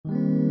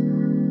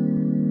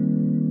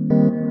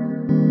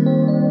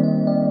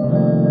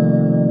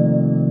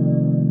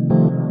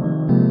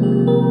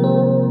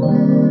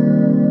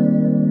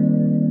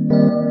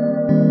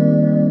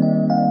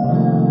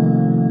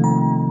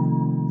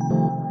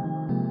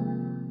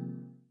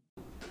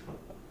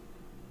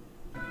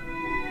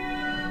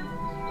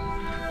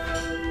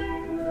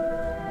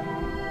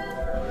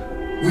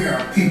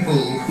are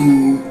people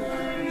who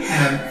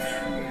have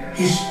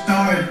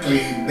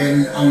historically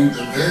been on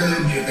the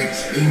verge of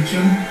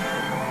extinction.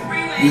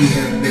 We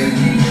have been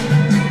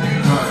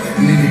at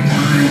many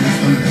times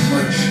under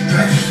much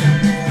stress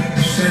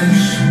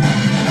since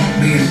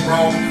being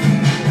brought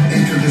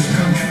into this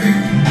country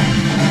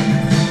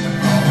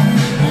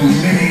on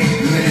many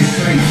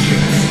slave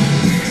ships.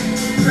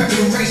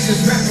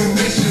 Reparations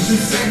through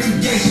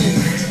segregation.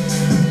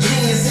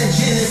 Genius and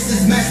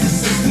Genesis, master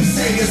system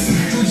saviors.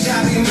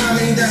 Punjabi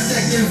mommy,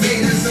 dissect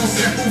invaders on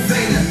Sepul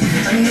Veda.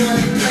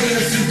 Anointed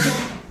players who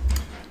come.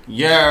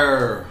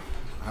 Yeah,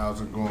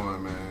 how's it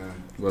going, man?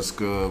 What's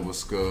good?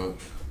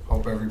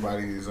 Hope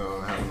everybody's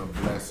having a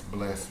blessed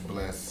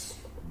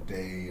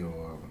day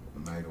or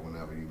night or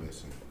whenever you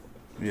listen.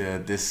 Yeah,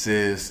 this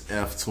is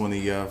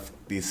F20F,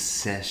 the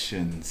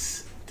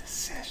sessions.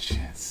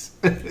 Yes,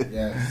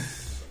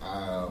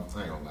 I ain't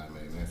gonna lie,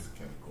 man. That's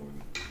kind of cool.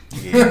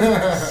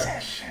 Yeah,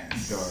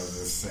 sessions. So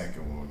the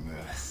second one,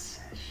 man.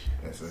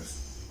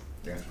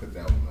 Let's put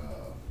that one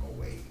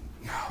away.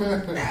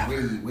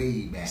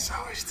 way back. It's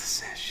always the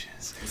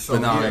sessions. So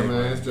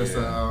man, it's just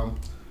a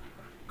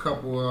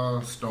couple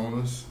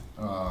stoners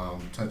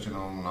touching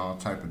on all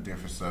type of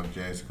different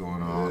subjects,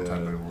 going on all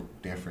type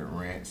of different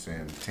rants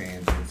and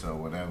tangents or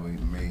whatever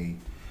it may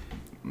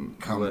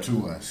come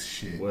to us.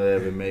 Shit.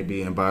 Whatever it may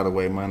be. And by the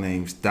way, my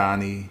name's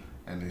Donnie.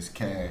 And it's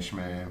Cash,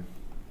 man.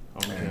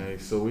 Okay,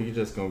 so we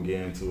just gonna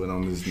get into it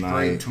on this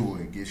night. Straight to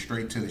it. Get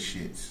straight to the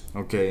shits.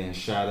 Okay, and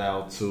shout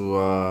out to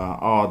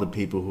all the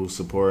people who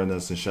supporting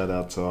us, and shout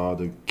out to all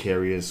the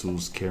carriers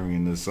who's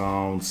carrying us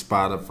on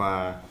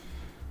Spotify,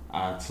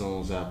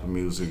 iTunes, Apple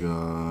Music,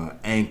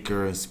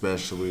 Anchor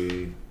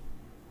especially.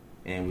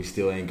 And we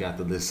still ain't got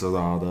the list of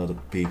all the other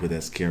people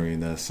that's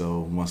carrying us.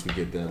 So once we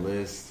get that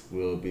list,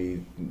 we'll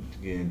be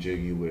getting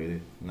jiggy with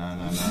it. Nah.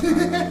 Nice.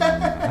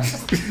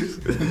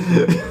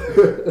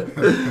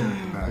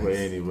 But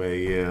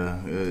anyway,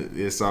 yeah,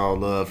 it's all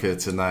love here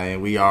tonight,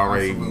 and we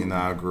already in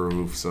our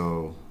groove.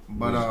 So,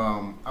 but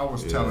I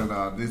was telling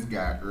this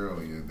guy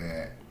earlier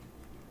that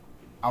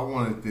I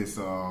wanted this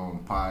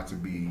pod to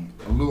be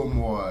a little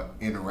more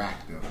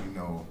interactive. You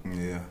know,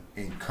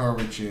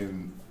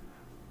 encouraging.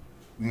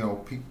 You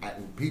know,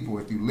 people,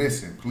 if you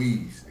listen,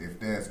 please, if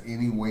there's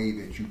any way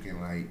that you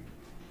can, like,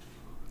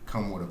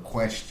 come with a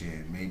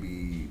question,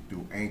 maybe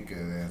through Anchor,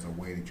 there's a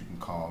way that you can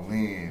call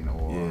in,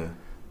 or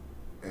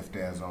if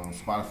there's on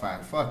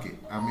Spotify, fuck it.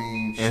 I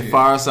mean, shit. As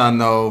far as I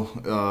know,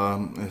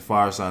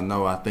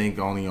 I think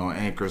only on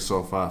Anchor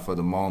so far, for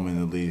the moment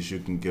at least, you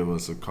can give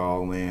us a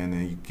call in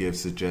and you give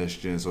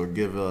suggestions or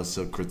give us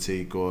a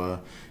critique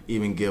or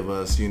even give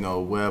us,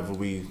 wherever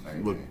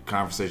what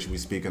conversation we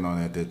speaking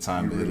on at that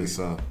time to hit us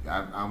up.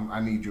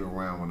 I need you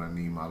around when I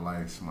need my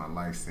life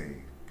saved.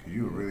 Cause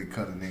you would really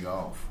cut a nigga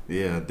off.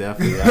 Yeah,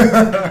 definitely.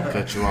 I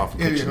cut you off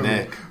and cut your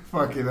neck.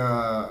 Fuck it.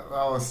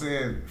 I was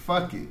saying,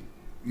 fuck it.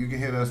 You can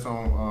hit us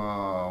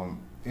on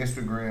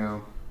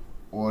Instagram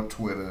or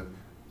Twitter.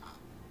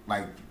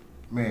 Like,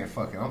 man,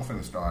 fuck it. I'm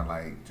finna start,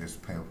 like,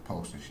 just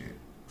posting shit.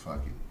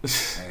 Fuck it.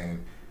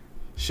 And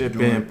shit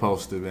being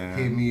posted, man.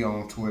 Hit me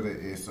on Twitter.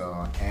 It's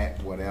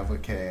at whatever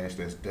cash.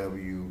 That's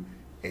WHAT.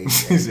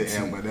 It's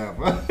at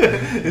whatever.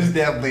 It's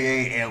definitely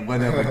ain't at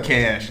whatever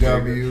cash.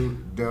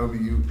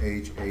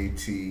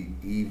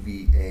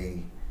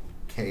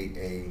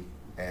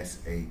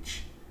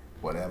 WHATEVAKASH.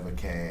 Whatever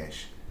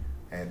cash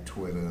at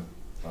Twitter.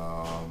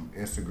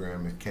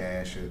 Instagram is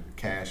Cashes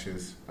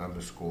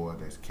 _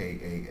 that's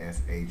KASHUS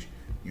 _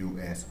 you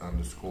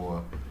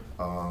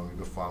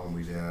can follow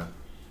me there.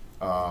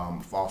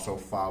 Also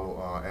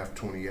follow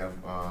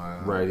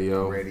F20F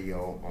Radio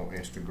on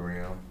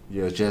Instagram.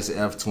 Yeah, just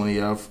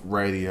F20F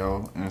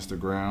Radio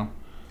Instagram.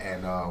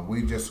 And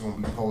we just gonna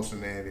be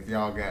posting that. If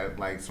y'all got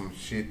like some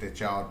shit that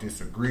y'all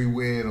disagree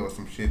with or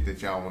some shit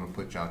that y'all want to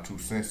put y'all 2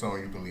 cents on,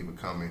 you can leave a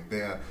comment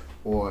there.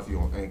 Or if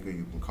you're on Anchor,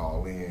 you can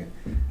call in.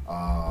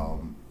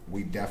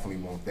 We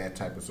definitely want that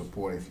type of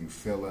support. If you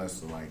feel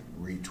us, like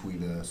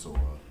retweet us, or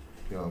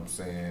you know what I'm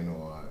saying,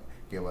 or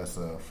give us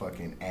a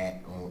fucking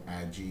 @ on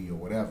IG or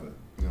whatever.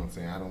 You know what I'm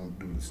saying? I don't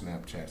do the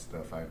Snapchat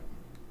stuff. I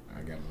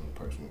got my own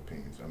personal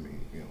opinions. I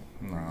mean,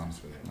 no, I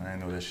didn't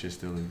know that shit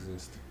still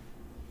exists.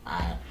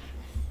 I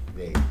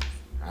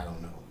don't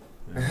know.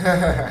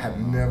 I've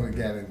never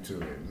got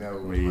into it.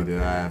 Me either.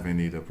 I haven't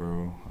either,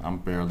 bro. I'm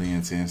barely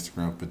into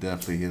Instagram, but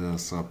definitely hit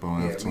us up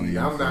on F20.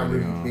 I'm not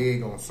really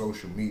big on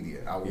social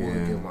media. I want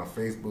to give my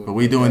Facebook. But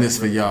we doing this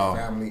for y'all.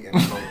 Family, and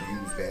I don't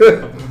use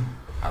that.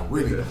 I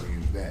really don't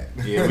use that.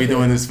 Yeah, we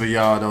doing this for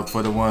y'all though.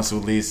 For the ones who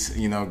at least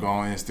go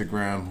on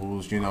Instagram,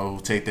 who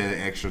take that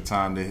extra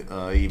time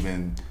to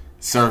even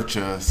search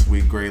us,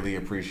 we greatly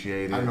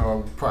appreciate it. I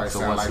know I probably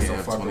sound like some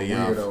fucking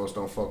weirdos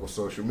don't fuck with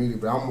social media,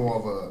 but I'm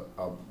more of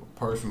a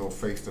personal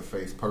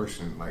face-to-face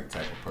person, like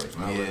type of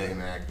person. I really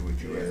interacted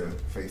with you as a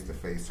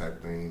face-to-face type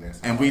thing.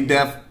 And we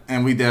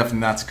definitely,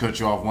 not to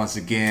cut you off once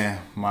again,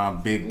 my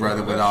big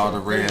brother with all the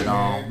red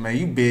on. Man,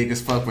 you big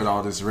as fuck with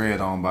all this red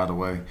on, by the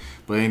way.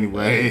 But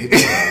anyway,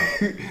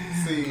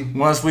 see,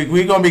 once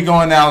we gonna be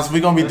going out,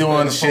 we gonna be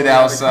doing shit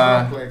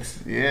outside.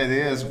 Complex. Yeah, it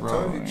is, bro.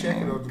 I told you check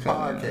it on the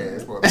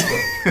podcast.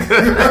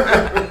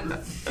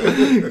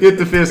 Get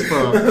the fist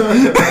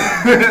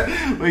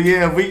bump. But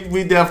yeah,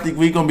 we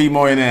definitely gonna be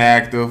more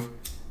interactive.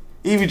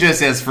 Even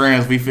just as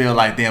friends, we feel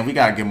like, damn, we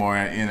gotta get more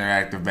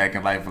interactive back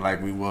in life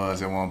like we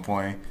was at one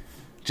point.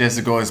 Just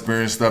to go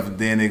experience stuff and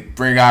then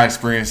bring our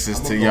experiences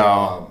to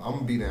y'all. I'm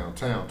gonna be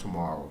downtown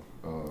tomorrow.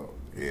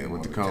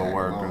 With the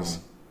co-workers.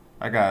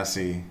 I gotta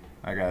see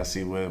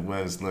what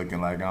it's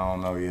looking like. I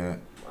don't know yet.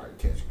 All right,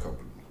 catch a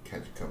couple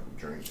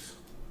drinks.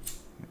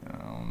 I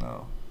don't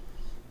know.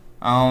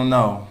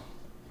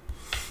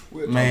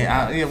 We'll talk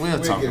about it. Yeah, we'll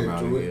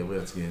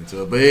get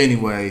into it. But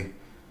anyway,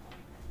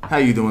 how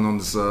you doing on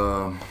this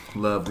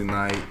lovely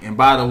night? And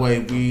by the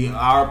way,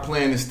 our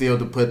plan is still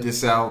to put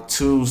this out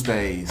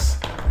Tuesdays.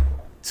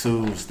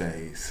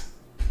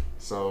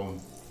 So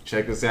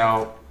check us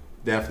out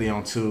definitely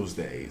on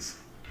Tuesdays.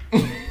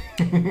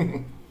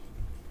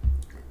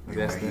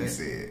 That's what he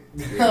said.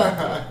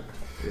 Yeah.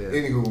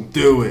 Anywho,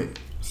 do it.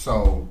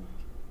 So,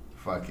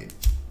 fuck it.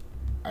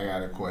 I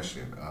got a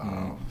question.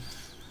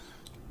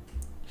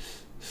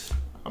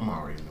 I'm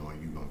already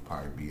knowing you gonna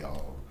probably be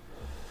all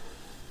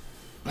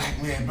black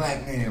man.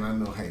 I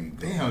know how you.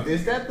 Damn,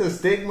 is that the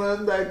stigma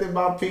like that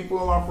my people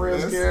and my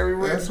friends carry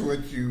with?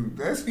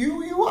 That's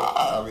you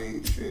are. I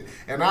mean, shit.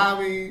 And I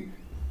mean,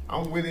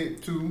 I'm with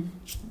it too,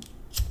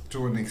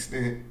 to an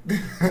extent.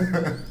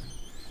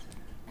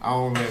 I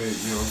don't let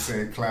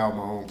it, cloud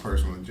my own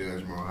personal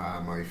judgment on how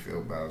I might feel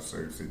about a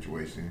certain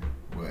situation.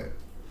 But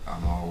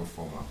I'm always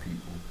for my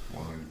people,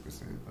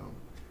 100% though.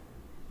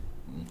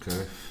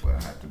 Okay. But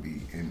I have to I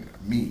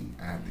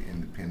have to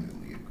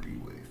independently agree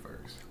with it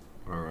first.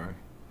 All right.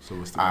 So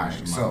what's the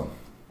question?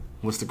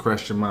 What's the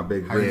question, my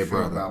big how red you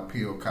feel brother? About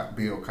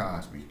Bill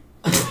Cosby?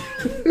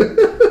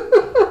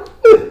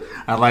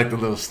 I like the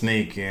little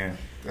sneak in.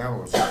 That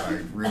was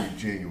like really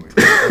genuine.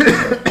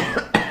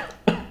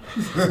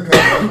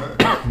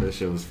 That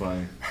shit was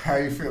funny. How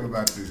you feel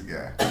about this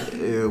guy?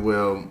 Yeah,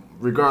 well,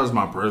 regardless of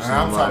my personal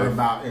I'm life, talking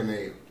about in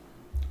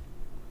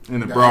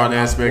the broad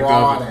aspect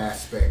of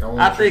it.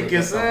 I think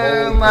it's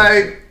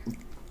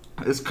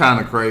it's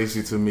kind of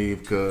crazy to me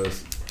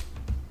because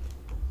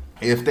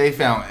if they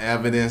found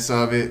evidence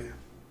of it,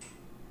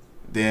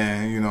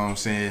 then you know what I'm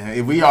saying.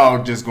 If we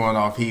all just going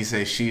off he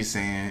say she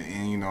saying,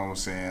 and you know what I'm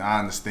saying, I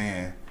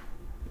understand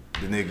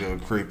the nigga a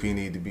creep, he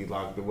need to be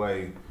locked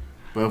away.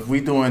 But if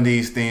we doing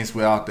these things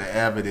without the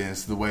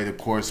evidence, the way the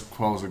court's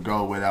supposed to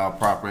go without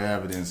proper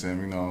evidence,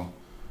 and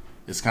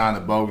it's kind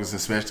of bogus,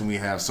 especially when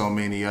we have so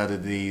many other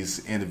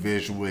these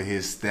individuals with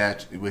his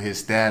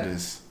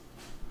status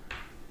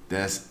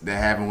that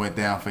haven't went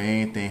down for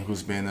anything,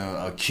 who's been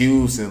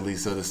accused at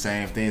least of the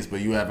same things,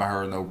 but you haven't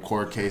heard no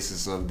court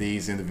cases of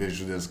these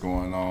individuals that's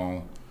going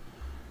on.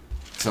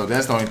 So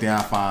that's the only thing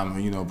I find,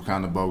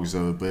 kind of bogus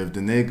of it. But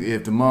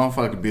if the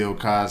motherfucker Bill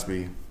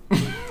Cosby,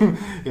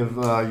 if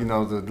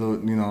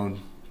the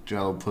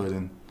Jello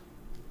pudding,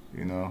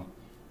 in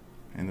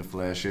the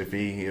flesh, if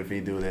he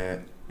do that,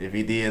 if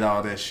he did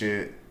all that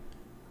shit,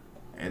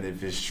 and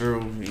if it's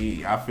true,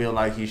 I feel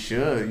like he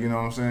should, you know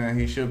what I'm saying?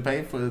 He should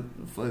pay for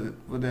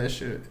that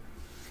shit.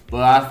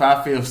 But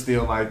I feel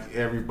still like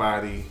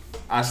everybody,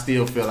 I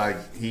still feel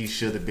like he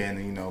should have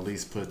been, at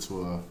least put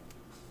to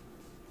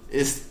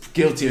it's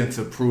guilty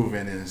until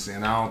proven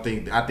innocent. I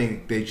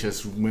think they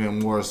just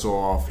went more so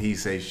off he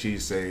say, she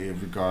say in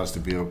regards to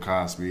Bill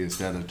Cosby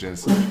instead of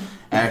just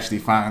actually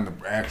finding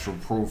the actual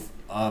proof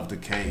of the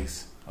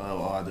case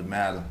or the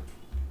matter.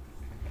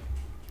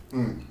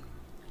 You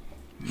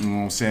know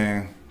what I'm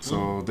saying?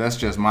 So that's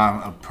just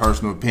my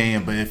personal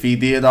opinion. But if he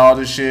did all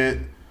this shit,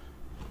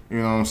 you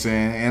know what I'm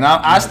saying? And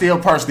I still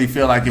personally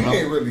feel like you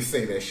can't really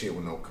say that shit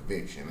with no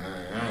conviction.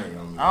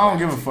 I don't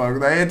give a fuck.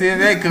 Like, at the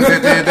end of the day, because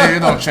at the end of the day, it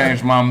don't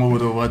change my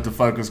mood or what the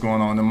fuck is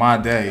going on in my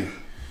day.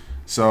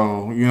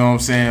 So, you know what I'm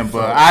saying?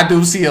 But I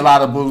do see a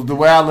lot of, the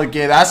way I look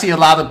at it, I see a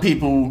lot of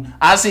people,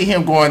 I see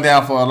him going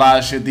down for a lot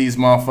of shit these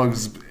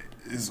motherfuckers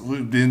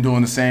been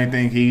doing the same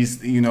thing he's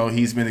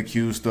been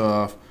accused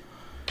of.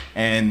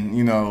 And,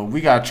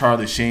 we got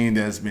Charlie Sheen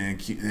that's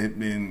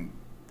been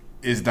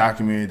it's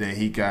documented that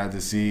he got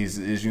disease.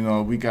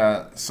 We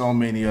got so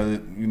many other,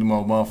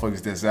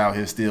 motherfuckers that's out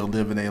here still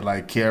living their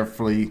life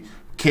carefree,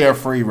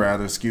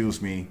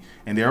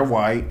 and they're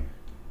white.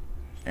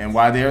 And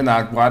why they're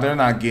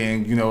not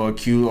getting,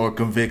 accused or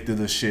convicted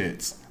of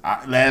shits.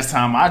 Last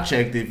time I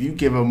checked, if you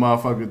give a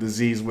motherfucker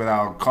disease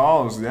without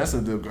cause, that's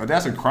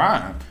a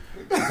crime.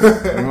 You know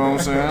what I'm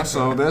saying?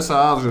 So that's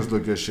how I just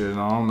look at shit.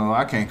 I don't know.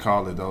 I can't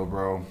call it though,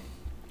 bro.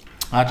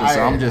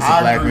 I'm just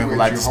a black man who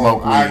like to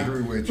smoke weed. I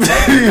agree with you.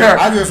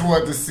 I just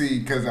want to see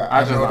because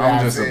I'm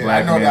just a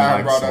black man who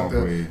like to smoke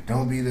weed.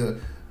 Don't be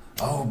the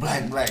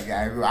black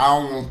guy. I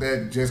don't want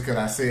that just because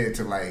I said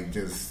to like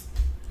just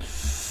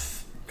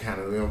kind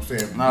of, you know what I'm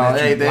saying? No,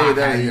 Let you rock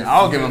how I you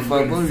don't give a fuck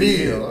really what feel.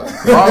 you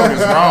feel. Wrong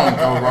is wrong,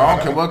 bro. I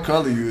don't care what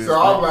color you is.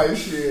 So I'm like,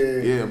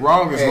 shit. Yeah,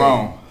 wrong is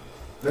wrong.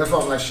 That's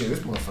why I'm like, shit, this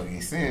motherfucker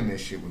ain't saying that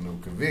shit with no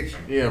conviction.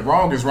 Yeah,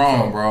 wrong is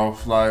wrong, bro.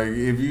 Like,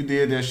 if you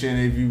did that shit,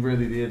 and if you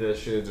really did that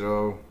shit,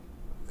 Joe,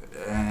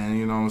 and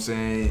you know what I'm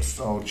saying?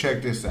 So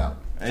check this out.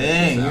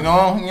 Hey, you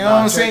know what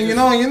I'm saying? You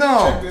know.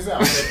 Check this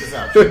out.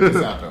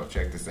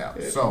 Check this out.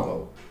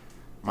 So,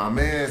 my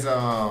man's,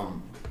 I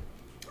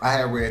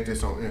had read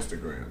this on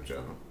Instagram,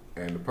 Joe,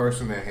 and the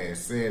person that had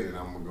said it,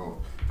 I'm gonna go,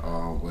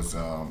 was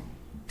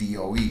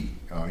DOE.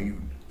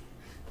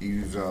 He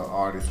was an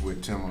artist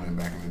with Timbaland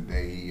back in the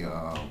day. He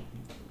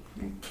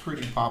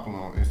pretty popular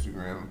on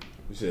Instagram.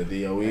 You said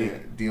DOE?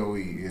 DOE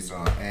is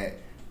at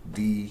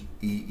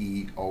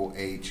DEEOHEEE.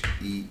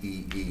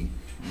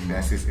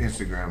 That's his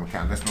Instagram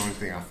account. That's the only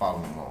thing I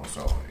follow him on.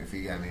 So if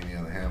he got any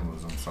other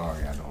handlers, I'm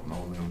sorry, I don't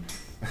know them.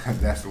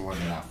 That's the one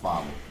that I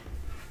follow.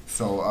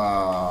 So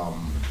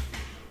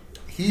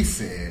he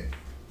said,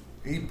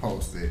 he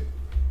posted,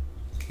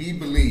 he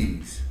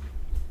believes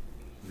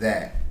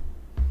that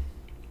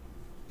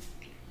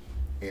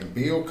in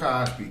Bill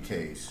Cosby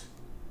case,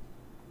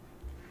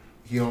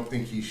 he don't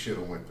think he should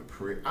have went to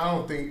prison.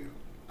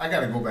 I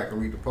got to go back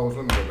and read the post.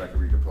 Let me go back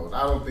and read the post.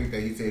 I don't think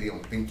that he said he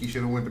don't think he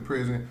should have went to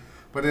prison.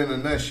 But in a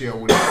nutshell,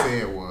 what he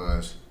said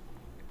was,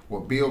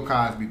 what Bill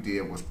Cosby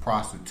did was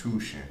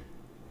prostitution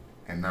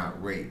and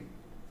not rape.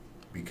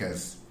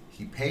 Because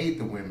he paid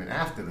the women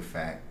after the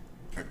fact,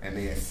 and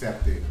they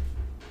accepted.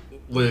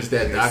 Well, is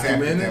that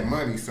documented? That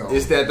money, so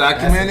is that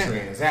documented? That's a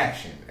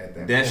transaction at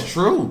that That's point.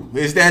 true.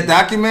 Is that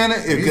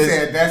documented? He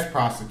said that's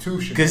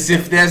prostitution. Because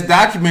if that's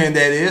documented,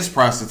 that is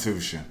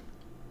prostitution.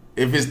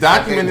 If it's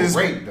documented, it's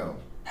rape though.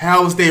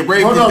 How was they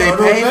raped? Did they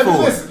pay for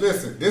it?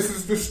 Listen. This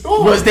is the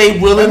story. Was they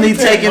willingly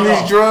taking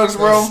these drugs,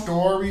 bro? The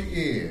story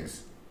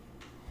is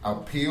a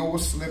pill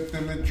was slipped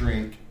in the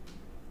drink.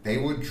 They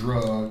were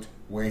drugged.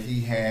 Where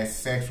he had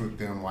sex with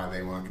them while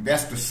they were.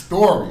 That's the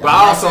story. But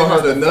I also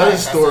heard another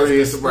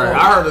story. Right,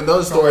 I heard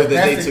another story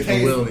that they took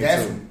him willingly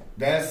too.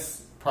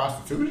 That's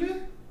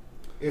prostitution.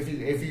 If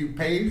you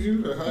paid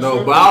you.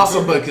 No, but I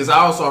also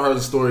heard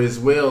the story as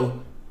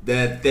well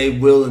that they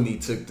willingly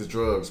took the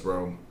drugs,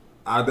 bro.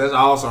 I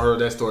also heard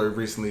that story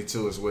recently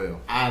too as well.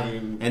 I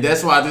didn't, and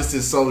that's why this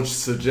is so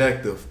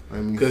subjective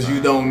because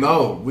you don't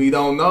know. We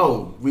don't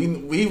know. We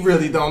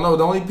really don't know.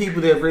 The only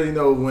people that really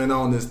know what went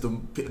on is the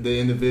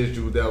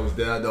individual that was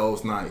there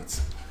those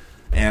nights.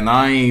 And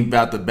I ain't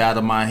about to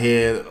bat my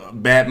head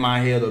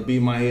or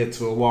beat my head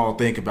to a wall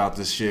think about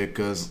this shit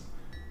because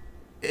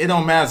it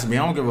don't matter to me.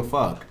 I don't give a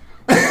fuck.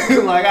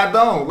 Like I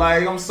don't.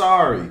 Like I'm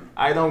sorry.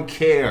 I don't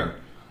care.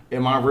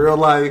 In my real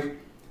life.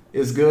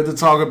 It's good to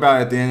talk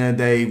about at the end of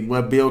the day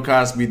what Bill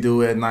Cosby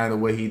do at night or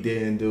what he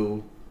didn't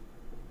do.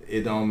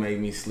 It don't make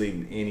me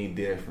sleep any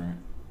different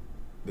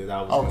than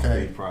I was going to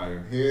sleep prior.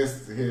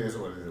 Here's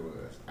what it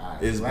was.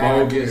 It's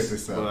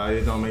bogus, but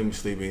it don't make me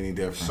sleep any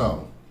different.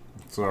 So,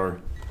 sorry.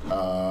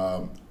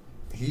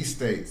 He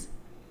states,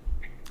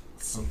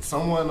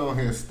 someone on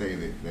here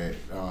stated that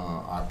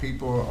are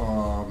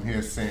people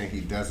here saying he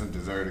doesn't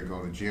deserve to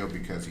go to jail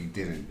because he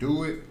didn't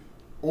do it,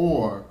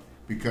 or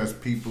because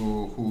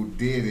people who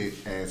did it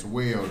as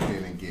well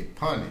didn't get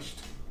punished.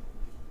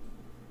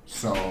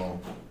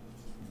 So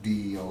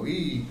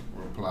DOE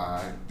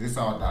replied, this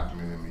all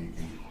documented, you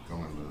can go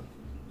and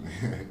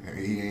look.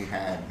 He ain't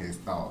had his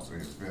thoughts or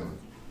his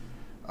feelings.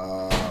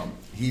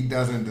 He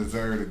doesn't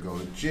deserve to go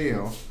to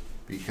jail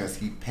because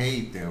he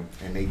paid them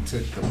and they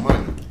took the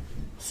money.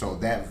 So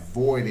that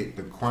voided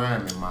the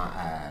crime in my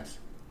eyes.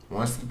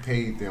 Once he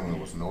paid them, it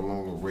was no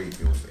longer rape,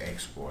 it was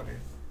exported.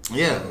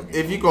 Yeah,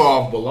 if you go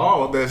off by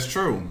law, that's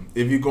true.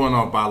 If you're going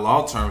off by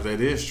law terms, that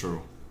is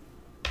true.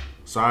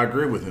 So I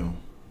agree with him.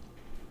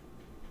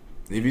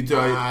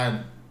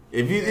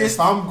 If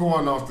I'm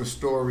going off the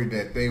story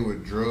that they were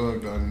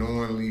drugged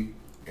unknowingly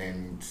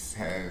and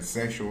had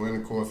sexual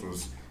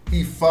intercourse,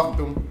 he fucked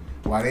them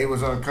while they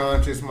was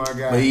unconscious, my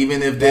guy. But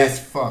even if that's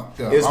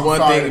fucked up. It's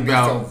one thing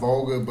about so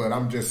vulgar, but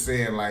I'm just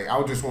saying, like,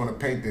 I just want to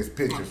paint this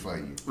picture for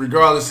you.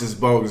 Regardless, it's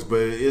bogus, but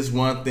it's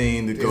one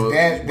thing to go.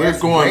 We're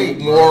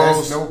going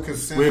morals.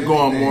 We're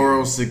going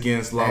morals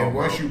against law. And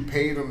once you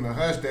pay them to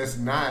hush, that's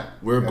not.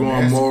 We're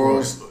going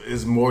morals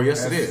is more.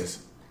 Yes, it is.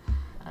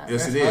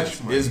 Yes, it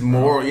is. It's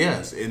moral.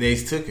 Yes, and they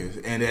took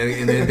it, and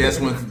that's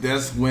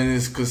when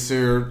it's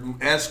considered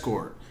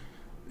escort.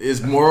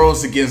 It's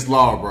morals against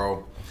law,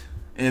 bro.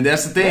 And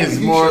that's the thing. It's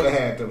more. He should have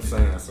had them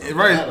saying something.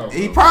 Right.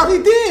 He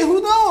probably did.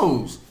 Who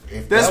knows?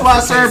 If that's why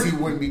he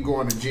wouldn't be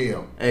going to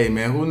jail. Hey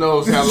man, who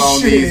knows how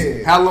long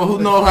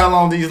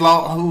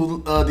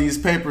these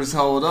papers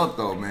hold up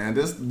though, man.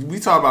 We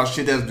talk about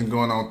shit that's been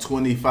going on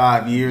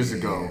 25 years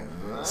ago.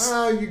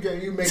 You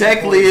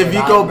technically, if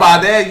you go by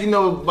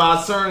that,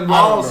 by certain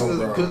laws,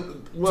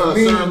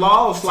 certain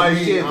laws like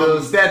shit,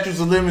 the statutes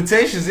of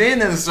limitations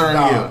end in a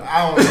certain year.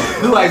 I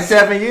don't know. Like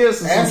 7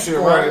 years or some shit,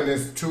 right?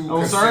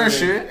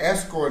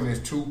 Escorting is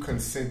two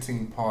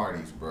consenting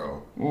parties,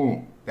 bro.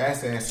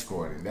 That's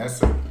escorting.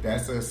 That's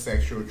a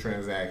sexual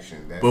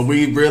transaction. But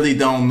we really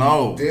don't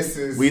know.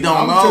 We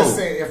don't know. I'm just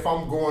saying, if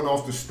I'm going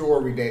off the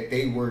story that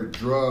they were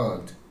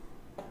drugged.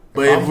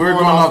 But if we're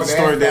going off the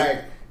story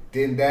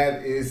then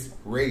that is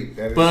rape.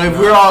 But if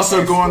we're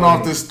also going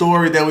off the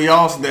story that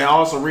they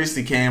also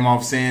recently came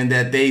off saying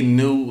that they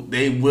knew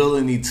they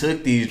willingly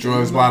took these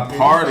drugs by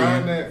partying. Can you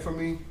find that for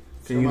me?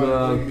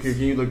 Can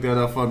you look that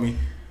up for me?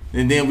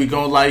 And then we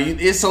go like,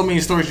 it's so many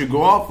stories you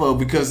go off of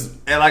because,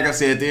 like I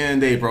said, at the end of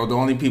the day, bro, the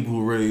only people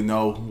who really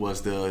know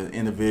was the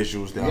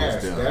individuals that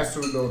was there. That's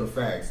who know the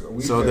facts.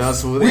 We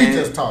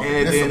just talking.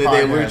 And at the end of the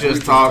day, we're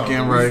just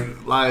talking,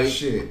 right? Like,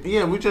 shit.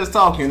 Yeah, we're just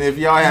talking. If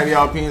y'all have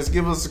y'all opinions,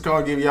 give us a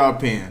call, give y'all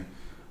opinion.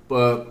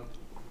 But,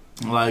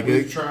 like,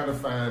 we're trying to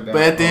find out.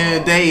 But at the end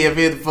of the day,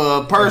 if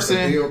a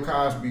person, Bill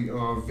Cosby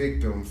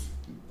victims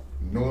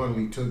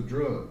knowingly took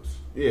drugs.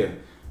 Yeah.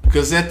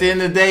 Because at the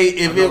end of the day,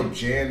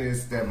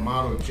 Janice, that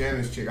model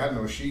Janice chick, I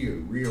know she a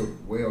real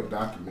well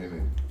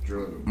documented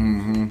drug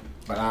abuser,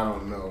 but I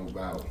don't know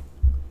about,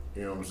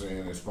 you know what I'm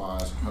saying, as far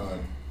as her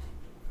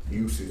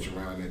usage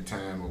around that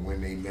time or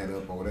when they met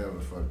up or whatever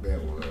the fuck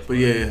that was. But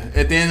yeah,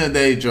 at the end of the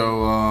day,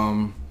 Joe,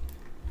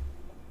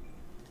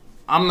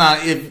 I'm not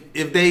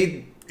if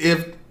they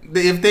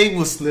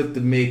would slip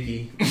the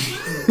Mickey,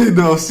 you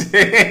know what I'm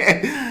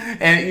saying.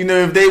 And, you know,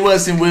 if they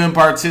wasn't willing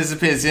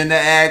participants in the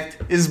act,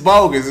 it's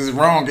bogus. It's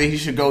wrong. He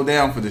should go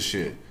down for the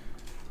shit.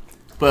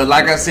 But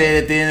like I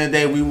said, at the end of the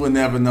day, we will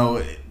never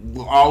know.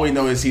 All we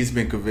know is he's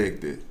been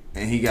convicted.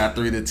 And he got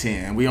 3 to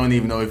 10. We don't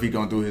even know if he's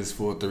going to do his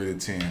full 3 to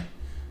 10.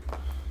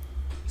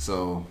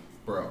 So,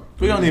 bro,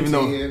 we don't even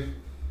know.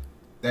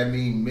 That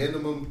means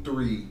minimum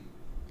 3.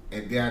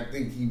 And then I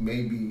think he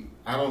may be,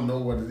 I don't know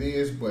what it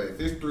is, but if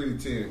it's 3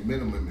 to 10,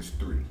 minimum is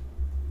 3.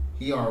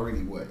 He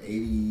already,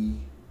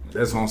 80...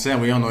 That's what I'm saying.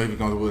 We don't know if he's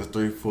going to do his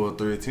 3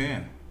 to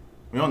 10.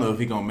 We don't know if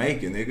he's going to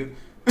make it, nigga.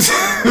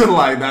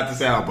 Like, not to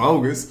sound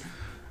bogus.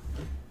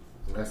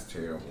 That's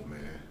terrible,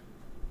 man.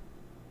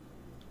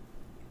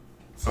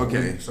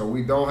 So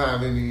we don't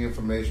have any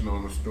information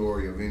on the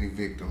story of any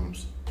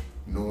victims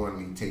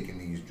knowingly taking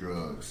these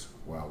drugs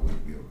while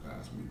with Bill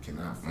Cosby. We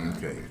cannot find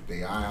them. If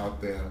they are out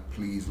there,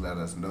 please let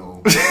us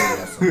know.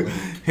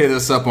 Hit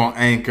us up on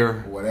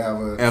Anchor.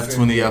 Whatever.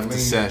 F20 After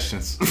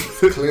Sessions.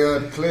 Clear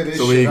this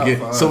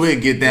shit up so we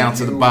get down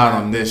to the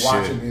bottom of this shit.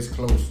 Watching this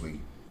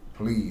closely.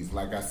 Please,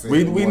 like I said.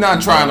 We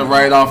not trying to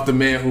write off the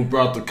man who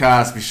brought the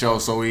Cosby Show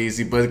so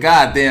easy, but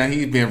goddamn,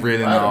 he's been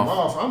written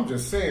off. I'm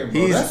just saying,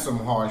 bro, that's some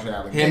harsh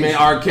allegations. Him and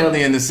R.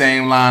 Kelly in the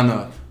same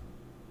lineup.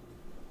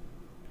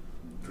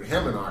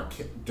 Him and R.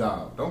 Kelly,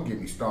 dog, don't get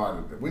me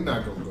started. We're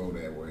not going to go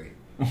that way.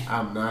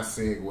 I'm not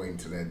segueing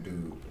to that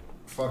dude.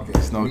 Fuck it.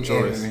 There's no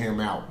choice. Editing him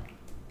out.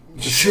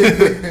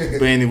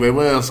 But anyway,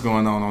 what else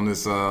going on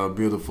this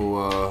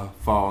beautiful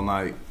fall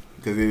night?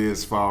 Because it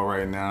is fall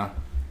right now.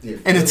 Yeah,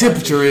 and the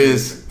temperature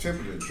is... The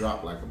temperature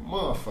dropped like a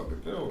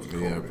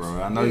motherfucker. Yeah,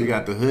 bro. I know you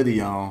got the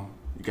hoodie on.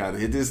 You got to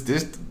hit this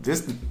is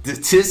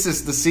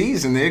the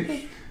season,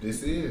 nigga.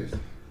 This is.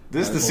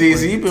 This the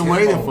season you've been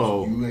waiting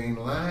for. You ain't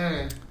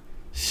lying.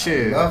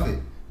 Shit. I love it.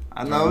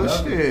 I know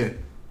shit.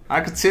 I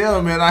could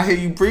tell, man. I hear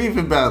you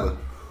breathing better.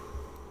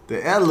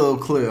 The air a little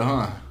clear,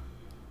 huh?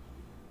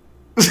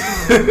 Deep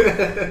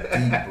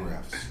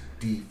breaths.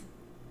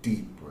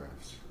 Deep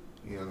breaths.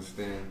 You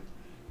understand?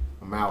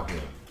 I'm out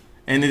here.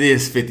 And it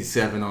is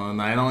 57 on the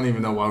night. I don't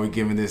even know why we're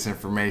giving this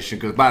information,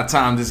 because by the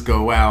time this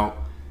go out,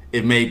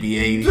 it may be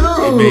 80. Dude.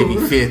 It may be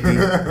 50.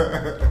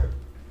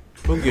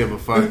 Who give a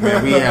fuck,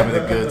 man? We having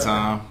a good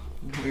time.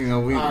 You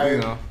know, you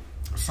know.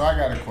 So I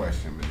got a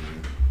question, man.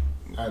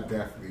 I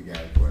definitely got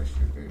a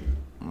question, baby.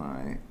 All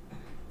right.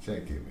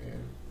 Check it,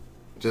 man.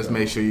 Just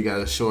make sure you got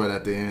a short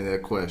at the end of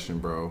that question,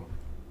 bro.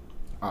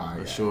 All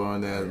right. A short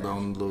on that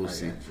Lone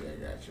Lucy. I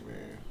got you,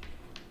 man.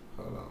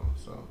 Hold on.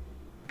 So,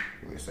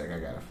 give me a sec. I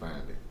got to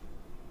find it.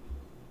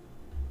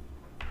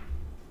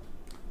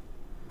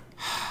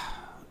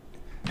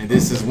 And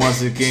this is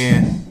once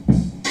again.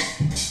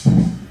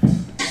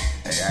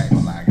 Hey, I ain't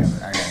gonna lie.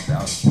 I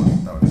just want to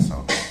throw this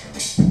on.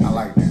 I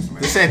like this,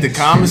 man. This ain't the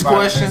comments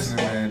question?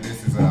 Man,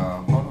 this is, hold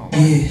on.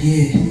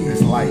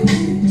 This light.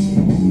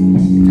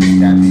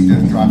 He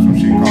just dropped some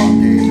shit called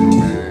Gabriel,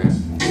 man.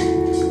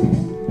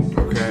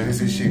 Okay.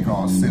 This is shit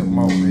called Silk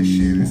Mo. This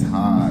shit is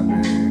hard,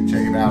 man.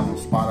 Check it out on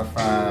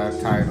Spotify,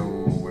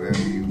 Tidal,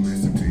 whatever you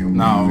listen to your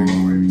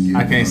music.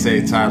 I can't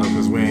say Tidal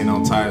because we ain't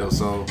on Tidal,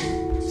 so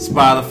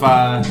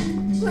Spotify,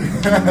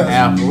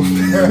 Apple.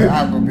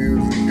 Apple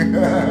Music.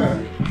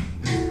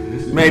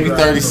 Maybe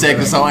 30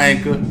 seconds on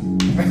Anchor.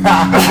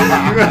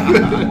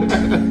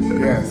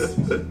 Yes.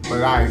 But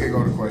alright, here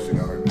go the question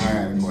though. I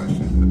had a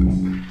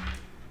question.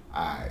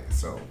 Alright,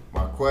 so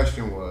my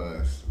question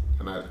was,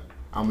 and I'm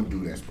gonna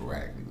do that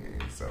sporadically,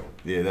 man. So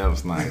yeah, that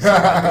was nice.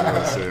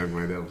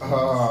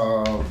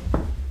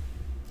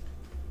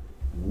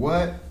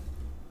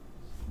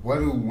 What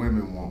do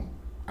women want?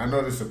 I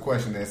know this is a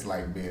question that's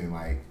like being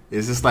like,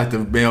 is this like the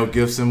Mel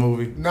Gibson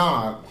movie?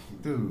 Nah,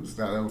 dude,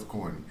 stop, that was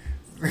corny.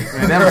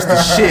 Man, that was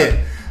the shit.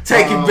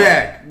 Take it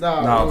back.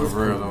 No,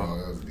 for real though.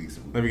 That was a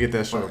decent Let me get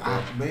that short,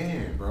 bro.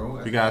 Man,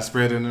 bro. You gotta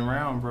spread it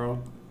around,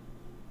 bro.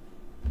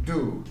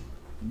 Dude,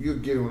 you'll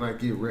get it when I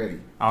get ready.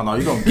 I don't know.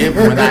 You gonna give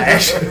it when I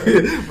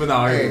actually. But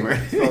no, Hey,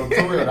 anyway. so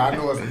for real, I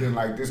know it's been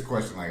like this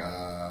question, like,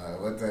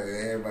 what the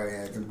everybody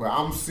has to, but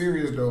I'm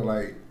serious though.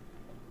 Like,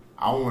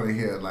 I want to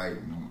hear like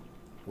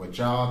what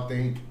y'all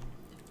think.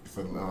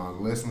 For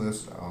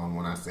listeners,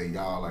 when I say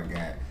y'all, I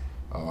got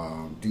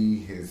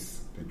D,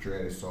 the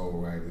Dreaded Soul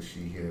Writer. She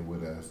here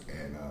with us,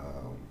 and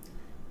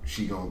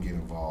she gonna get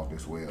involved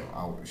as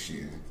well.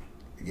 She.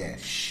 Let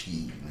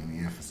me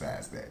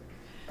emphasize that.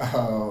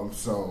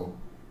 So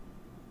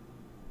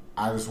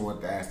I just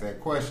want to ask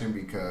that question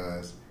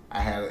because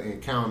I had an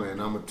encounter,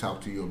 and I'm gonna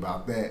talk to you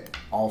about that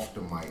off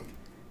the mic.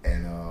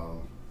 And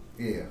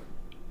yeah,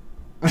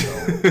 so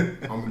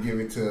I'm gonna give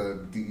it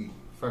to D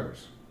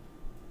first.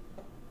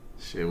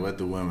 Shit, what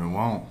do women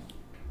want?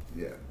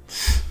 Yeah.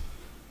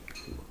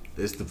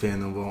 It's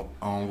depending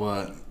on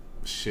what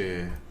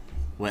shit,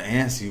 what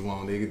answer you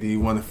want, nigga. Do you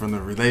want it from the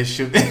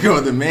relationship, nigga,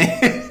 or the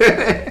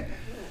man?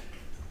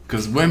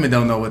 Because women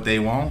don't know what they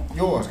want.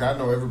 Yours, I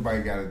know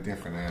everybody got a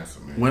different answer,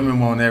 man. Women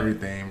want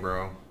everything,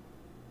 bro.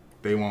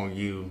 They want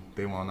you.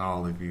 They want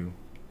all of you.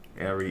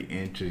 Every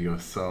inch of your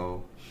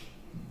soul.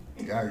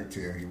 I can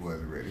tell he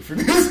wasn't ready for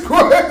this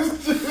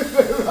question.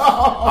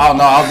 Oh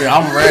no,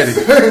 I'm ready.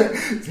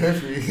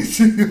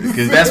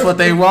 Because that's what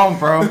they want,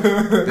 bro.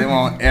 They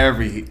want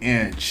every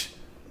inch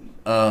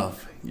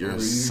of your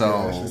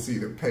soul. I should see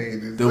the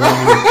pain.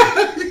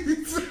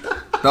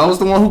 That was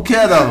the one who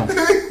care though.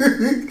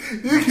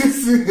 You can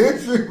see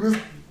that shit was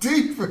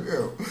deep for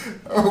him.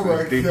 Oh my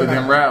god. Deeper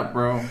than rap,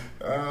 bro.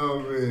 Oh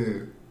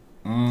man.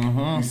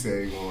 Mm-hmm. You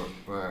say you want,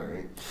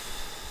 alright.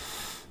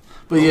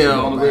 But yeah,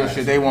 on the real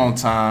shit, they want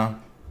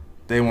time.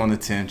 They want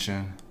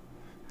attention.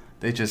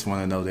 They just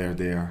want to know they're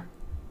there.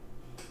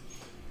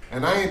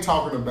 And I ain't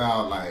talking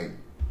about like.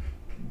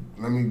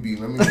 Let me be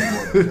more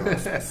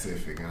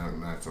specific, and I'm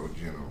not so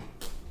general.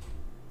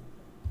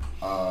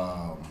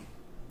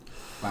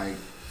 Like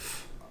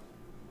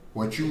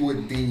what you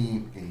would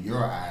deem in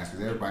your eyes,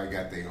 because everybody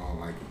got their own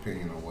like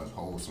opinion on what's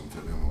wholesome to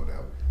them or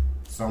whatever.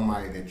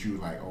 Somebody that you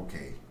like,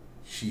 okay,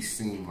 she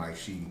seemed like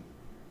she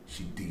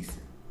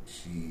decent.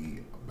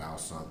 She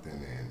about something,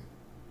 and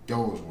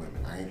those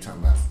women. I ain't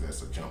talking about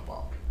that's a jump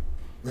off.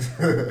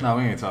 No,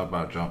 we ain't talking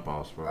about jump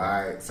offs, bro. All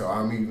right, so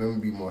let me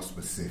be more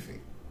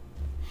specific.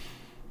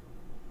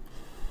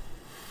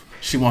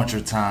 She wants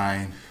your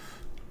time.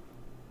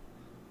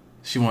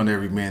 She wants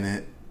every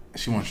minute.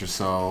 She wants your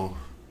soul.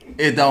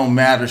 It don't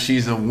matter.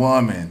 She's a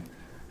woman,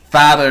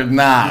 thought or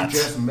not. You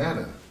just met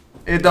her.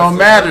 It don't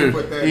matter.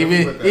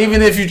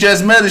 Even if you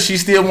just met her, she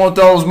still want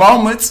those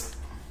moments,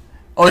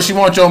 or she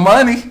want your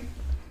money.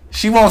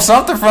 She wants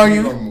something from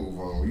you. Move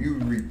on. You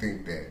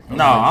rethink that.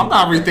 No, I'm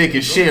not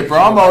rethinking shit, bro.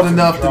 I'm old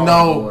enough to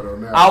know.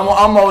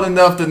 I'm old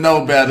enough to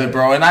know better,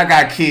 bro. And I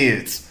got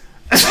kids.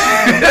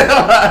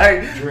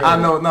 I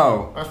know.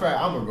 No. That's right.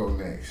 I'm gonna go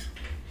next.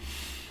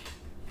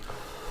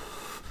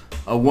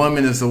 A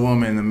woman is a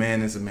woman. A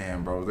man is a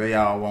man, bro. They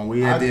all want.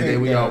 We all want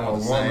the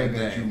same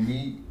that thing. you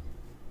meet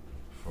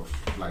for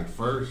like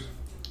first.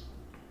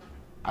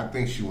 I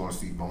think she wants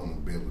to see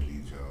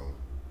vulnerability, Joe.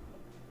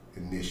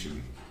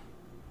 Initially.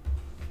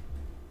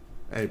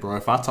 Hey, bro,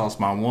 if I toss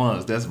my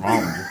ones, that's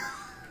wrong.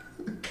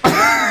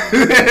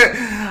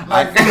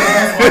 I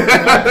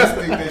just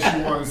think that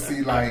she want to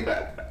see, like,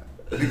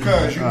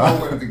 because you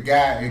know with the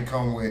guy, it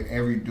come with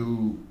every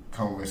dude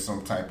come with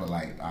some type of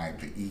like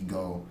the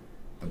ego,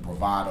 the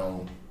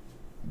bravado,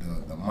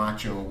 the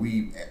macho.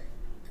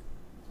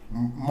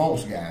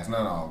 Most guys,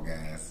 not all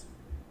guys,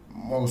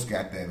 most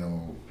got that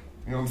old,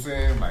 you know what I'm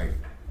saying, like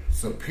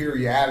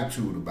superior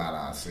attitude about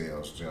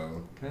ourselves,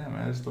 Joe. Yeah,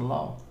 man, it's the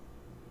law.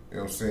 You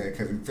know what I'm saying?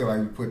 Because you feel like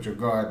you put your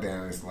guard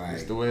down. It's like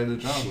it's the way of the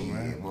jungle, shit,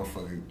 man.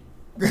 Motherfucker.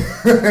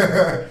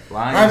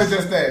 Not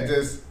just that,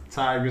 just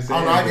tigers.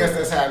 I guess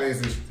that's how it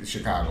is in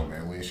Chicago,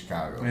 man. We're in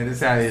Chicago. Man,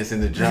 that's how it is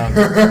in the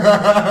jungle.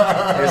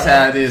 That's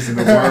how it is in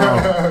the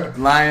world.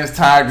 Lions,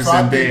 tigers, so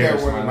and I think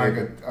bears. that when like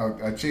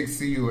a chick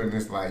see you and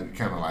it's like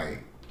kind of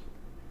like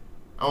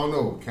I don't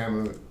know,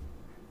 kind of.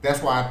 That's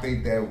why I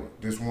think that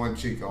this one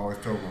chick always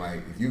told me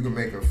like if you can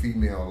make a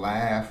female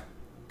laugh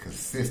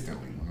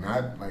consistently,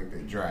 not like the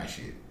dry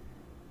shit,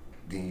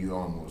 then you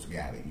almost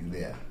got it. You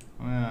there.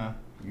 Yeah.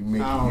 You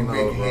make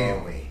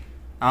headway.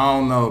 I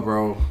don't know,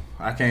 bro.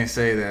 I can't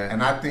say that.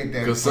 And I think that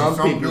because some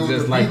people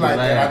just like to laugh.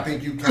 laugh. I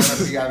think you kind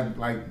of gotta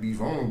like be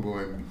vulnerable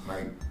and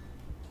like.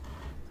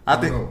 I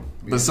think,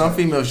 but some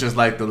females just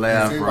like to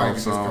laugh, bro.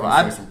 So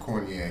I some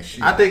corny ass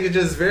shit. I think it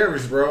just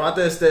varies, bro. I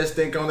just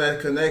think on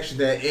that connection,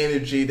 that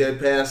energy that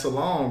pass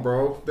along,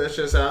 bro. That's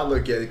just how I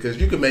look at it. Because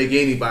you can make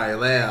anybody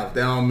laugh.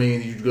 That don't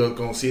mean you're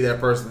gonna see that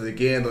person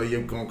again or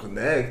you're gonna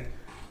connect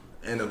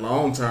in the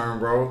long term,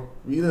 bro.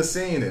 We done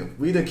seen it.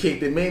 We done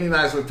kicked it many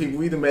nights with people.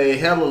 We done made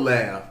hella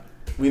laugh.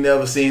 We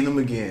never seen them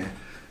again.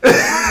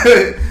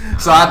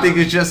 So I think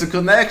it's just a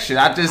connection.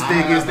 I just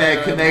think it's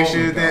that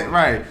connection that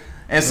right.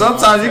 And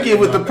sometimes you get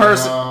with the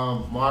person.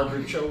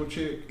 Margaret Cho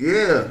chick.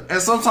 Yeah,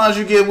 and sometimes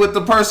you get with the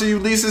person you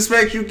least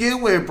expect you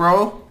get with,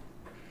 bro.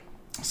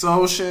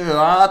 So shit,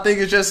 I think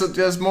it's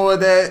just more of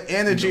that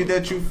energy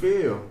that you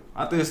feel.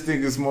 I just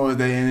think it's more of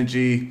that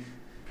energy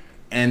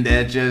and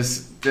that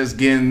just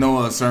getting to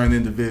know a certain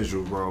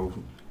individual, bro.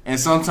 And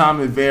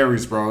sometimes it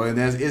varies, bro. And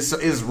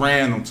it's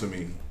random to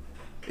me.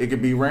 It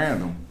could be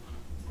random.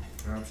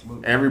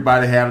 Absolutely.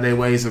 Everybody have their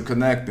ways of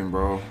connecting,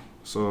 bro.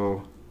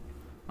 So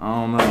I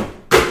don't know.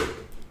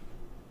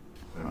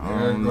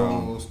 And there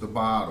goes the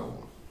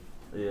bottle.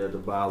 Yeah, the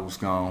bottle's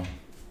gone.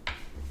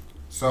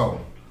 So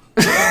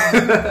to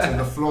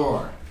the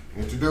floor.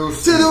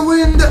 Introduce To the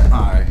window.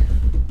 All right.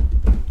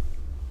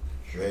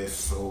 Dress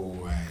so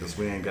right. Cause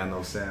we ain't got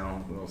no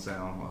sound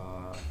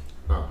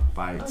I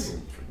bites.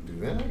 can do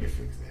that. I can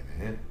fix that,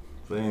 man.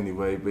 But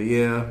anyway, but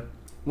yeah,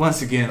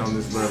 once again on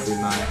this lovely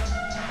night.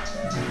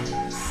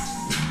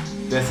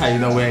 That's how you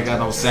know we ain't got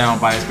no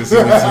sound bites, cause we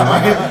went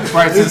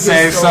right to the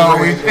same song.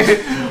 We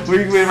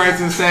went right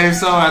to the same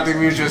song. I think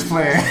we were just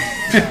playing.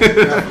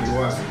 Definitely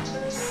wasn't.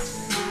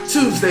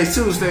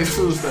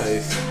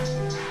 Tuesdays.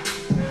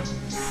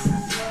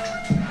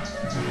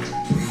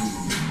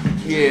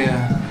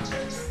 Yeah.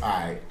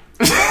 Alright.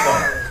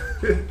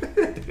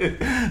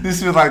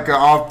 This feels like an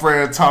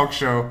off-brand talk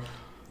show.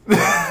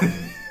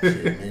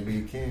 Shit, maybe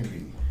it can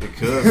be. It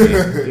could be.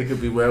 It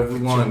could be whatever we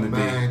want it to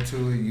Mind be.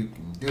 to it, you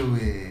can do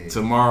it.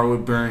 Tomorrow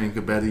with Burn,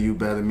 could better you,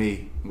 better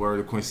me. Word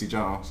of Quincy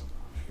Jones.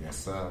 Yes,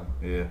 sir.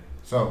 Yeah.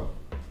 So,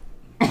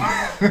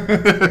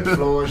 the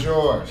floor is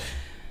yours.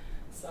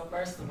 So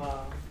first of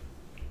all,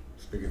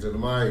 Speaking to the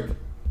mic.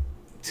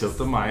 Tilt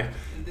the mic.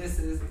 this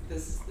is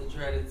the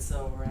dreaded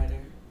soul writer.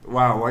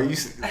 Wow, why you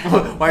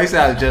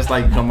sound just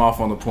like you come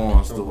off on the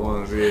porns, the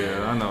ones,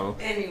 yeah, I know.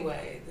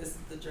 Anyway, this is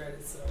the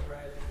dreaded soul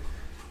writer.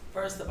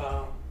 First of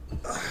all,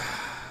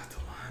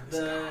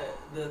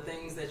 the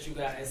things that you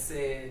guys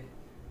said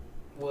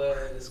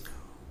was,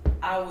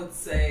 I would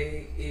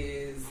say,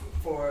 is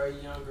for a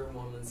younger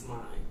woman's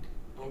mind.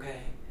 Okay.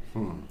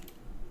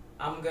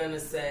 I'm gonna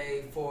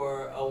say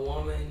for a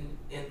woman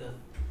in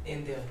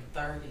their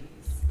 30s.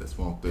 Let's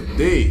want the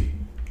D.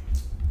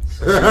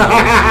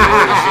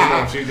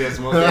 She just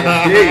want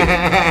that D.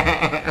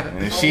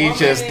 And she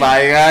just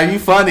like, you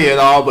funny and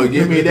all, but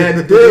give me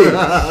that D. Shut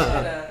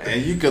up.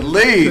 And you could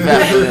leave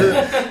after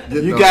that.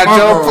 Get You the got fuck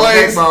your on.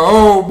 place. That's my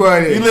own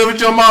buddy. You live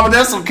with your mama,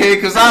 that's okay,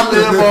 because I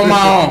live on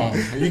my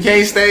own. You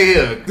can't stay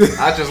here.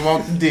 I just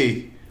want the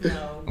D.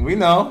 No. We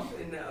know.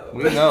 No.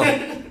 We know.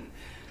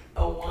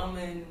 A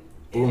woman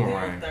in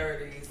Boomerang.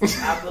 their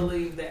 30s, I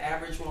believe the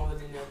average woman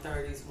in their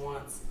 30s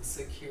wants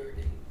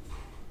security.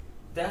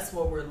 That's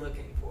what we're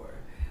looking for.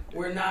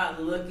 We're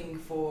not looking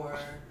for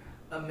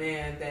a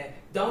man that,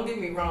 don't get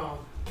me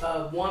wrong,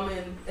 a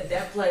woman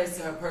that plays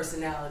to her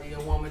personality, a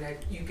woman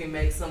that you can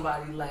make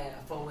somebody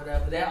laugh or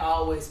whatever, that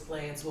always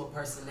plays into a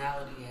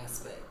personality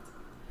aspect.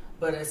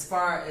 But as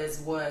far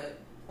as what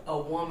a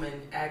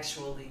woman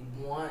actually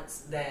wants,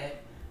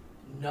 that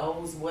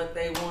knows what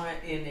they want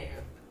in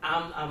there,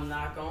 I'm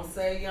not gonna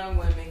say young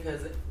women,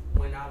 because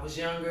when I was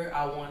younger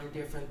I wanted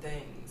different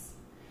things,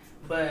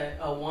 but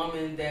a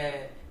woman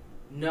that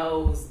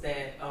knows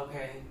that,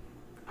 okay,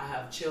 I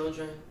have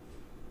children,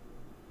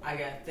 I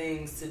got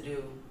things to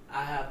do,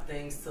 I have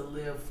things to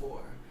live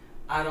for,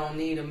 I don't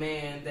need a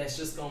man that's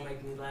just gonna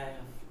make me laugh.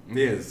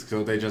 Yes,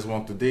 so they just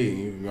want the D.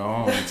 You go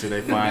on until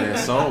they find their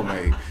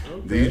soulmate.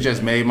 Okay. You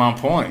just made my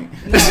point.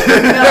 No,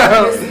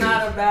 it's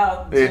not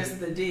about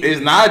just the D.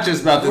 It's not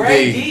just about the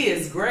great D. D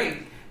is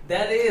great.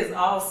 That is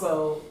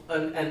also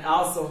an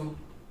awesome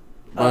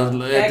But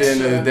at the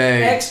end of the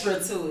day, extra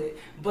to it.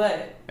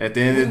 But at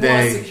the end of the we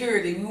want day,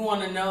 security. We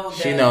want to know that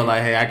she know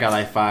like, hey, I got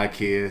like 5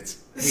 kids.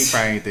 He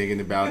probably ain't thinking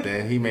about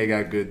that. He may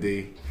got good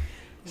D.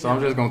 So I'm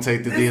just gonna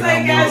take the D and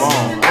I'm move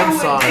on. I'm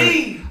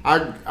sorry.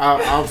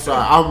 I'm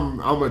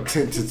sorry. I'm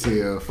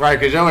attentive. Right,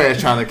 cause your ass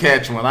trying to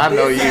catch one. I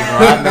know you, bro.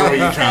 I know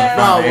you trying to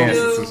find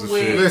answers to some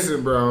shit.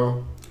 Listen,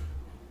 bro.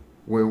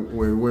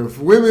 When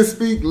women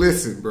speak,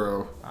 listen,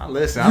 bro. I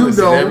listen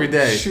every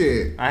day.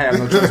 Shit. I have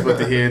no choice but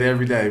to hear it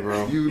every day,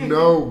 bro. You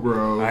know,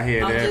 bro. I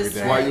hear it every day.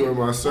 Saying, why you in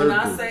my circle? When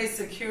I say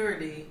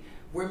security,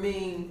 we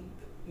mean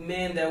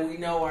men that we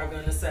know are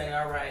going to say,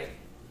 all right,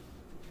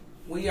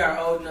 we are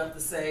old enough to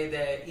say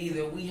that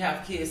either we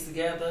have kids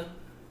together.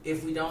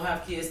 If we don't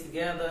have kids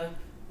together,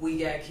 we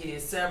got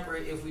kids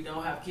separate. If we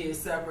don't have kids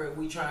separate,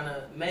 we trying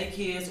to make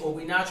kids, or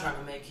we not trying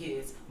to make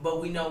kids. But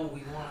we know what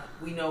we want.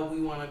 We know we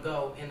want to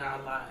go in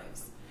our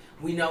lives.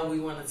 We know we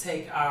want to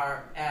take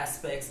our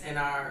aspects and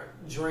our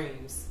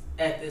dreams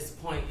at this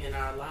point in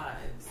our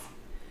lives.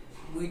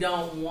 We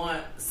don't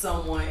want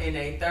someone in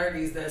their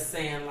 30s that's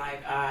saying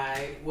like,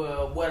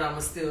 what I'ma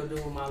still do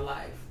in my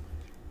life.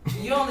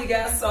 You only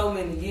got so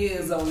many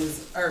years on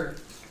this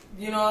earth.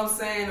 You know what I'm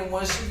saying? And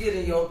once you get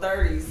in your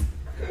 30s,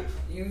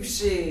 you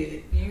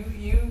shit.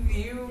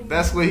 You.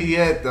 That's where he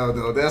at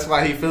though. That's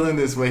why he feeling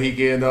this way. He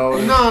getting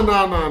older. No.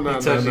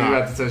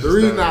 The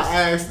reason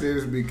I asked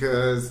is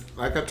because,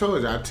 like I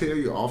told you, I tell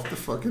you off the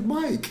fucking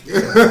mic.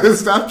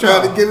 Stop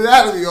trying to get it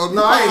out of me on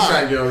the I ain't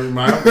trying to get over your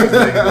mind. I'm just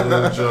making a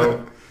little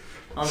joke.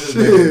 I'm just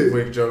making a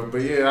quick joke.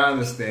 But yeah, I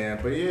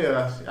understand. But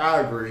yeah, I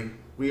agree.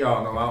 We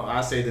all know.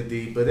 I say the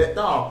D, but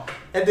no.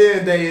 At the end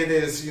of the day, it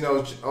is, you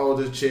know,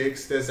 older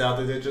chicks that's out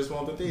there that just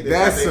want the D.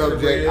 That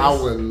subject I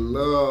would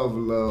love.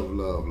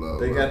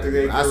 They got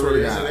their I swear to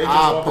careers, God, so they just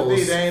I'll want the D.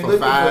 post They ain't for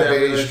looking for 5 that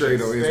days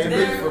straight on relationship.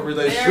 They ain't looking for Instagram.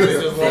 relationships. They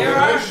just want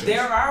relations.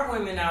 There are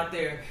women out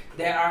there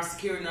that are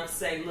secure enough to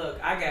say, look,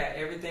 I got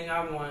everything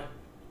I want.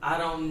 I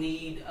don't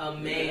need a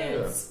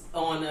man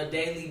on a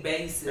daily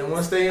basis. And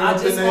once they end I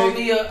up just in want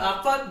me a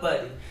fuck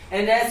buddy.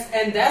 And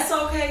that's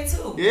okay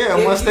too. Yeah,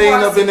 If once you they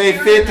end are up in their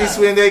secure 50s enough.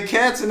 when they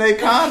cats in their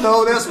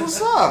condo, that's what's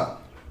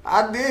up.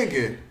 I dig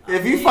it.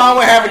 If you find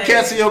with having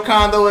cats in your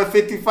condo at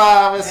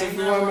 55 as a Ain't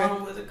nothing woman,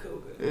 wrong with a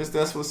cougar.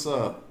 that's what's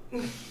up.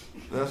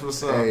 That's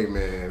what's up. Hey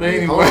man, But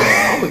anyway. hold on.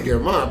 I'm gonna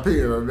give my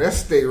opinion on that.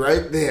 Stay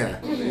right there.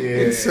 Yeah.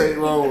 It's ain't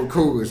wrong with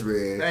cougars,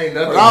 man. Ain't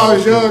nothing When I wrong was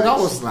with young, I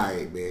cougars. was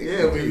like, man.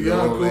 Yeah, when you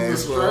young,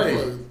 cougars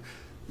straight.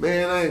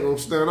 Man, I ain't gonna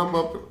stand. I'm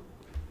up.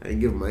 I ain't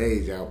giving my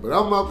age out, but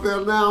I'm up there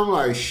now. I'm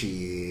like,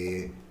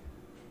 shit.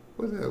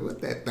 What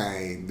that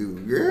thing do,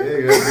 girl?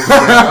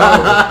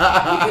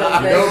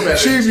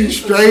 Because She be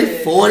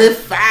straight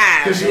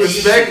 45. Because you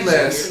respect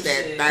less.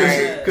 That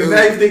thing. Because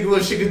now you think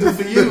what she can do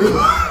for you.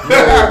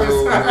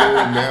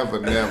 No,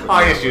 never. Oh,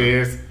 yes, she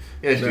is.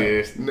 Yes, she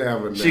is.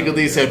 Never. She could at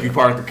least help you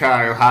park the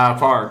car in Hyde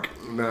Park.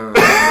 No.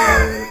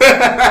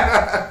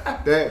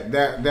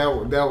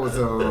 That was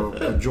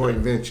a joint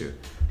venture.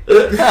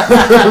 What the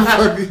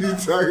fuck are you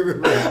talking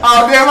about?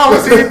 Oh, damn, I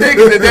wasn't even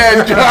thinking of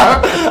that,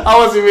 John. I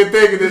wasn't even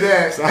thinking of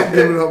that. I'm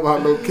giving up my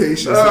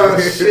locations. Oh,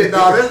 shit,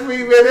 no, that's me,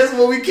 man. That's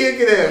what we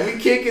kicking at. We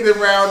kicking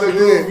around the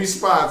movie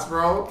spots,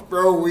 bro.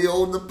 Bro, we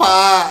own the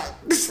pod.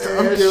 I'm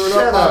giving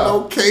shut up my up.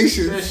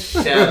 locations. Just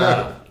shut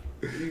up.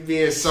 You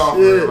being soft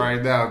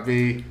right now,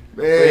 B.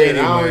 Man, Anyway.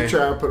 I only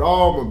try to put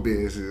all my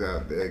business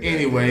out there.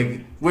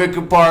 Anyway,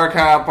 Wicker Park,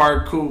 Hyde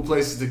Park, cool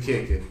places to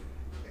kick it.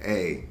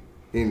 Hey,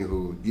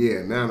 anywho,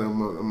 yeah, now that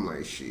I'm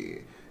like,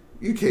 shit.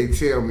 You can't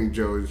tell me,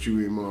 Joe, that you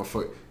ain't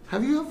motherfucker.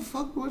 Have you ever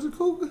fucked with a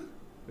cougar?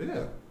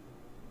 Yeah.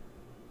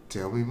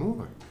 Tell me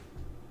more.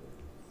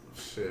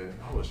 Shit,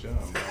 I was young,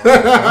 bro.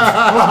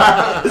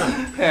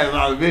 Had a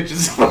lot of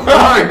bitches.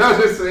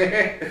 I'm just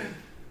saying.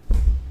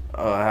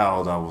 How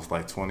old I was?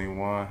 Like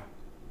 21?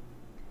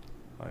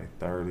 Like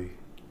 30?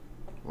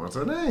 What's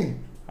her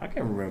name? I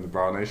can't remember the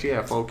broad name. She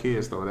had 4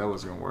 kids, though. That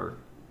wasn't going to work.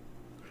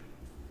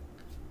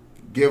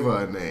 Give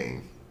her a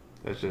name.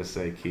 Let's just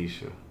say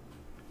Keisha.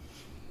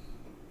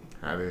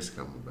 How this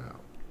come about?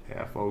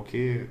 Had 4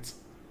 kids.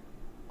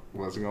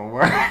 Wasn't going to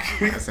work.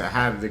 I said,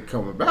 how did it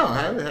come about?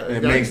 How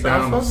It you makes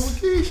start McDonald's.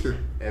 fucking with Keisha?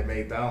 At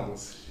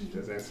McDonald's. She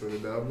just asked for the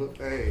double.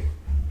 Hey.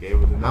 Gave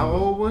her the number. How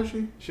old was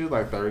she? She was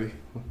like 30.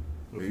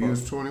 You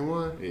was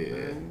 21?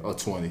 Yeah. Or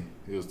 20.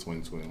 It was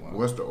 20, 21.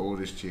 What's the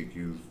oldest chick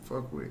you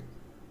fuck with?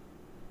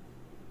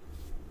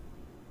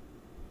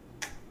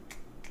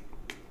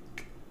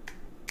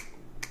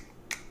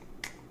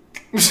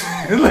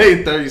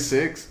 Late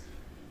 36.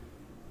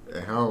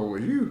 And how old were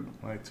you?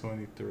 Like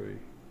 23.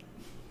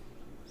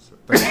 So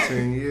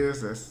 13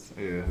 years? That's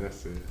Yeah,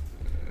 that's it.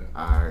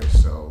 alright,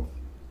 so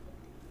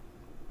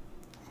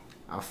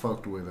I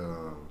fucked with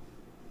a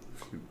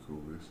few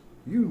cougars.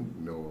 You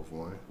know of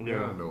one.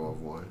 Yeah. I know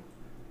of one.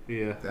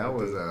 Yeah. That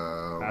was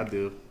I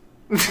do.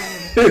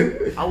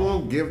 I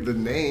won't give the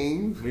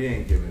name, We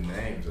ain't giving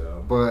names,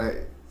 though.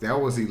 but that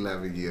was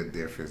 11-year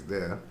difference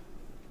there.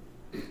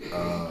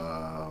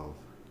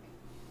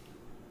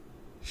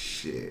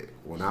 Shit.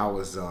 When I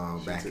was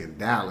back in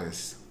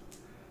Dallas,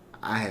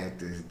 I had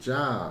this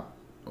job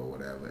or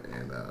whatever,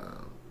 and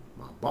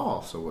my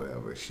boss or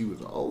whatever, she was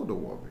an older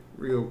woman,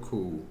 real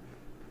cool.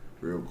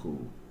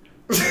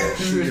 And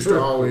she used to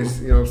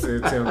always, you know what I'm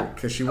saying, tell me,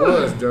 because she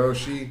was, Joe,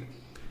 she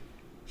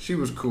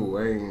was cool.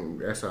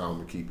 That's how I'm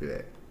gonna keep it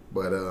at.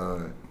 But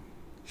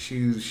she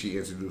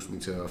introduced me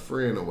to her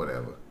friend or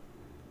whatever,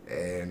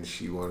 and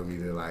she wanted me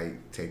to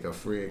like take her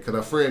friend, because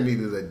her friend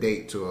needed a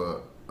date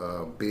to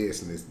a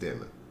business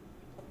dinner.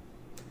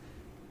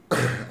 I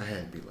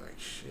had to be like,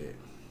 shit,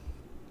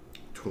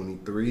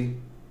 23,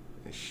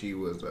 and she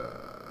was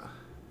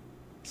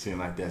Seemed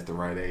like that's the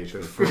right age.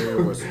 her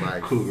friend was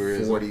like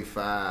Cougarism.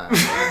 45.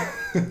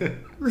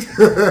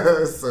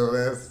 So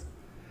that's,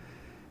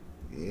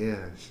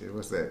 yeah, shit,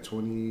 what's that,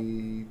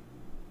 22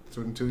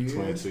 years?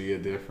 22-year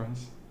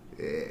difference.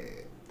 Yeah.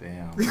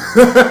 Damn.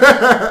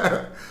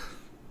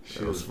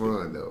 It was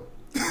fun though.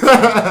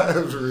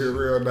 It was a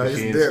real nice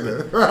She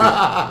dinner.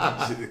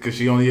 Because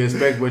she only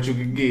expect what you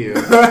can give.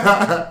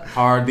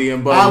 Hard D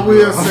and I bubblegum.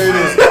 will say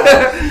this.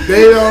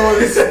 They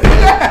don't expect.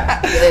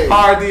 Hey,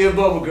 Hard D and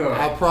bubblegum.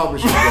 I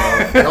promise you,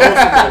 guys. Those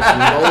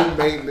are the low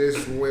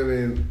maintenance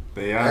women.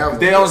 They are. ever.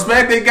 They don't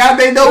expect.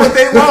 They know what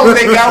they want.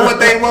 They got what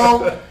they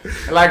want.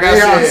 Like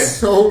They I are said,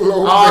 so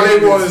low all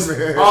they want maintenance, is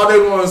man. all they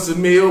want is a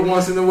meal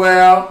once in a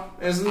while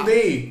and some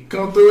D.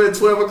 Come through at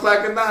 12 o'clock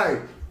at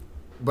night.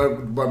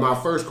 But my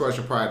first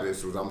question prior to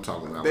this was I'm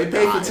talking about They like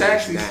pay for our age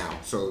taxis. now.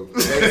 So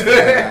that's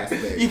that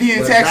aspect. You need a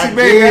But taxi back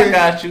back? I then,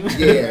 got you.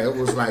 Yeah, it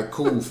was like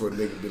cool for a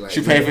nigga to be like,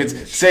 She paid for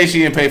yeah, say she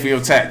didn't pay for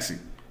your taxi.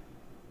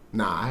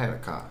 Nah, I had a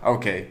car.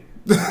 Okay.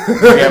 You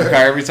have a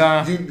car every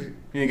time?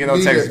 You didn't get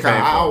no taxes paid for.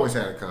 I always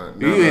had a car.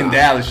 You in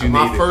Dallas, you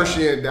my needed first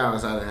car. year in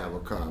Dallas, I didn't have a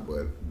car,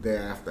 but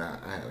thereafter,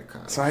 I had a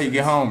car. So how you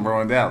get home,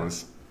 bro, in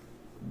Dallas?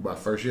 My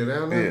first year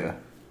down there? Yeah.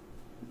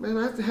 Man,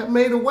 I have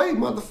made a way,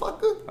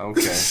 motherfucker.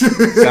 Okay.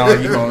 Sound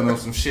like you gonna know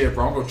some shit,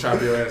 bro. I'm gonna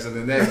chop your ass in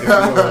the neck if you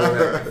don't know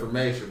that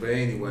information. But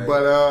anyway.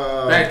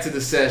 But back to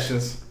the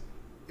sessions.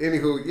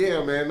 Anywho,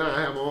 yeah, man, nah,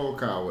 I have my own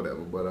car or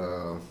whatever. But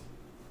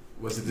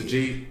Was it the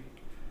Jeep?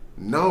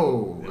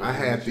 no, It I was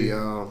had the Jeep.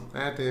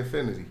 I had the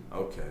Infinity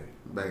Okay.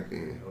 back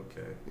then.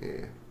 Okay.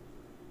 Yeah.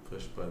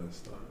 Push button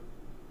start.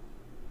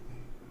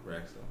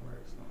 Racks on.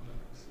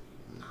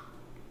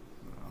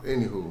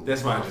 Anywho,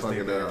 That's why I just think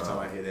motherfucking, that every time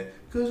I hear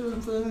that. Push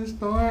button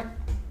start.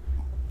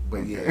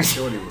 But yeah,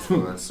 Shorty was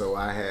fun. So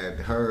I had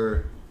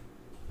her.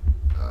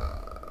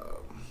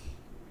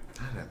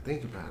 I had to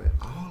think about it.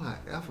 All I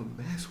ever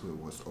messed with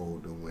was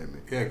older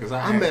women. Yeah, because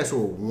I messed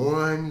with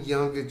one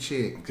younger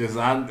chick. Because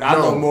I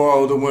know more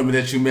older women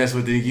that you mess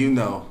with than you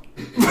know.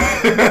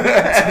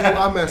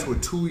 I messed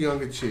with two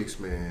younger chicks,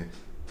 man.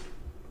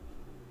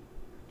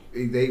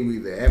 They were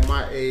either at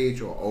my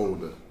age or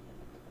older.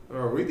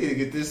 Bro, we need to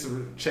get this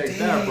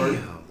checked out, bro.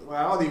 Well,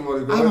 I don't even want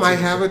to go I into might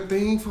this. have a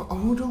thing for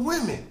older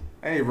women.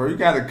 Hey, bro, you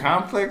got a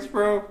complex,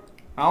 bro?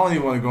 I don't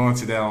even want to go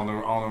into that on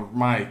the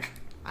mic.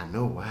 I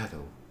know why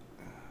though.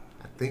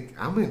 I think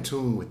I'm in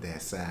tune with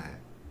that side.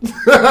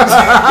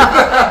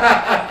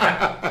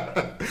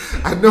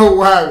 I know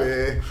why,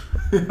 man.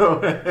 Yo,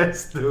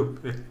 that's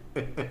stupid.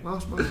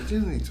 Lost my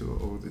virginity to an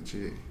older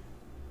chick.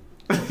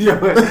 Yo,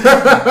 this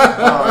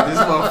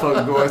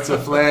motherfucker going to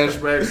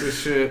flashbacks and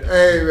shit.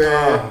 Hey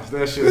man, Oh,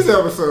 that shit. this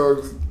episode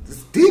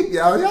is deep,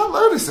 y'all. Y'all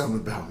learning something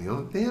about me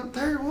on the damn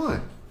third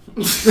one.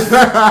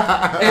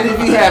 And if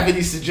you have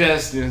any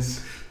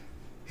suggestions,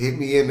 Hit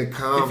me in the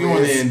comments. if you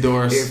want to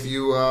endorse, If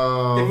you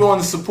if you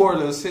want to support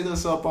us, hit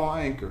us up on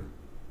Anchor.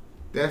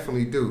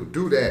 definitely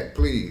do that,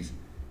 please.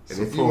 And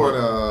if you Support.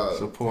 want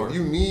Support. if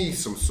you need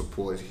some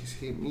support, just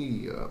hit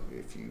me up.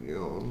 If you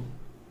know,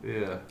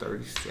 Yeah.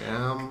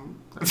 37.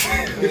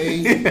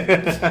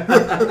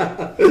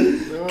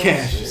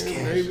 Cash is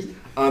cash.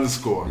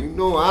 Underscore. You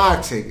know I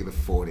take it to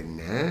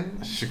 49.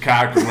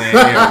 Chicagoland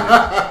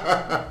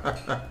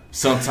area.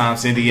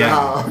 Sometimes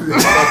Indiana.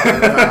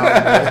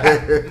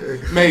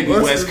 Maybe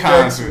What's the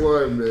next Wisconsin.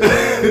 one,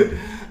 man?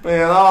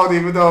 Man, I don't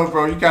even know,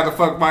 bro. You gotta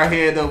fuck my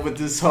head up with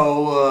this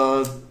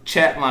whole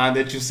chat line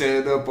that you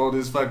set up on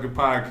this fucking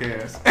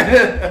podcast.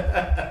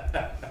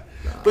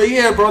 But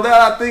yeah, bro,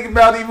 now I think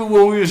about even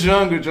when we was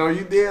younger, Joe,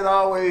 you did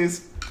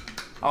always,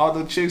 all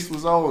the chicks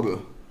was older.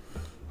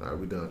 Alright,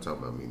 we done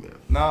talking about me now.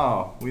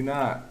 No, we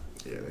not.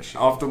 Yeah, that shit.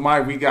 Off the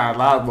mic, we got a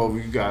lot more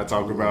we gotta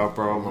talk about,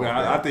 bro. Okay.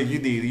 I think you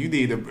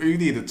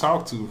need to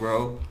talk to,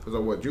 bro. Cause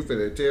of what, you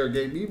finna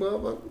interrogate me,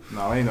 motherfucker?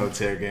 No, ain't no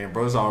tear game,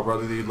 bro. It's all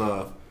brotherly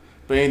love.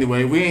 But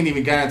anyway, we ain't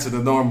even got into the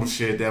normal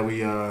shit that we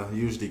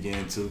usually get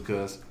into,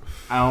 cause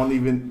I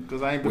ain't been We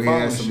following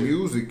had some shit.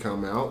 music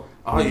come out.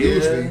 Oh, We yeah,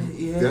 usually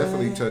yeah.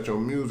 definitely touch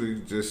on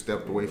music. Just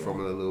stepped away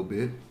from it a little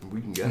bit. We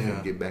can definitely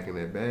Yeah. get back in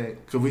that bag.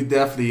 Cause we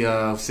definitely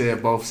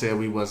both said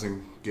we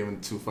wasn't giving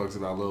two fucks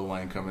about Lil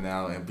Wayne coming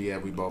out, and yeah,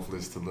 we both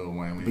listened to Lil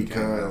Wayne when he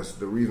came out. Because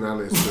the reason I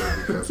listen to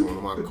it because one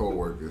of my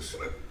coworkers.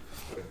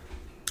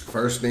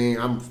 First thing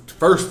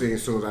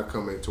as soon as I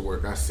come into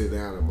work, I sit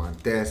down at my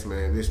desk,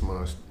 man. This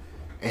month,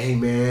 hey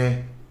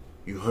man,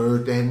 you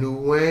heard that new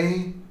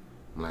Wayne?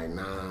 I'm like,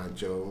 nah,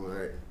 Joe.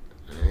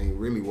 I ain't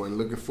really wasn't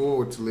looking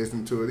forward to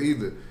listening to it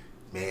either.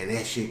 Man,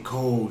 that shit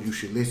cold. You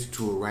should listen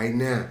to it right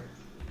now.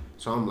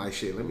 So I'm like,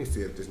 shit, let me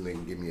see if this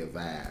nigga give me a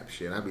vibe.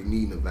 Shit, I be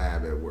needing a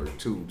vibe at work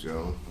too,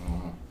 Joe.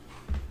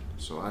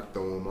 So I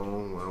throw him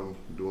on while I'm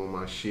doing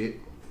my shit.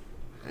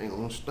 I ain't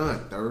gonna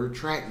stunt. Third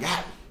track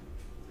got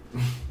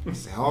me. I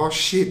said, oh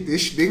shit,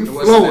 this nigga And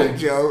what's the flowing, name?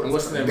 Joe. And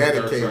what's the name of the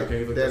third track? Can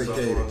you Dedicated. look this up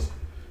for Dedicated. us?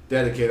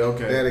 Dedicated,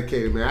 okay.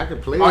 Dedicated, man. I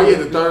can play Oh it. yeah,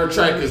 the third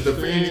track is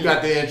you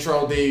got the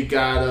intro, then you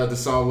got the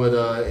song with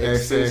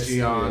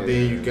XXG on, yeah.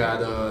 then you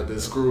got the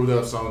screwed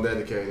up song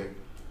Dedicated.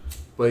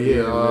 But Yeah,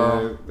 yeah,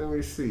 man. Let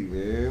me see,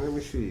 man. Let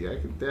me see. I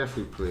can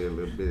definitely play a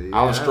little bit. Yeah,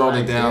 I was strolling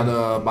like down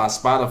that. by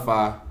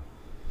Spotify,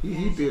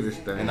 He did his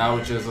thing. and I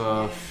was just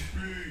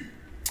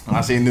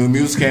I see new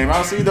music came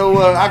out. See, though,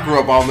 I grew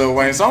up on Lil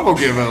Wayne, so I'm gonna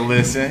give it a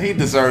listen. He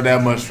deserved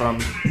that much from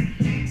me.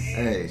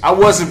 Hey, I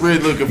wasn't really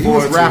looking he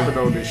forward was to rapping it.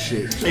 on this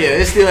shit. Yeah,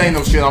 it still ain't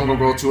no shit I'm gonna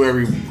go to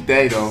every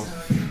day though.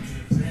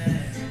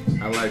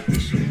 I like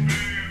this shit.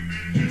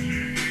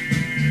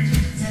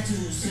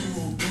 Tattoos,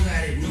 simple, new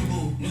at it, new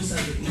boo, new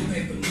subject, new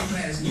paper, new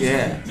class, new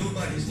Yeah. school, new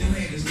buddies, new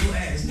haters, new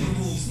ass, new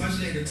boobs. My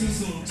shader, too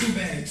soon, too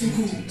bad, too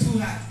cool, too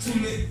hot, too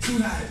lit, too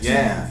hot.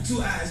 Yeah.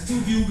 Too eyes, too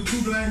view, but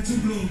too blind, too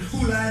bloom.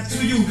 Who lied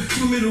to you?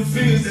 Two middle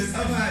fingers that's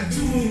up high,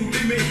 too moon.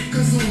 It made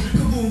consume,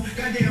 kaboom,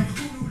 goddamn.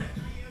 Who knew that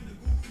I am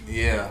the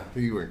guru? Yeah.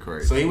 He went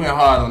crazy. So he went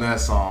hard on that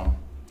song.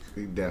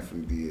 He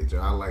definitely did, Joe.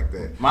 I like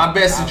that. My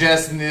best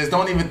suggestion is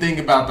don't even think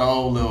about the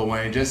old Lil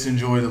Wayne. Just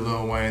enjoy the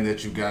Lil Wayne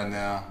that you got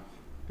now.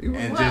 He was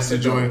And rapping, just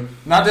enjoy. though.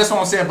 Not that's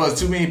what I'm saying, but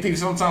too many people.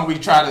 Sometimes we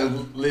try to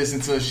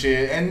listen to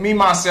shit, and me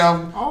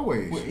myself,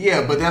 Always.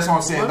 yeah. But that's what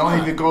I'm saying. Why Don't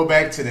not? even go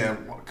back to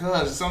that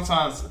because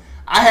sometimes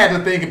I had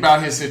to think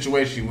about his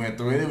situation he went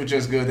through, and it was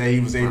just good that he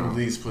was able to at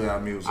least put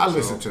out music. I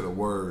listen to the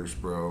words,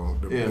 bro.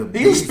 The He was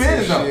beats and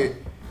spinning though. shit,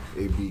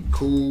 it be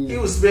cool. He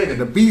was spinning.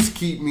 And the beats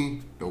keep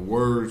me. The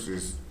words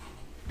is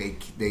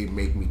they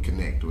make me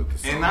connect with the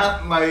song. And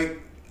not like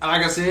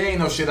I said, ain't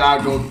no shit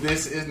I go.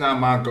 This is not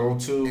my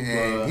go-to.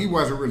 And he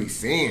wasn't really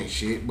saying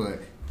shit, but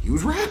he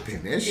was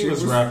rapping. That shit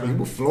was rapping. He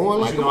was flowing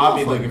like you know, a I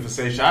be motherfucker. looking for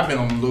Sage. I've been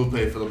on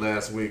Lupe for the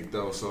last week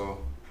though, so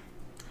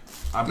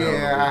I've been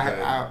on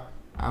Lupe.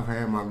 I've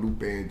had my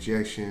Lupe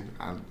injection.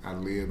 I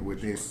lived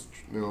with his,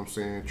 you know what I'm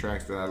saying,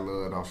 tracks that I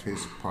loved off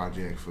his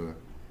project for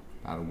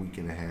about a week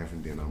and a half,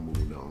 and then I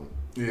moved on.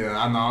 Yeah,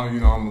 I know. You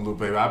know, I'm a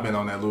Lupe. I've been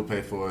on that Lupe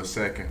for a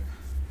second.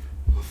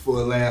 For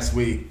last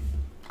week,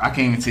 I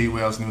can't even tell you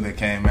what else new that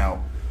came out.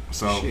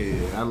 So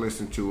Shit, I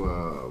listened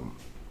to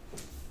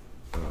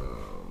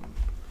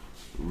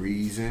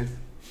Reason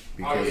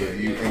because of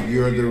you, and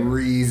you're the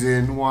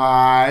reason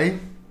why.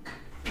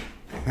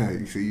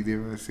 You see, you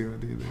did what I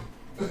did there.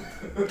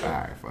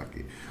 Alright, fuck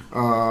it.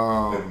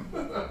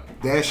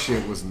 That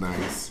shit was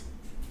nice.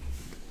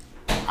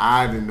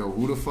 I didn't know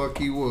who the fuck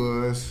he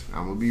was.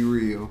 I'm gonna be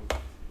real,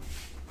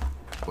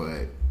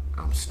 but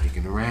I'm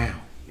sticking around.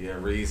 yeah,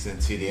 Reason,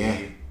 TDE. Yeah,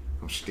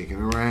 I'm sticking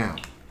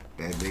around.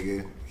 That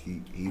nigga,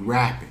 he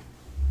rapping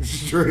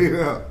straight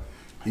up.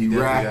 He Definitely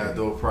got a rapping.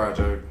 dope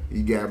project.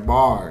 He got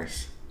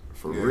bars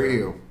for Yeah.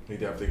 real. He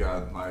definitely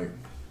got like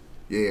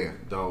Yeah,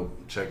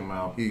 dope. Check him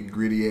out. he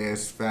gritty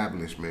ass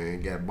fabulous man.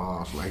 He got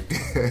bars like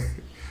that.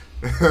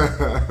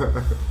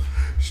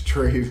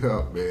 Straight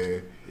up,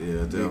 man.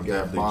 Yeah, He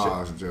got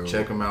bars, Joe.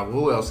 check them out.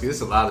 Who else?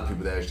 There's a lot of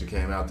people that actually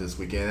came out this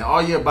weekend. And, oh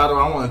yeah, by the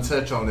way, I want to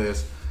touch on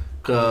this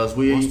because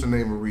What's the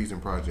name of Reason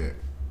Project?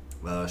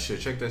 shit.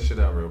 Check that shit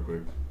out real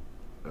quick.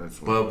 That's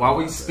But while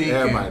we speaking,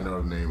 everybody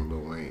know the name of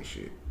Lil Wayne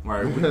shit.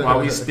 right? While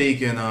we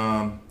speaking,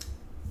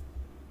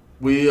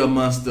 we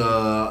amongst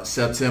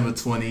September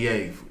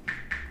 28th,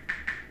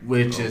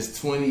 which is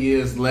 20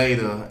 years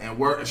later,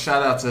 and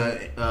shout out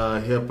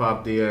to Hip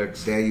Hop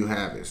DX. There you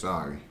have it.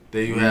 Sorry.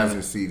 There you have Reason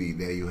it. CD.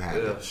 There you have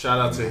Yeah, it. shout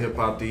out to Hip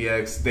Hop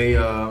DX. They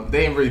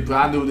didn't really put.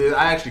 I knew this.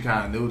 I actually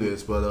kind of knew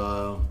this,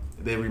 but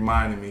they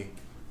reminded me.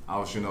 I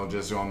was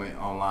just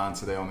online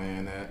today on the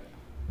internet,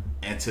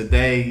 and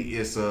today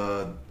is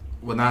on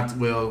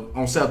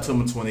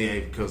September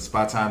 28th, because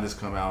by the time this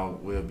come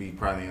out, we'll be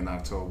probably in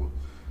October.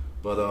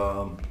 But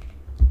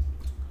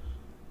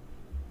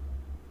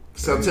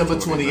September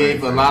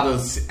 28th, a lot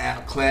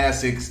of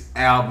classics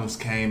albums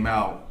came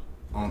out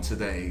on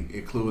today,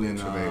 including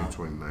Today the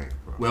 29th.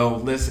 Bro. well,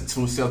 listen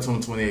to September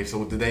 28th,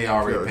 so the day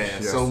already Yeah,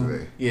 passed.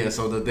 yesterday. So yeah,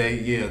 so the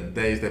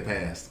days that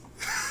passed.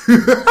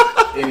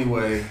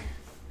 Anyway,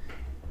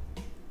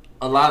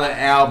 a lot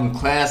of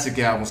classic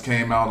albums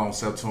came out on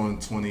September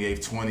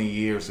 28th, 20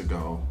 years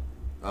ago.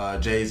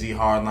 Jay-Z,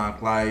 Hard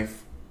Knock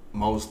Life,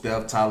 Mos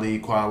Def,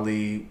 Talib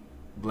Kweli,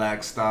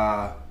 Black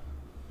Star,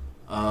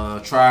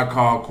 Tribe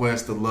Called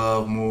Quest, The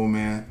Love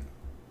Movement,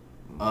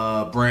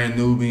 Brand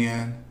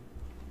Nubian.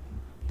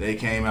 They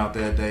came out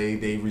that day.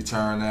 They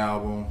returned the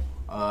album.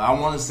 I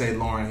want to say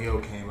Lauryn Hill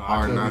came out.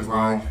 Hard I could Knock be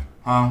wrong. Life.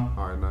 Huh?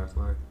 Hard Knocks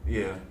Life.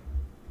 Yeah.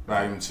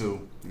 Volume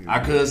 2. I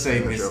could say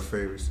That's Miss. your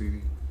favorite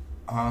CD.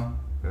 Huh?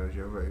 That's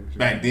your favorite CD.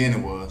 Back then it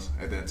was.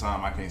 At that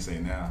time, I can't say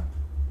now.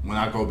 When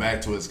I go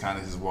back to it, it's kind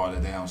of his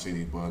watered down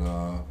CD. But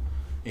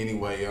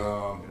anyway,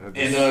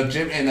 and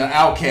the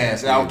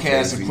Outkast and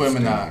Jay-Z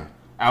Aquemini. stand.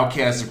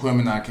 Outkast and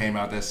Aquemini came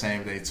out that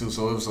same day too.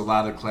 So it was a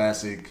lot of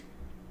classic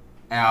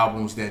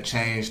albums that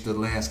changed the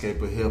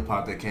landscape of hip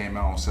hop that came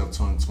out on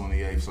September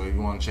 28th. So if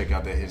you want to check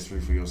out that history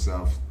for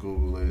yourself,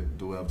 Google it,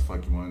 do whatever the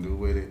fuck you want to do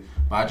with it.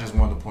 But I just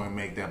wanted to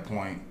make that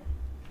point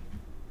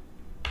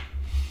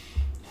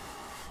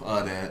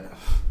of that.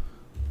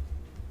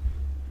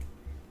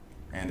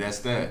 And that's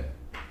that.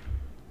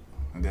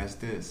 And that's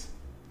this.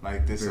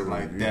 Like this is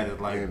like that is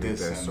like ended this.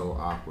 that And, so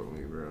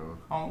awkwardly, bro.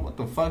 oh, what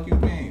the fuck you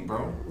mean,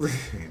 bro? That's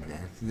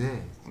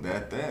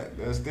that.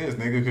 That's this,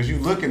 nigga. Because you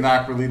looking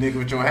awkwardly, nigga,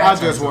 with your hat. I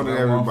just turned wanted to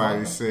the everybody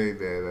to motherfucker. say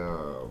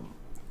that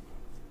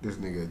this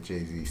nigga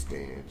Jay-Z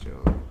stand,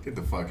 Joe. Get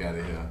the fuck out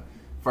of here.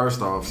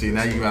 First off, see,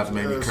 now you have to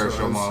make me curse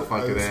your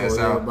motherfucking I just ass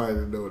want out. everybody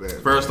to know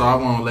that. First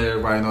off, I want to let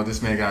everybody know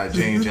this man got a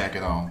jean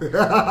jacket on.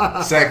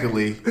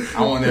 Secondly,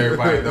 I want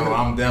everybody to know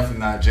I'm definitely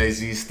not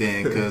Jay-Z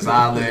stan, because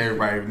I let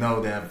everybody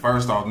know that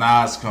first off,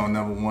 Nas come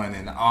number one,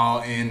 and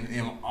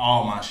in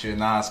all my shit,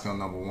 Nas come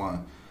number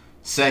one.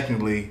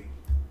 Secondly,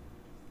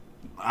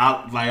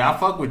 I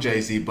fuck with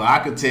Jay-Z, but I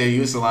could tell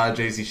you it's a lot of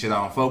Jay-Z shit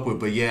I don't fuck with.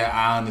 But yeah,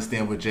 I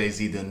understand what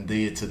Jay-Z done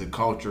did to the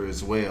culture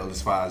as well,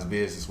 as far as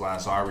business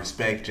wise. So I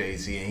respect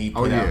Jay-Z, and he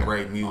put out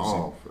great music.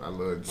 Oh, I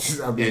love.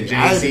 I mean, And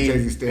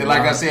Jay-Z, and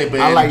like I said,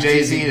 but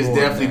Jay-Z has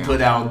definitely put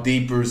out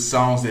deeper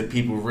songs that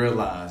people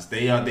realize.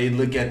 They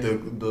look at the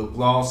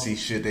glossy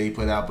shit that he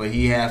put out, but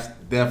he has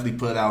definitely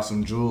put out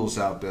some jewels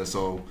out there.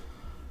 So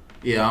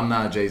yeah, I'm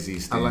not a Jay-Z I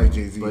stan. like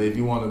Jay-Z, but if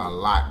you want a to,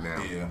 lot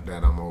now Yeah.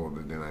 that I'm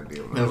older than I did.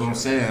 When that's what I'm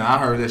saying. I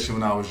heard that shit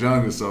when I was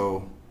younger,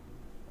 so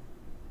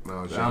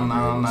I'm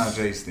not a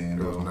Jay stan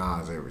It was though.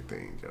 Nas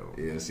everything, Joe.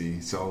 Yeah,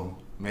 see, so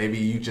Maybe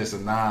you just a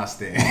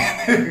non-stand.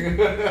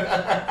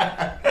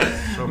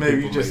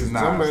 Maybe you just a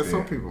non-stand.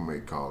 Some people may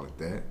call it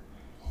that,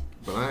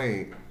 but I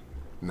ain't.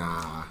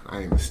 Nah,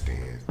 I ain't a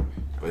stand.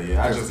 But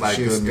yeah, I just like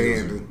good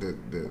music.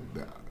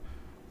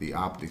 The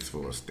optics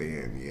for a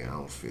stand. Yeah, I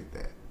don't fit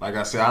that. Like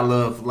I said, I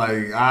love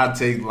I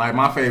take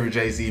my favorite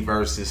Jay-Z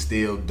verse is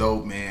still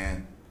Dope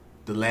Man.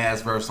 The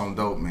last verse on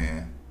Dope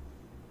Man.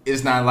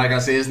 It's not like I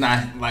said, it's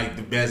not like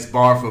the best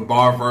bar for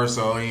bar verse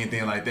or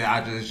anything like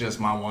that. It's just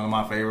one of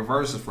my favorite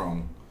verses from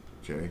him.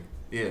 Jay.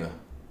 Yeah.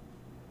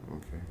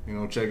 Okay. You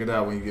know, check it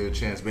out when you get a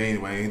chance. But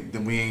anyway,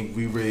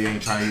 we really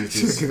ain't trying to use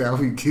this. Check it out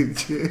when you get a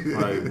chance.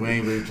 Right, we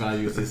ain't really trying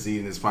to use this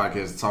in this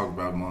podcast to talk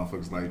about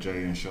motherfuckers like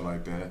Jay and shit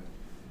like that.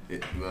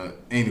 But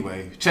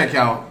anyway, check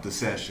out the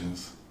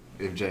sessions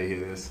if Jay hear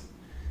this.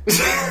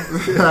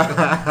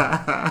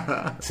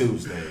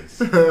 Tuesdays.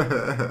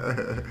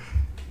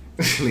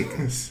 Click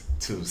us.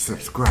 Tuesdays.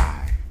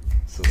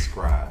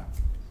 Subscribe.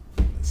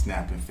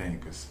 Snapping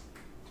fingers.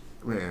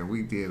 Man,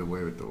 we did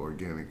away with the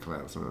organic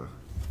claps, huh?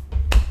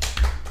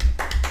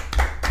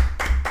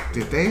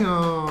 Did they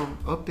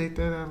update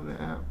that out of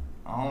the app?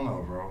 I don't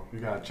know, bro. You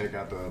gotta check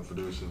out the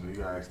producer. You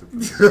gotta ask the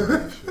producer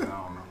that shit. I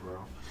don't know, bro.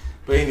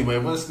 But anyway,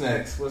 what's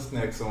next? What's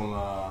next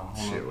on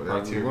shit,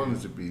 whatever you want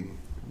it to be.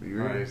 Be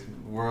ready. Right.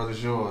 The world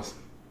is yours.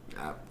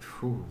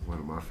 One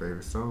of my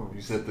favorite songs.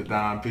 You said the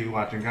Don P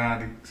watching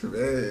Gandhi.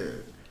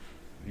 Man.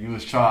 You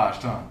was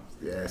charged, huh?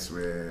 Yes,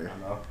 man. I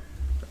know.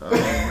 Oh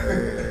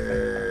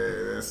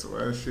man, that's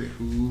why shit.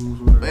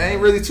 There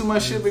ain't really too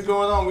much shit been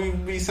going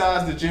on.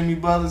 Besides the Jimmy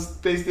Butlers,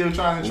 they still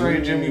trying to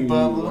trade Jimmy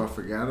Butler. I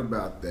forgot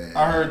about that.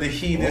 I heard the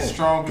Heat is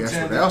strong. Guess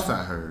what else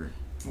I heard?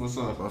 What's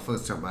up? My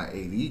first talking about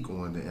AD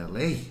going to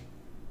LA.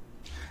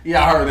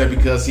 Yeah, I heard that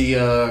because he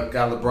got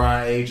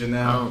LeBron agent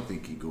now. I don't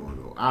think he going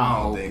to.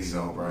 I don't think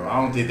so, bro.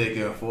 I don't think they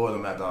can afford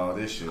him after all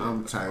this shit.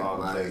 I'm tight. All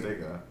the Like, they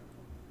got.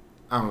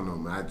 I don't know,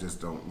 man. I just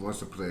don't.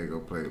 Once a player go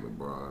play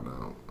LeBron, I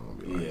don't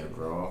be like that.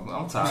 Bro.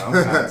 I'm tired.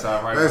 I'm kind of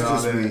tired right That's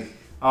now. just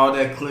All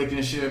that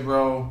clicking shit,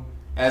 bro.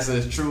 As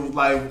a true,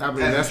 like, I mean,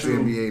 that's the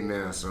NBA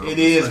now, so it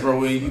is, bro.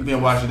 When you've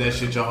been watching that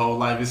shit your whole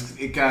life,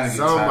 it kind of gets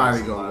somebody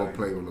tired. gonna go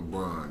play with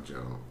LeBron,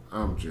 Joe.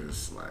 I'm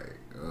just like,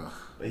 ugh.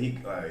 But he,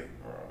 like,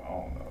 bro, I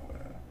don't know,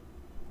 man.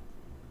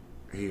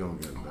 He gonna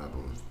get another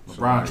one.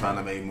 LeBron trying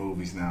to make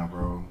movies now,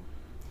 bro.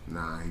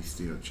 Nah, he's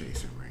still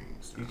chasing rings.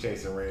 He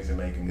chasing rings and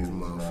making His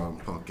movies, bro.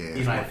 motherfucking punk ass.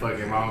 He like, fucking,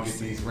 if I don't get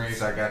these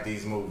rings, I got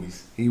these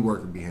movies. He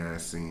working behind the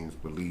scenes.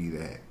 Believe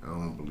that. I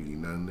don't believe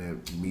none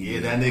of that media.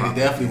 Yeah, that nigga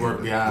definitely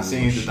work behind the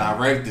scenes to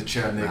direct the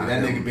chair, nigga.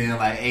 That nigga been in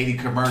like 80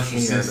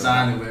 commercials since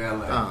signing with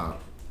LA.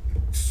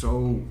 So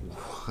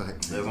what?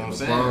 That's what I'm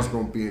saying. LeBron's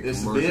gonna be in It's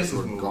a commercials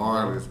business move,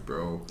 regardless,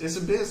 bro. It's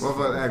a business.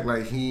 Motherfucker act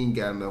like he ain't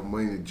got enough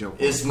money to jump.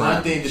 It's on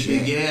one thing to be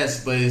jet.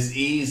 yes, but it's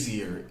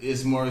easier.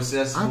 It's more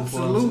accessible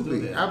for him to do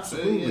that.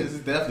 Absolutely. It's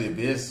definitely a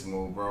business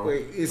move, bro.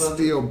 Wait, it's But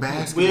still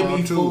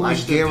basketball too. I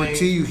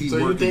guarantee you, he's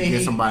working to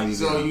get somebody.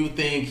 So there. you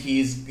think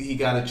he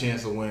got a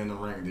chance of winning the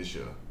ring this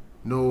year?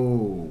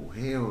 No,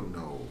 hell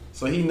no.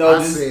 So he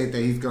knows. I said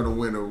that he's gonna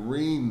win a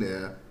ring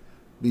there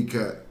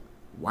because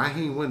why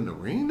he ain't winning the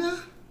ring there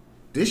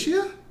this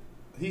year?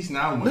 He's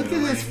not winning. Look at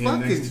his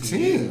fucking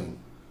team.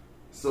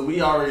 So we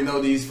already know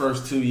these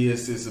first 2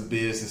 years is a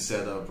business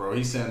setup, bro.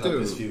 He's setting up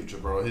his future,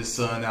 bro. His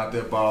son out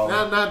there balling.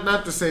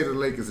 Not to say the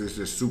Lakers is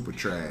just super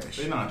trash.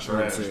 They're not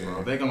trash,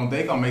 bro. They gonna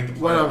make the playoffs.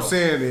 What I'm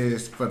saying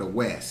is for the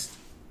West,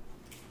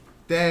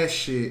 that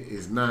shit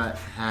is not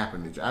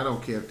happening. I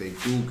don't care if they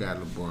do got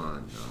LeBron,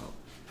 dog.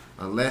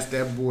 Unless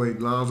that boy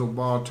Lonzo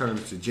Ball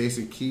turns to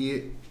Jason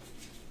Kidd.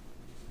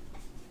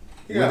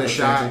 With a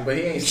shot, but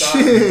he ain't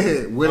starting.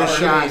 Shit, with a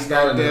shot,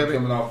 goddamn it.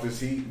 Coming off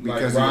this heat,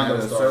 Because like he had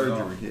Rondo a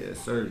surgery. Yeah,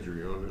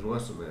 surgery on his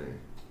what's the name?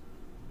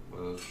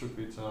 Well, truth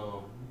be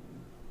told,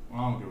 I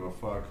don't give a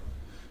fuck.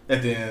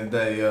 At the end of the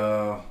day,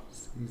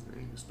 Season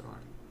ain't started.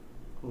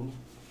 who?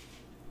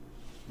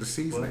 The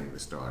season What? ain't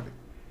started.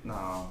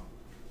 No.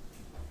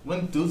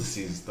 When do the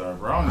season start,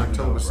 bro? I don't even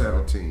October know,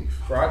 bro. 17th.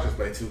 Bro, I just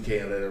play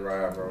 2K and let it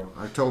ride, bro.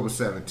 October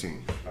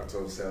 17th.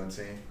 October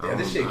 17th. I Yeah,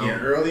 this don't- shit I getting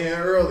don't- earlier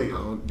and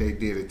earlier. They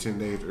did it 10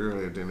 days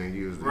earlier than they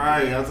usually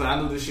Right. do.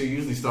 I knew this shit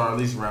usually start at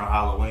least around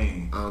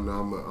Halloween. I don't know.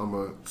 I'm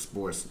a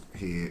sports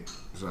head.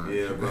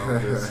 Sorry. Yeah,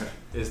 bro.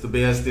 It's the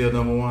Bears still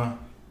number one?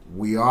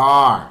 We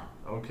are.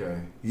 Okay.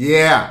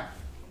 Yeah.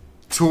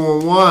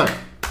 2-1.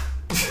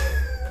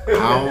 I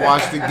don't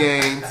watch the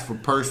games for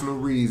personal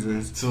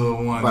reasons,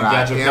 2-1. but You I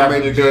got your am a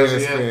Kaepernick jersey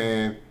Bears yet?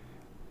 fan,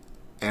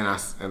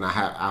 and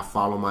I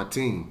follow my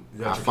team. You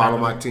got I your follow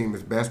my Kaepernick? team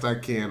as best I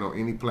can on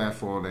any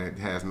platform that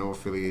has no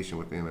affiliation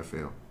with the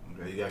NFL.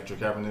 Okay, you got your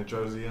Kaepernick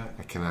jersey yet?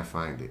 I cannot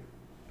find it.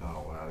 Oh,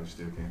 wow. You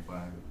still can't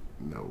find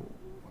it? No.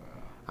 Wow.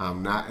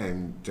 I'm not,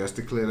 and just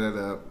to clear that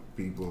up,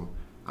 people,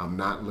 I'm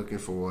not looking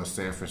for a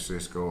San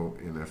Francisco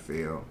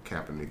NFL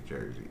Kaepernick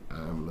jersey.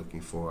 I'm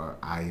looking for a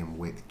I Am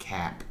With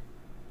Cap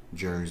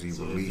jersey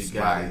So if you released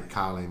got by it-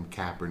 Colin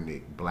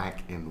Kaepernick,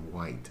 black and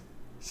white,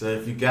 So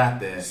if you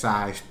got that,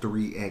 size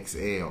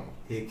 3XL,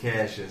 hit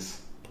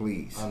Cassius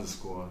please.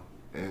 _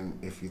 And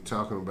if you're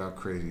talking about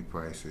crazy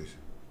prices,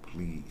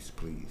 please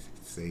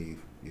save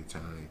your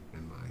time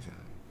and my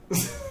time.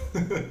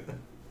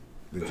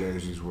 The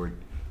jerseys were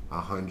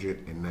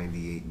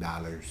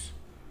 $198.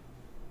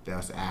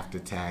 That's after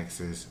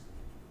taxes.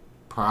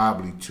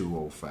 Probably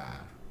 $205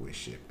 with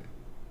shipping.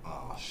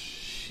 Oh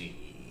shit.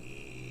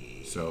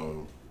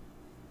 So,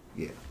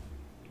 yeah.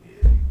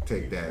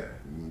 Take that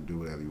and do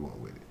whatever you want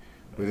with it.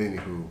 But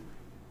anywho,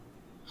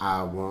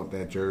 I want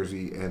that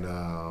jersey, and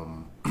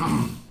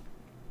you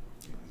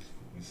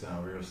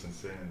sound real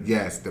sincere.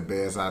 yes, the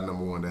Bears are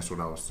number one. That's what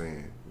I was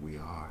saying. We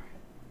are.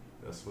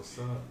 That's what's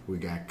up. We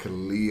got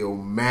Khalil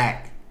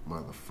Mack,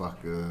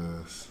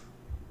 motherfuckers.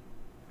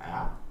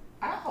 Ow.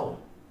 Ow.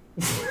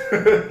 I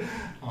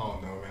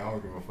don't know, man. I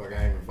don't give a fuck.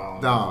 I ain't even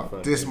following.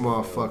 Dog, this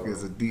motherfucker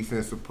is a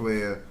defensive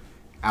player,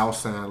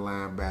 outside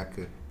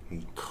linebacker.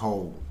 He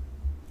cold.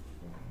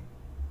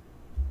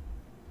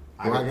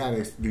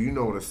 Do you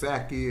know what a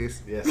sack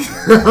is? Yes.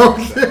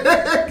 Okay,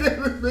 I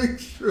gotta make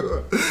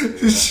sure.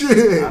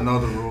 Shit. I know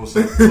the rules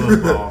of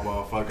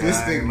football, motherfucker.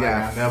 This thing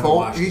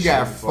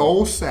got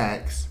 4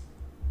 sacks.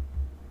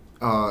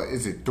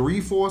 Is it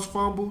 3 forced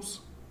fumbles,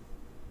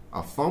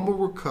 a fumble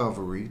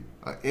recovery,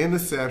 an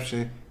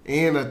interception,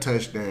 and a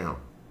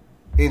touchdown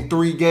in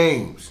 3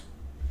 games?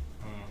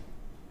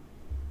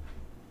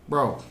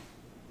 Bro,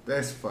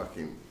 that's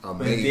fucking amazing.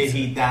 But did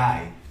he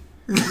die?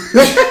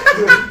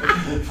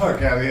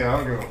 Fuck out of here. I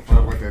don't give a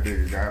fuck what that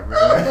nigga got, man.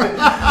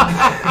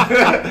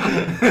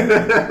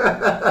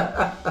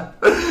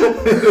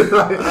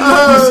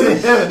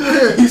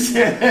 You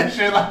said that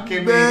shit like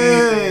it mean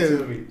anything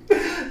to me.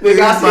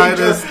 Nigga, I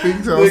see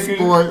speaks on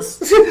sports.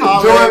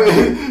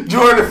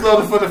 Jordan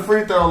floated for the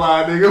free throw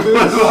line, nigga. I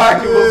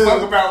don't give a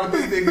fuck about what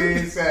this nigga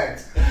in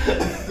sacks.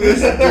 This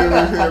dude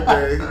here,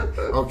 man.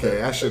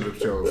 Okay, I should have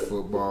chose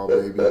football,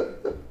 baby.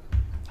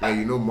 Hey,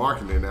 you know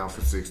marketing now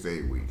for 6 to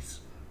 8 weeks.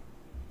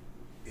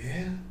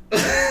 Yeah.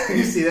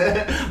 You see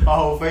that? My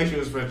whole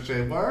facial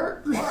expression.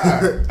 Word?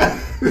 Why?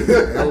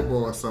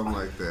 Elbow or something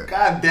like that.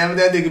 God damn it,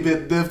 that nigga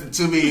been lifting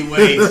too many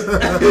weights.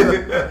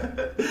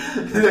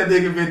 That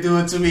nigga been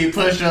doing too many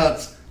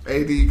push-ups.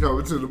 AD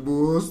coming to the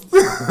Bulls.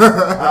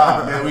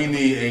 Oh, man, we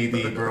need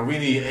AD, bro. We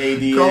need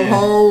AD. Come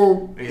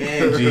home.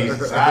 And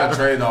Jesus. I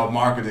trade off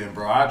marketing,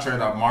 bro. I trade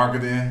off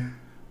marketing.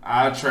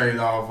 I trade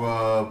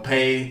off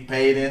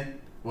Payton.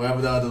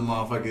 Whoever the other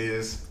motherfucker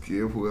is.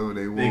 Give whoever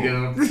they want.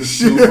 Nigga, the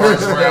 2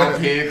 first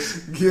round picks.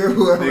 Give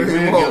whoever nigga,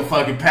 they we want. Give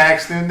fucking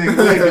Paxton. Nigga,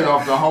 we get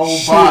off the whole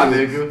bar,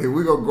 nigga. And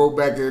we gonna go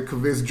back and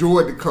convince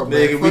Jordan to come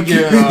back. Nigga, we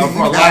get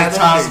for a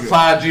lifetime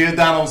supply of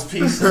Giordano's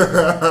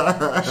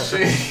pizza.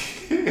 Shit.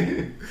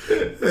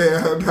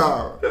 Hell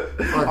no.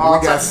 We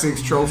got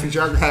 6 trophies.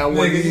 Y'all can have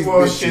one of Nigga, these you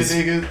want bitches.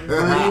 shit,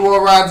 nigga. You want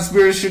to ride the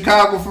Spirit of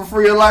Chicago for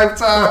free a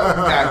lifetime?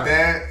 Got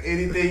that.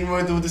 Anything you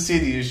want to do with the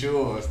city is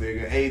yours,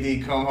 nigga.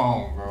 AD, come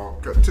home, bro.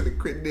 Come to the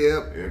crib.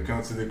 Yeah,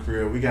 come to the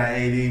crib. We got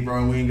AD, bro,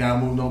 and we ain't got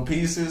to move no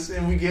pieces,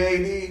 and we get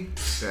AD.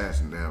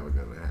 That's never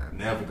going to happen.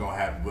 Never going to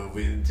happen, but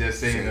we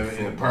just saying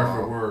in the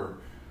perfect word.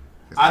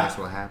 That's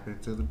what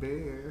happened to the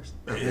Bears.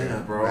 Yeah,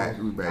 bro. I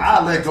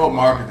I'll let go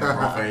marketing, bro,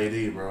 for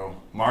AD, bro.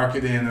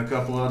 Marketing and a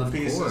couple other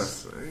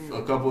pieces.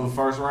 A couple of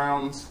first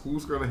rounds.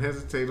 Who's going to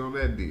hesitate on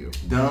that deal?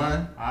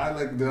 Dunn. I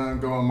like Dunn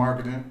going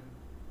marketing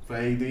for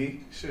AD.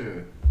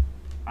 Sure.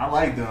 I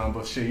like Dunn,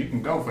 but shit, you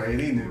can go for AD,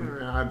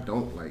 nigga. I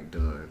don't like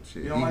Dunn.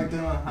 Shit. You don't like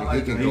Dunn? I like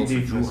He can Dunn. go for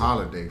Drew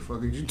Holiday.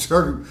 Fuck is you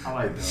talking? I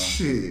like Dunn.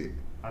 Shit.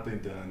 I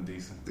think Dunn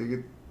decent.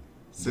 Nigga,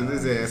 send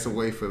his ass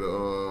away for the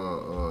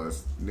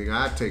nigga.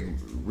 I'd take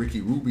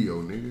Ricky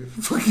Rubio, nigga.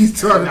 Fuck you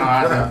talking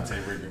I'd about? have to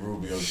take Ricky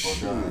Rubio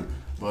for Dunn.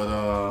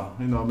 But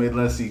maybe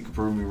let's see, can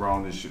prove me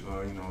wrong this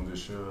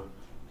this year.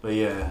 But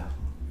yeah.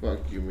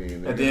 Fuck you, man.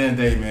 Nigga. At the end of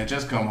the day, man,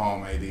 just come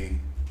home, AD.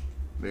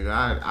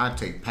 Nigga, I'd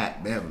take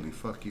Pat Beverly.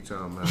 Fuck you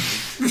talking about.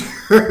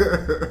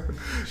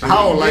 I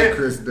don't like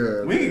Chris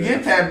Dunn. We can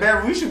get Pat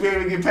Beverly. We should be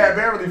able to get Pat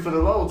Beverly for the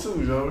low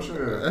too, Joe.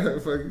 Sure.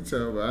 Fuck you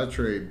talking about. I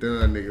trade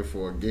Dunn, nigga,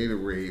 for a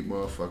Gatorade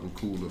motherfucking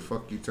cooler.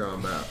 Fuck you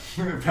talking about.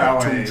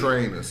 Powerade. 2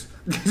 trainers.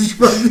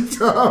 Fuck you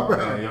talking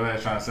about. Your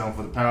ass trying to sell him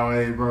for the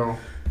Powerade, bro.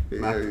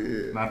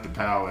 Yeah. Not the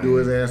Powerade. Do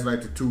his ass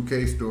like the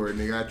 2K story,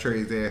 nigga. I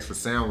trade his ass for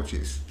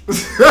sandwiches.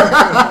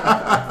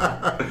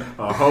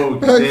 A whole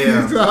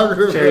damn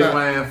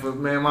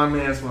trade my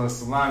man's for a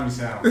salami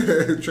sandwich.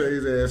 Trade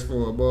his ass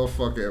for a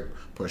motherfucking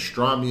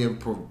pastrami and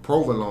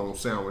provolone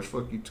sandwich.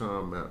 Fuck you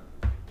talking about.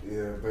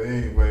 Yeah, but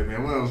anyway,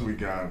 man, what else we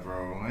got,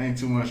 bro? Ain't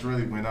too much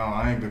really went on.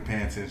 I ain't been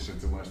paying attention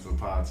too much to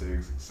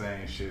politics.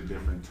 Same shit,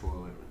 different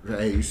toilet.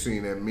 Hey, you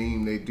seen that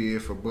meme they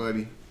did for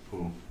Buddy?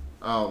 Who?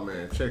 Oh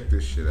man, check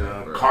this shit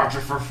out, bro.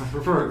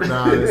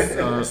 Nah,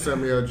 it's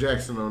Samuel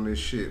Jackson on this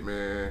shit,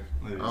 man.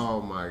 Oh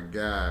my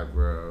god,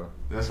 bro.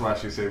 That's why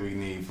she said we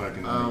need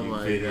fucking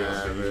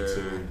videos for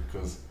YouTube,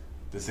 because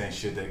this ain't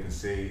shit they can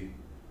see.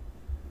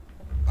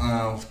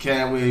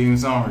 Cat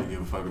Williams, I don't really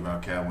give a fuck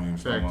about Cat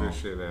Williams. Check this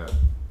shit out.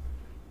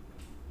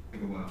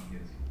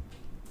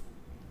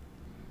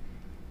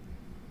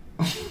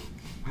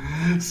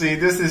 See,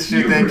 this is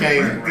shit they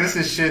can't. This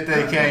is shit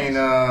they can't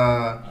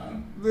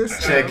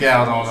check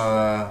out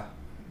on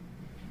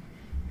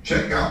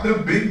Check out the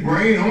big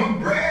brain on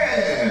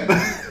Brad.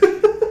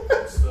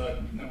 It's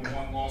the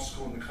 #1 law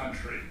school in the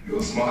country. You're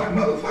a smart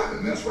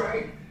motherfucker, that's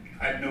right.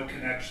 I had no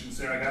connections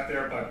there. I got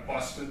there by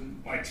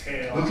busting my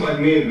tail. Looks like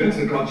me and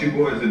Vincent caught you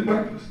boys at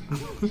breakfast.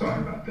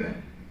 Sorry about that.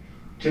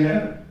 Did you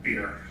have it?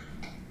 Beer.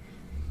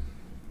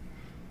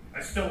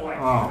 I still like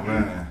Oh it.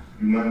 man.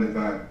 You mind if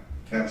I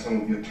have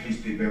some of your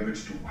tasty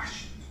beverage to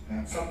wash?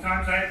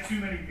 Sometimes I had too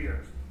many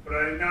beers, but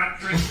I did not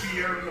drink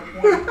beer to the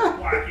point of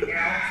blacking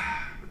out,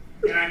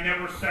 and I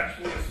never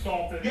sexually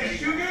assaulted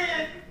anyone.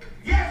 did.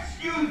 Yes,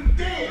 you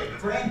did.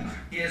 Brett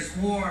is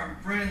warm,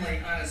 friendly,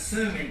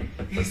 unassuming.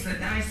 He's the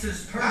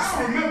nicest I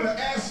person. remember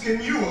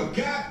asking you a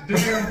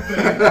goddamn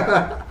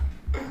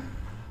thing.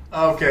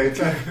 Okay.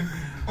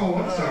 Oh,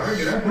 I'm sorry.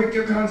 Did I break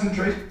your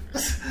concentration?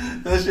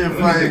 That shit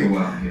funny.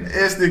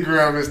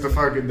 Instagram is the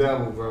fucking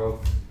devil, bro.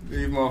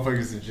 These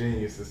motherfuckers are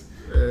geniuses.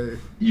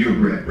 You're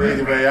Brett, right?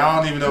 Anyway, I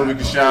don't even know if we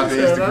can shout out the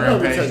Yeah, I know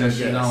Instagram we page take that a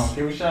shit guess. on.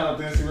 Can we shout out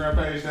the Instagram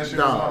page that shit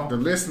was No, on? the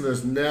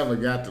listeners never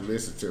got to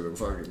listen to the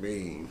fucking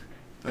meme.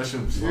 That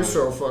shit was funny. You're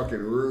so fucking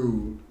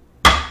rude.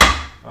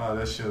 Oh,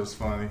 that shit was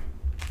funny.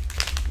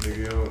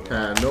 Nigga,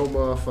 Had no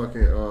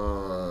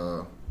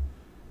motherfucking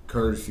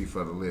courtesy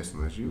for the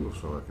listeners. You a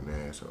fucking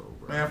asshole,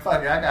 bro. man,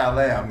 fuck it. I gotta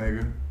laugh,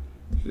 nigga.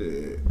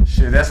 Shit.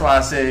 Shit, that's why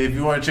I say if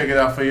you want to check it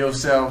out for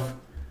yourself,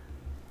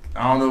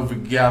 I don't know if we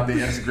can get out the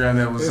Instagram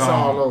that was It's on.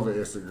 all over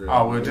Instagram.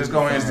 Oh, well, just go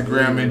on You can find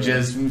Instagram it and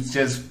everywhere.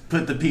 just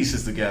put the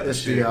pieces together. It's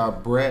Shit. the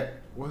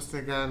Brett. What's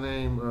that guy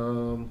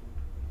name?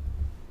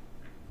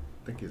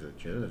 I think he's a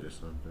judge or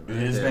something.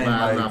 His Yeah, name, but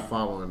I'm like- not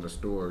following the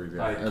story.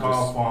 Like I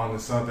call phone or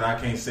something. I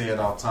can't say it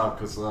off top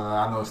because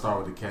I know it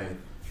starts with a K.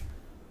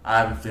 I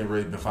haven't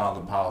really been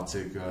following the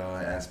politic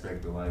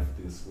aspect of life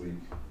this week.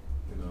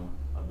 You know,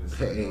 I've been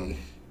sitting Hey,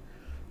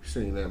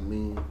 seen that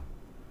meme?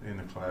 in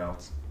the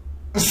clouds.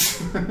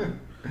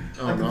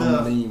 I'm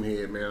a meme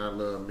head, man. I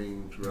love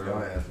memes, bro.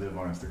 Your ass live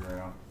on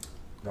Instagram.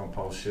 Don't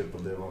post shit,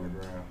 but live on the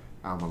ground.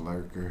 I'm a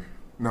lurker.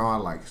 No, I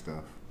like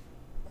stuff.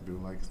 I do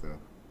like stuff.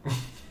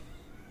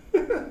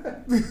 You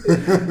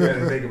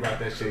gotta think about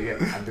that shit.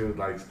 Yeah, I do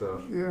like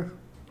stuff. Yeah,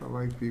 I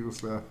like people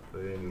stuff. But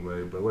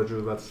anyway, but what you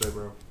was about to say,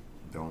 bro?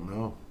 Don't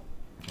know.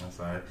 That's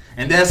all right.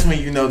 And that's when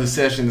you know the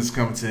session is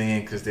coming to the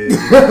end because they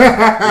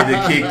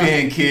kicked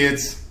in,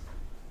 kids.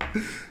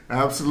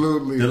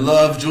 Absolutely. The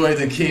love joy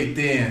that kicked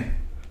in.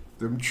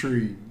 Them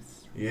trees.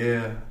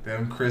 Yeah,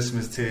 them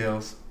Christmas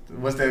tales.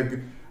 What's that?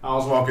 I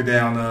was walking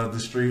down the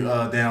street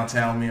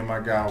downtown. Me and my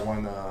guy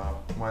one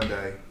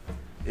day.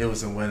 It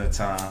was in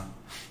wintertime.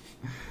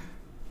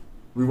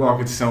 We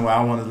walking to somewhere.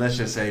 I want to let's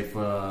just say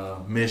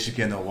for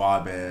Michigan or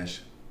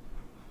Wabash.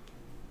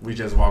 We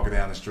just walking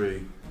down the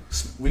street.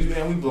 We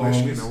blowing.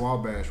 Michigan and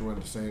Wabash went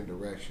the same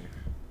direction.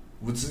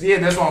 Yeah,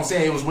 that's what I'm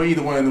saying. It was way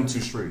either one of them two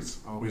streets.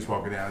 Okay. We was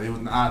walking down. It was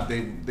not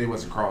they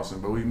wasn't crossing,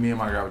 but me and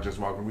my guy were just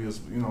walking. We was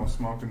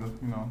smoking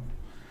the.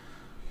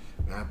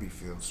 I be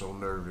feeling so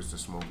nervous to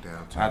smoke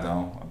downtown. I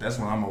don't. That's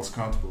when I'm most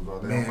comfortable though.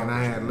 They don't Man, fuck I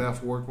with had you.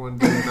 left work one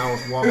day and I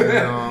was walking.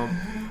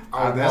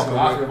 That's when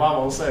I feel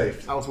most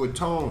safe. I was with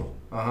Tone.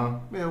 Uh-huh.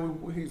 Man,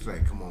 he's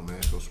like, "Come on,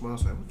 man, go smell." I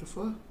was like, "What the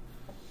fuck?"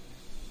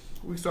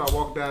 We started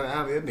walking down the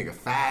alley. That nigga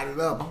fired it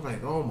up. I'm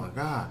like, "Oh my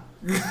god!"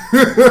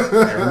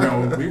 I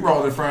remember we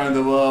rolled in front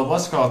of the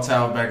what's it called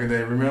tower back in the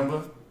day.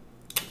 Remember?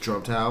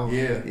 Trump Tower.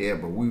 Yeah. yeah,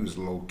 but we was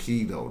low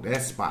key though.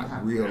 That spot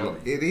Not real really. low.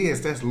 It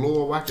is. That's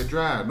Lower Wacker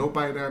Drive.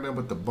 Nobody down there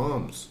but the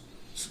bums.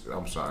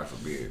 I'm sorry for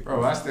being.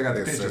 Bro, I still got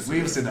the It's pictures. sensitive.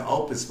 We was in the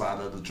open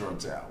spot of the Trump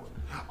Tower.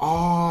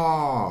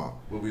 Oh,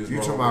 Where we was you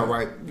talking rolling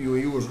about with. right?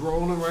 You was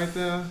rolling right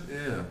there.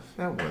 Yeah.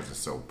 That wasn't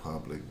so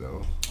public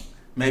though.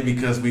 Maybe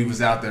because we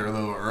was out there a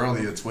little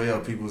earlier,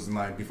 12 people was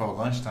like before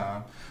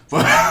lunchtime.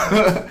 But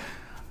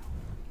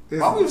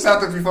why we was out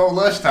there before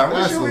lunchtime?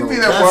 When should we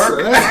be at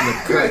work?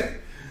 That's the cut.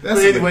 That's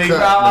But anyway, the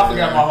cut, I man.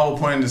 forgot my whole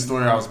point in the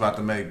story I was about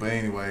to make. But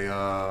anyway,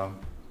 yeah,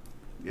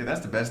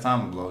 that's the best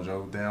time to blow,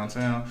 Joe,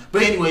 downtown.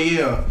 But anyway,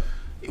 yeah,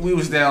 we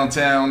was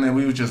downtown and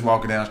we was just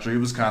walking down the street. It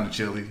was kind of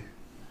chilly,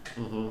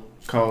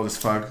 cold as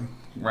fuck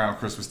around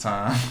Christmas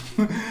time.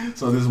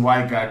 So this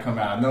white guy come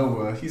out of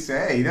nowhere. He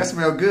said, "Hey, that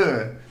smell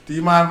good. Do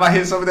you mind if I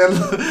hit some of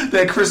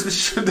that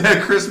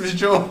Christmas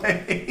joy?"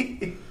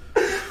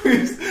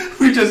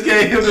 We just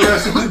gave him the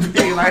rest of the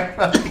being like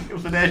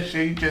for that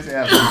shit. You just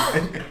have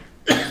to.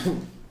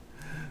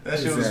 That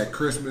shit It's was. that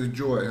Christmas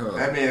joy, huh?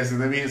 That man said,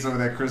 "Let me hit some of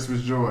that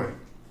Christmas joy."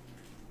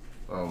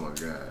 Oh my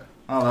god.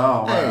 Oh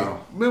wow!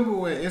 Hey, remember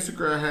when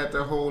Instagram had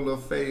that whole little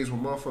phase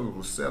when motherfuckers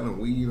was selling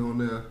weed on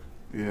there?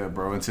 Yeah,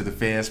 bro. Until the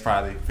feds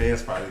probably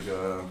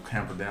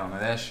hamper down on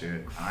that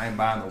shit. I ain't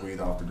buying no weed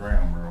off the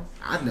ground, bro.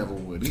 I never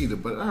would either,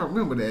 but I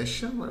remember that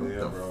shit. I'm like, what Yeah,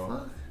 the bro.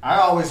 fuck? I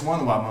always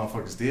wonder why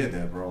motherfuckers did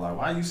that, bro. Like,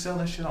 why you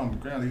selling shit on the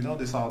ground? You know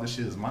all this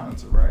shit is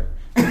monitored, right?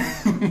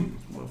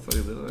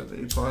 Motherfuckers,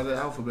 they part of the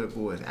alphabet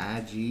boys.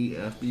 IG,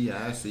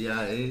 FBI,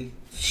 CIA,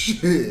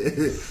 shit.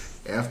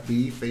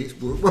 FB,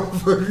 Facebook,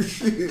 motherfucker,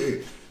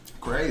 shit.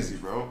 Crazy,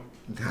 bro.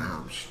 Nah,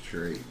 I'm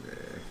straight, man.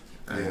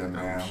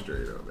 I'm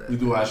straight on that. We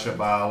do our shit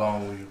by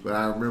along with you. But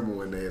I remember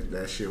when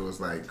that shit was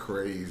like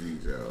crazy,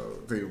 yo.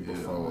 I think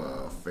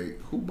before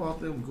who bought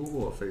them,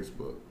 Google or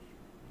Facebook?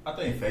 I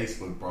think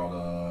Facebook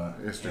brought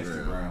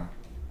Instagram.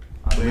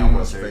 I think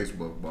almost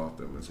Facebook bought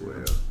them as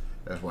well.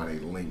 That's why they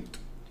linked.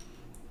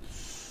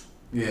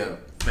 Yeah,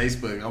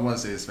 Facebook. I want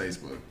to say it's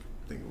Facebook.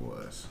 I think it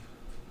was.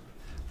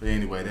 But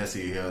anyway, that's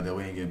here. That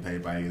we ain't getting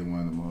paid by either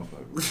one of the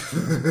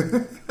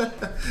motherfuckers.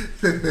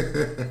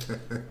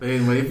 But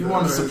anyway, if you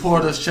want to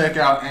support us, check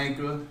out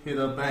Anchor. Hit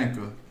up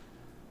Anchor.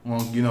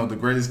 Want the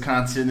greatest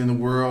content in the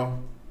world?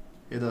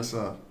 Hit us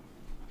up.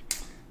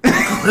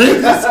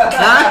 Greatest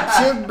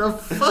content in the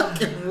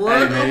fucking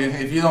world. Hey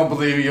man, if you don't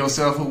believe in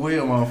yourself, who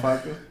will,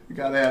 motherfucker? You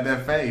gotta have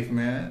that faith,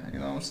 man. You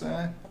know what I'm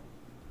saying?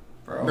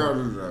 Bro.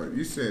 No.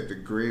 You said the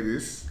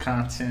greatest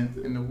content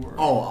in the world.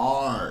 Oh,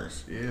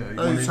 ours.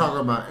 Yeah. You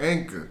talking about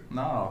Anchor?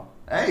 No.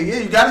 Hey, yeah,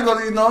 you gotta go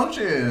to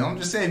shit. I'm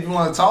just saying, if you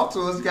want to talk to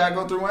us, you gotta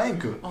go through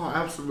Anchor. Oh,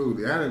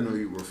 absolutely. I didn't know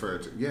you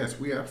referred to. Yes,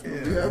 we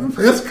absolutely have the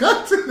best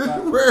content in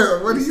the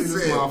world. What do you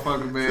say?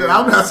 Motherfucker, man.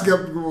 I'm not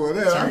skeptical of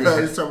that. I thought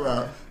you was talking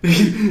about.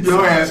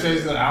 Your ass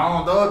face said, I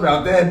don't know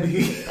about that,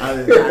 B. I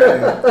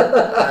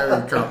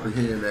didn't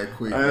comprehend that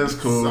quick. That's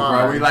cool,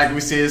 Sorry. bro.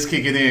 We said, it's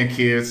kicking in,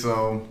 kids.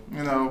 So,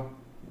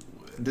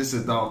 this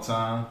is adult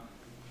time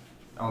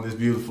on this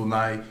beautiful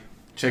night.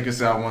 Check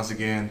us out once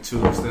again,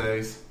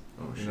 Tuesdays.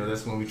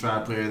 That's when we try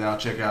to play it out.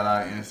 Check out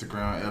our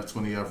Instagram,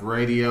 F20F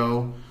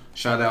Radio.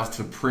 Shout outs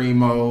to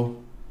Primo.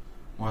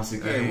 Once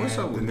again, hey, what's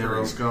up with the Nero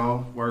Primo?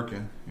 Skull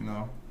working,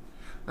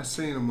 I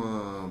seen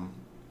him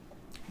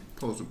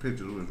post a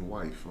picture with his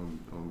wife on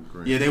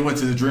Green. Yeah, they went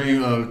to the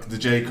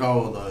J.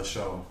 Cole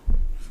show.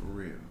 For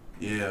real.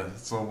 Yeah,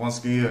 so once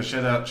again,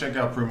 check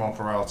out Primo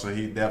Peralta.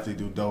 He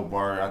definitely do dope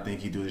bar. I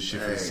think he do this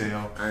shit for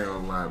sale. I ain't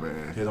gonna lie,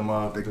 man. Hit him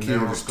up. The kid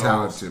Nero is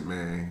Skulls. talented,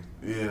 man.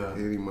 Yeah.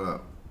 Hit him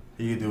up.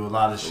 He can do a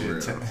lot of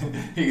shit. real.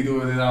 He can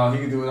do it all. He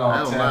can do it all.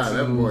 I don't lie, that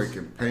Tattoos. boy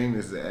can paint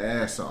his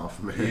ass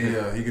off, man.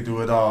 Yeah, he can do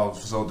it all.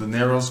 So the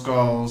Narrow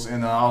Skulls,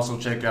 and also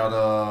check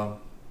out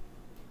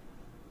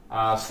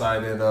our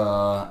site at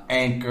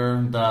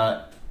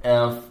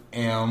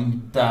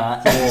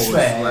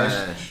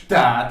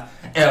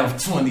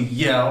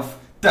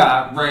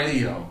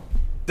anchor.fm/f20f.radio.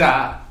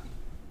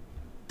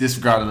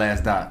 Disregard the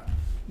last dot.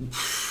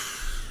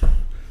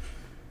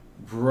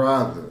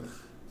 Brother.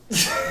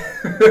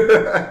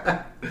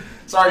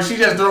 Sorry, she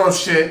just throwing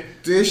shit.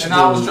 And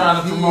I was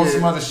trying to promote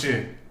some other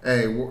shit.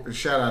 Hey,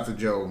 shout out to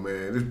Joe,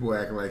 man. This boy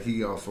acting like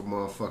he off for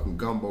motherfucking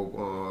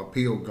gumbo,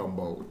 appeal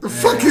gumbo. What the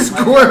fuck is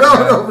going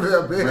on over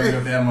there, man? Bring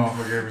up that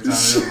motherfucker every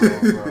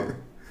time. Bro.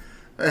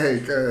 Hey,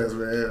 cuz,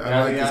 man.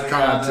 I like this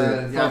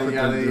content. Yada.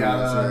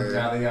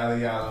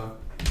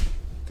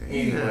 Damn,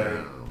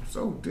 Anyway.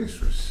 so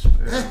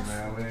disrespectful. Yeah,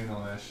 man, we ain't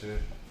on that shit.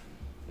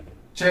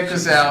 Check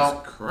us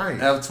out.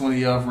 Christ.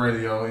 F20F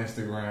Radio,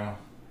 Instagram.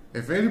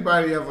 If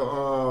anybody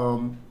ever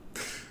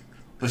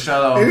But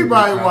shout out.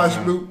 anybody watch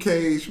Luke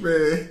Cage,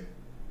 man?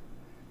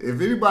 If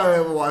anybody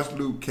ever watched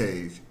Luke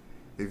Cage,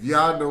 if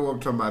y'all know what I'm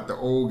talking about, the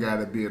old guy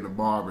that be in the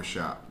barber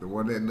shop, the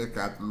one that look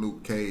out the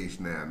Luke Cage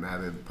now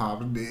that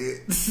Papa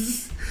dead.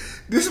 This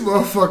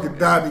motherfucking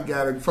Donnie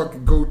got a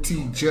fucking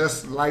goatee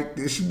just like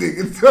this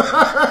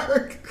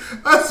nigga.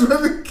 I swear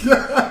to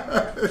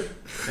God.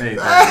 Hey,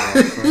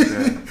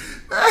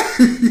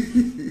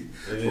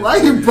 why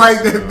you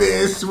bite that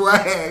man's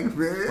swag,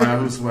 man? Why,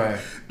 who's swag?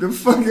 The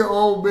fucking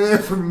old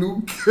man from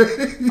Luke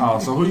Cage. Oh,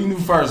 so who you knew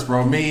first,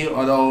 bro? Me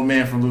or the old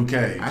man from Luke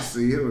Cage? I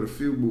see him in a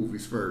few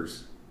movies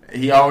first.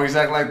 He always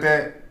act like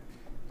that?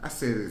 I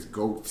said it's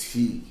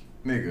goatee.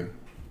 Nigga.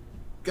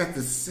 Got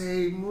the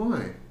same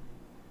one.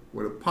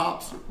 With a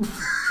pops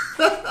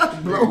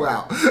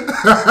blowout. Bang.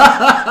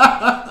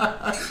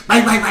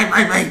 These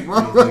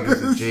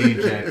niggas with jean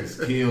jackets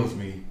kills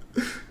me.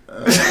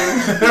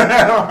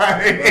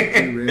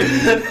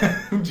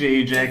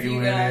 Jean jacket. If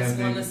you guys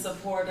want to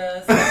support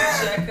us,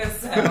 check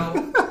us out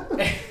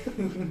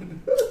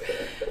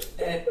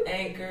at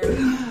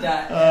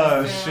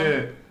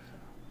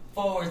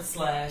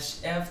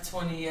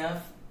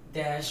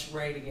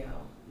anchor.fm/F20F-radio.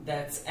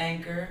 That's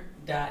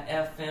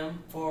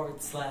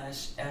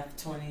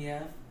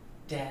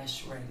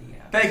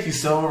anchor.fm/F20F-radio. Thank you,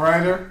 Soul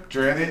Rider.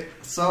 Dreaded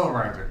Soul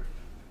Rider.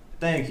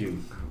 Thank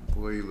you.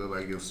 Boy, you look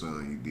like your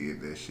son. You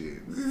did that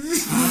shit.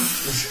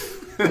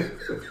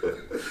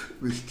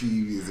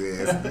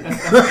 Mischievous ass nigga.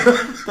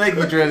 Thank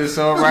you, Dreaded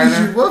Soul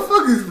Rider. What the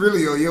fuck is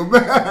really on your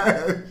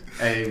mind?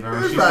 Hey, bro,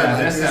 It's she like sound,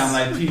 that this. sound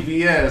like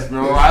PBS,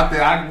 bro. I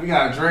think we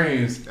got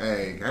dreams.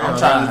 Hey, I'm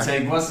trying to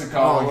take what's it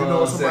called? Oh, you know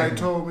what somebody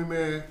told me,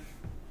 man?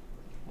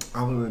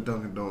 I was in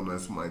Dunkin'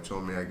 Donuts. Somebody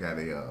told me I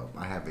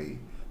have a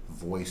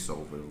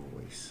voiceover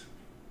voice.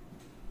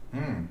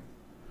 You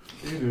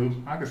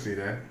do. I can see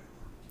that.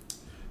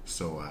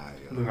 So I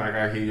Look like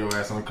I hear your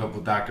ass on a couple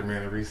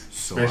documentaries,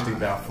 So especially I-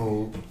 about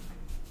food.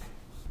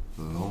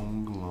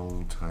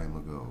 long time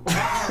ago,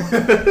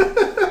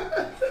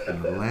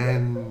 in the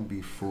land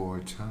before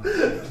time,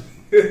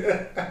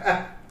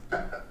 there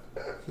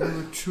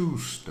were two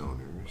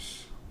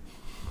stoners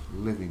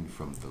living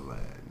from the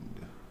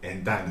land.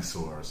 and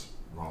dinosaurs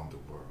roamed the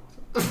world.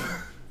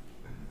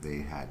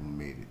 They hadn't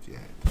made it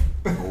yet.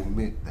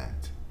 Omit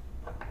that.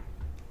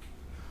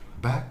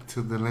 Back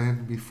to the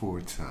land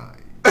before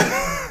time.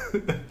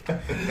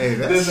 Hey,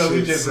 that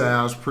shit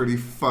sounds pretty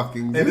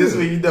fucking good. And this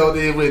week, you know,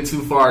 they went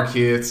too far,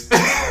 kids.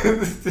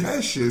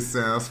 That shit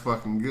sounds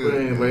fucking good.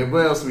 But anyway,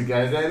 what else we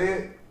got? Is that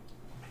it?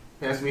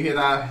 Has we hit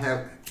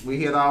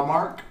our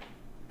mark?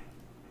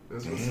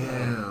 That's what's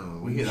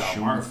Damn, we hit our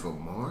shooting mark for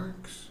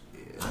marks.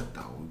 Yeah, I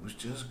thought we was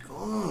just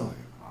going.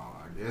 Oh,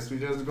 I guess we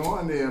just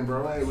going then,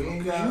 bro. Hey, we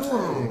ain't got you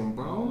on,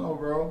 bro. I don't know,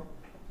 bro.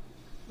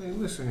 Hey,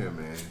 listen here,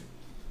 man.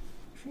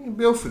 If you ain't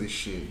built for this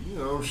shit, you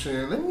know what I'm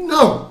saying? Let me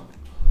know.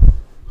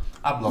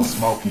 I blow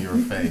smoke in your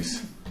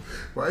face.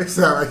 Why it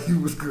sound like you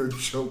was gonna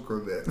choke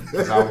on that?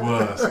 Cause I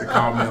was. It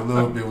caught me a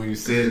little bit when you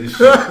said this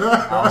shit.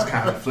 I was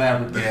kind of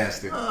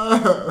flabbergasted.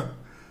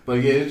 But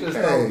yeah, it just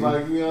felt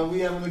like, you know, we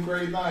having a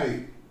great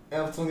night.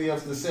 After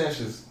the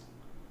sessions.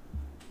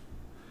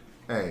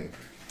 Hey,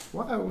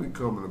 why are we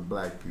coming to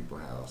black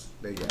people's house?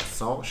 They got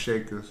salt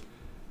shakers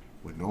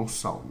with no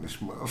salt in this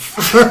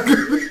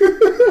motherfucker.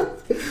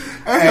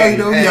 Hey,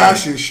 y'all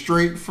shit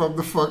straight from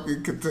the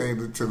fucking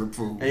container to the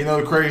food. And you know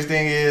the crazy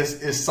thing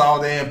is, it's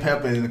salt and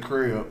pepper in the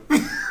crib.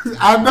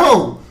 I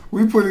know.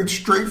 We put it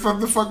straight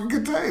from the fucking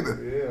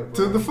container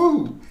to the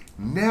food.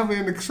 Never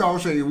in the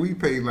salt shaker. We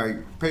pay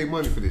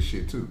money for this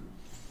shit too.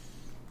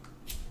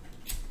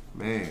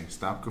 Man,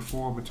 stop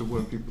conforming to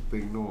what people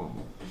think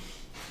normal.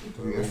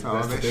 That's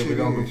all that shit is.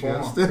 You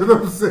understand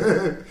what I'm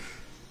saying?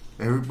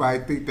 Everybody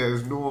think that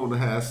it's normal to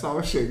have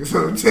salt shakers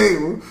on the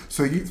table,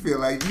 so you feel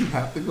like you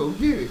have to go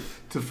get it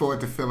for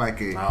it to feel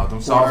like a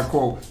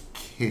quote-unquote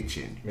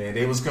kitchen. Man,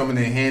 they was coming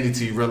in handy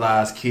till you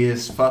realize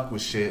kids fuck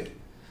with shit.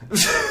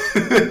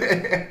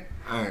 I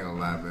ain't gonna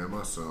lie, man.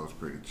 My son's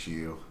pretty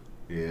chill.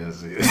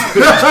 Yes, I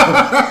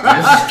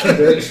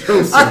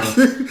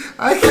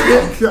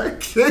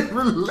can't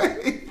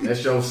relate.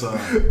 That's your son.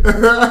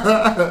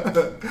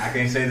 I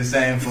can't say the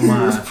same for mine.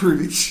 He was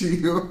pretty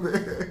chill,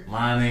 man.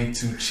 Mine ain't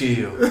too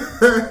chill.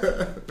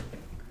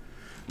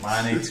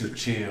 Mine ain't too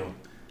chill.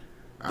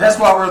 That's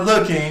why we're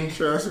looking.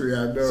 Trust me,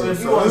 I know. So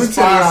if you want to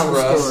sponsor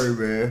us, story,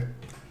 man.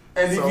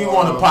 And if you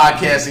want a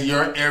podcast in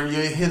your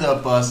area, hit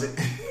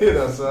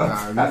us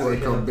up. Nah, you want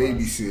to come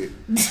babysit.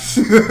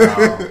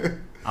 No.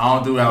 I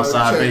don't do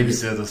outside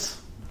babysitters.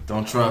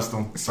 Don't trust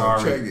them.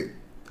 Sorry. Check it.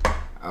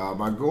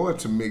 I'm going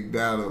to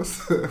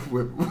McDonald's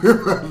with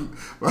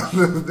my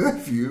little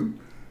nephew,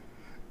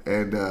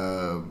 and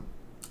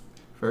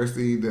first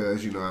thing he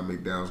does, you know, how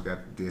McDonald's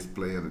got the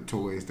display of the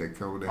toys that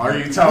come with it. Are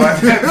you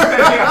talking?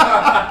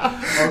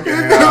 Okay,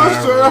 he goes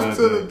straight up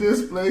to the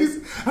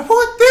displays. I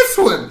want this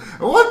one.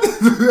 I want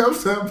this one. I'm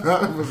talking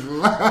about it was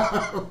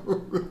loud.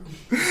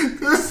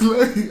 This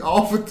lady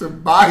offered to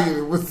buy it.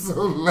 It was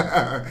so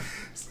loud.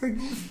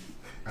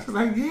 She's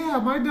like, yeah,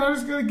 my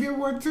daughter's gonna get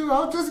one too.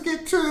 I'll just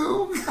get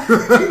two.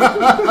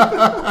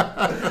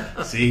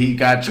 See, he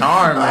got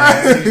charmed,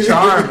 man. He's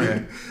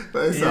charming.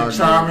 He's a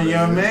charming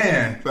young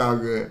man. It's all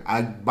good.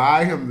 I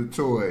buy him the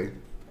toy.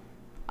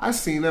 I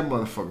seen that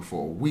motherfucker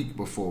for a week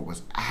before it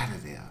was out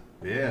of there.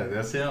 Yeah,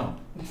 that's him.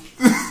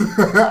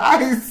 I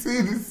ain't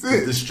seen it since.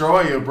 The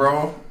destroyer,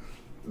 bro.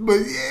 But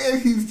yeah,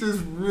 he's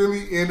just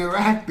really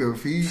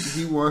interactive.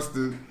 He wants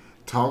to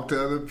talk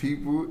to other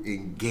people,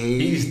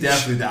 engage. He's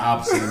definitely the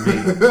opposite of me.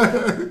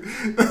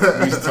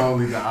 He's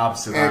totally the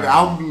opposite. And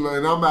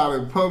I'm out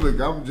in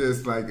public. I'm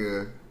just like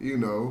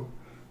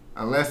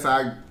unless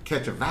I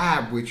catch a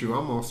vibe with you,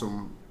 I'm on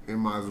some in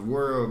my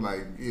world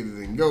like it is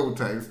and go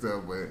type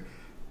stuff. But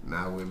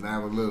not with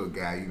little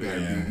guy.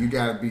 You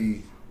gotta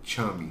be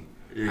chummy.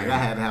 Yeah. Like I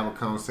had to have a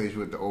conversation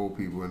with the old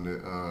people in the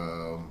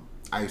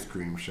ice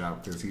cream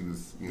shop because he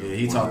was,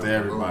 he talked to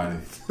everybody.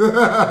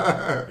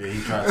 Yeah,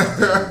 he tried to talk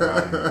to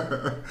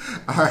everybody.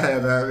 I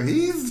had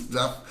he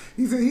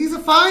said he's a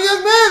fine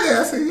young man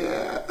there. I said,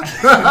 yeah.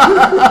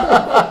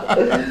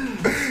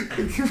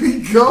 Can we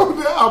go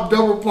now? I'm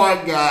double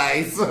parked,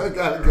 guys. So I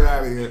gotta get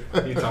out of here.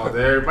 He talked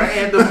to everybody,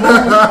 and the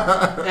moon,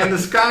 and the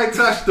sky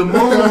touched the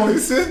moon. He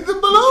said the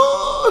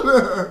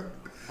balloon.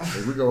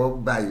 Hey, we gonna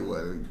buy you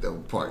one.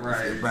 Double park.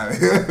 Right.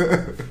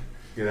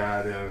 Get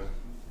out of there.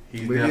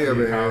 He's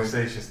definitely a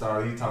conversation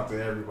starter. He talked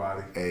to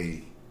everybody.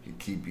 Hey, you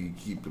keep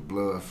the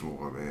blood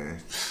flowing,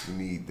 man. You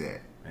need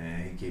that.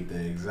 Man, he keep the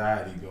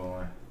anxiety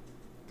going.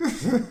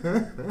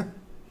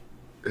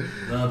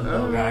 Love the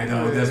little guy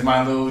though. That's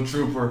my little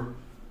trooper.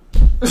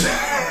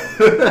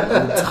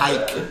 Little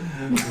tyke.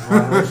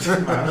 My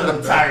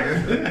little tiger.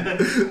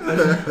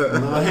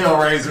 Little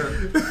Hellraiser.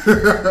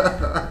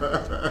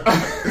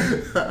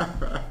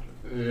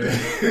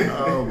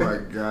 Oh my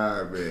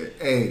God, man.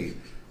 Hey,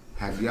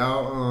 have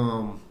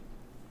y'all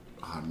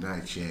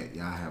not yet.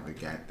 Y'all haven't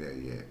got there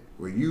yet.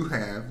 Well, you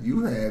had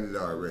it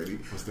already.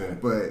 What's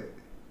that? But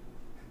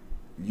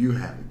you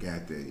haven't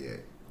got there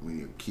yet. When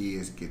your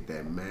kids get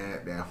that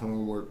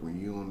homework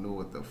when you don't know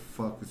what the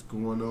fuck is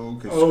going on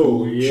because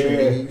school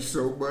changed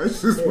so much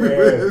since we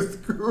were in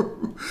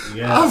school.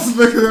 Yes. I was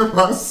looking at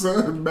my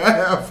son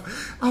math.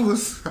 I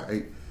was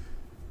like,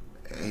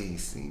 ain't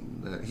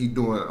seen nothing. He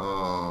doing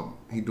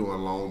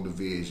long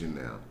division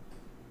now.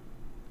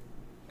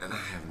 And I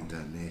haven't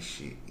done that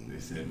shit. They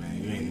said,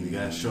 man, you ain't even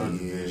got short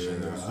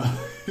division.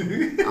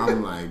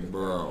 I'm like,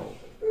 bro.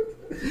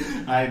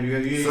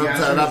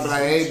 Sometimes I be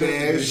like, hey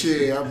man,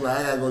 shit. I'm like,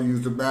 I gotta go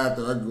use the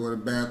bathroom. I can go to the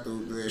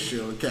bathroom, do that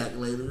shit on the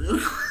calculator real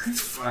quick.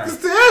 Right.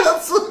 Shit.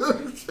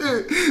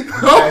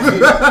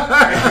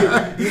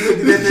 You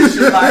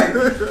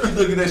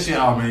looking at that shit,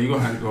 oh man, you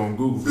gonna have to go on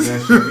Google for that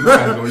shit. You gonna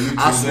have to go YouTube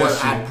I swear, that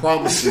shit. I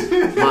promise you,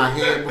 my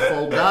hand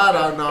before God,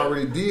 I done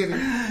already did it. I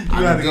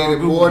had to did go it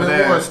Google more than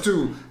that. once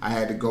too. I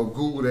had to go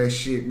Google that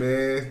shit,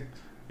 man.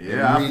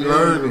 Yeah, I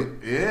relearn feel it.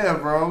 Yeah,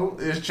 bro,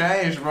 it's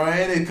changed, bro,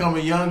 and it's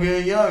coming younger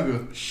and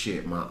younger.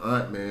 Shit, my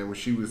aunt, man, when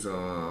she was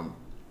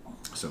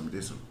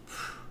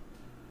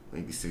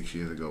maybe 6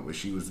 years ago, but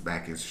she went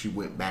back to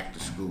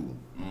school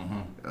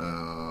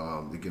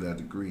to get her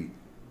degree.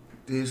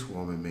 This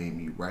woman made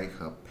me write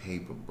her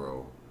paper,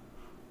 bro,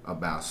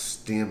 about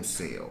stem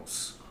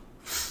cells.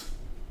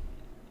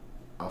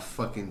 A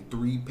fucking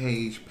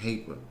 3-page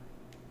paper.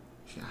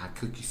 I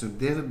cook you some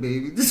dinner,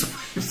 baby.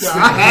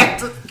 I had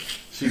to.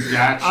 She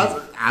got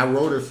you. I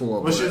wrote it for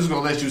her. But she was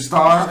gonna let you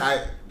starve.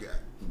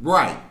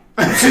 Right.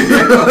 She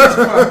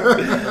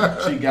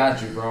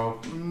got you, bro.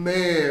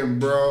 Man,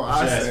 bro. She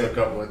asked for a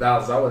couple of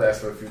dollars. I would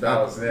ask for a few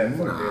dollars in that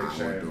for the I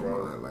exchange, wouldn't do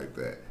bro. mine like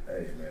that.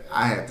 Hey, man.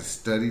 I had to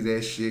study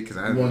that shit because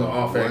I didn't You want know to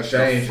offer what the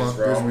exchanges, fuck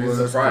bro. this I mean, was,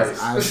 it's a 'cause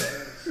price.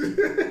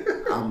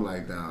 I'm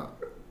like, nah,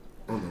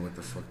 I don't know what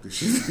the fuck this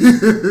shit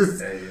is.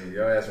 Hey,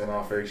 your ass went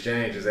off for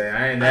exchanges. Hey,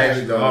 I ain't I had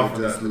actually to go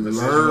offer just nothing. but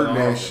since you learn went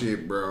that off,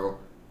 shit, bro.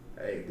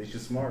 Hey, this you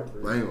smart,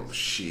 bro. I ain't gonna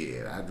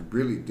shit. I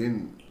really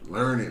didn't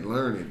learn it.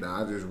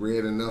 Now I just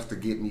read enough to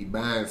get me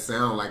by and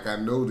sound like I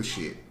know the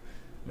shit.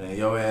 Man,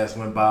 your ass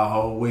went by a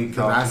whole week.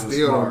 Cause I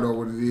still smart. don't know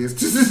what it is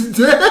to this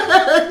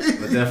day.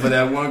 But then for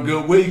that one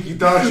good week, you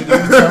thought you knew. You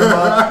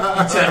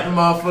tapping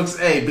motherfuckers.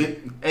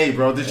 Hey,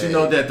 bro, did you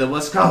know that the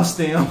what's called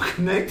STEM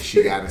connect?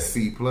 She got a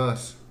C+.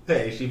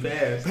 Hey, she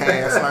passed.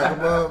 Pass like a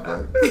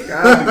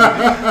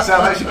motherfucker.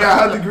 Sound like she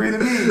got her degree to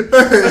me.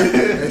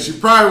 And she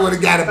probably would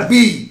have got a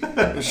B.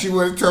 And she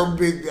would have told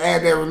me to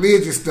add that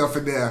religious stuff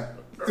in there.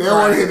 They don't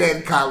want to hear that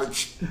in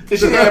college.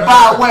 She had,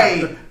 by the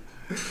way,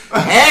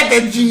 Had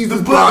that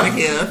Jesus brought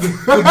here.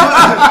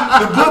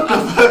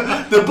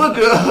 the book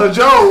of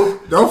Job.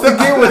 Don't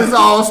forget when this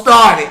all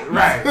started.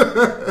 Right.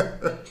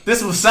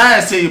 This was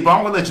science to you, but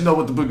I'm gonna let you know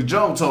what the book of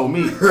Job told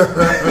me.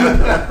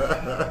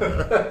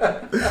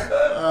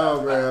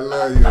 Oh man, I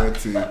love you,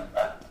 Auntie.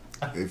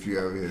 If you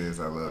ever hear this,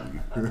 I love you.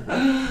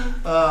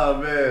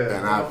 Oh man,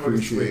 And I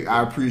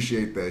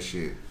appreciate that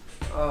shit.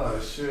 Oh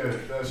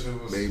shit, that shit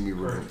was Made me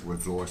great.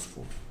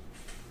 resourceful.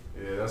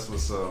 Yeah, that's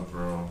what's up,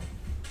 bro.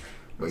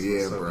 But That's yeah,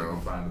 what's up. You bro,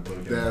 can find the book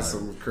in that's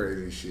life. some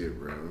crazy shit,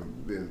 bro.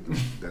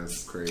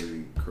 That's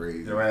crazy.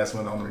 Your ass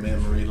went on the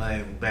memory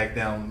lane, back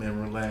down the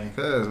memory lane.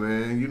 Cause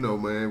man, you know,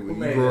 man, when Who you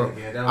made grow that up,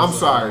 again? That I'm was,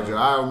 sorry, Joe.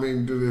 I don't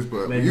mean to do this,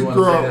 but Maybe when you wanna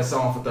grow play up, that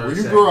song for 30 when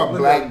you seconds. grow up Look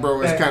black, up,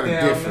 bro, it's back kind of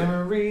down different.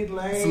 memory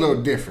lane. It's a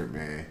little different,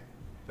 man.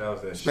 That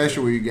was that Especially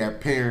shit. when you got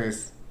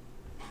parents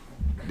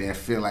that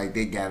feel like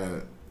they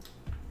gotta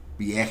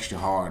be extra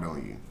hard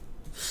on you.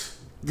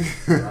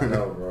 I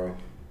know, bro.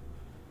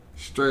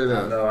 Straight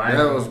up. I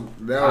know.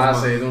 That I'll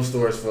was say those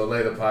stories for a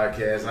later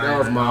podcast. That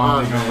was my I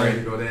don't think aunt, I'm ready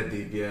man. to go that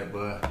deep yet,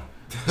 but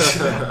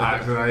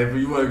if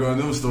you want to go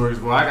into them stories,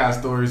 boy, I got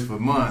stories for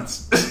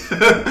months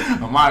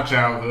of my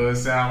childhood.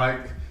 Sound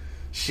like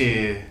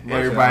shit. My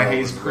Everybody childhood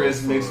hates was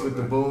Chris real mixed fun, with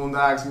the man.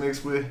 Boondocks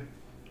mixed with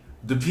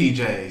the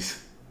PJs.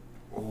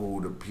 Oh,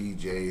 the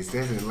PJs.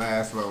 That didn't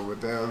last long,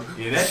 but that was...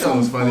 Yeah, that show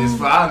was funny as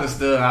fuck. I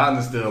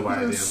understood why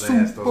it didn't last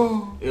though.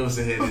 Super. It was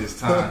ahead of its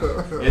time.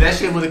 If that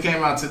shit would have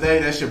came out today,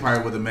 that shit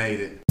probably would have made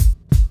it.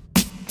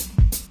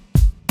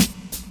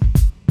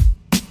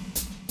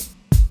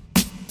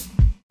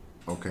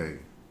 Okay,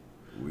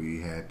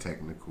 we had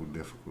technical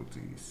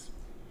difficulties.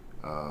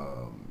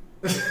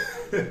 This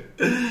said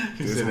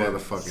that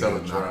motherfucker so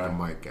knocked dry. the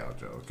mic out,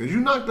 Joe. Cause you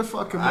knocked the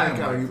fucking I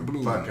mic out. You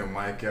blew fucking it.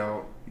 mic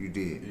out. You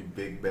did. You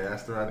big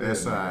bastard. I did.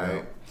 That's knock it alright.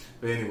 out.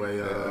 But anyway,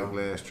 That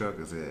ugly ass truck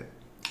is it.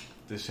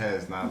 this hat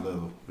is not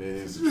little. It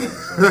is a truck.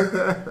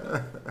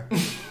 So.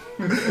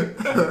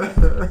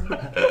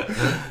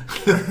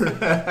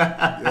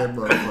 That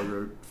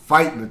motherfucker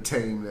fighting to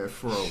tame that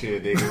fro.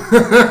 Shit, nigga.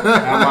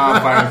 I'm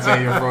on fighting to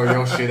tell you, bro,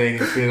 your shit ain't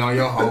even fit on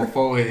your whole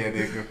forehead,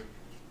 nigga.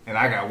 And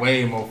I got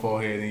way more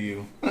forehead than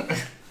you.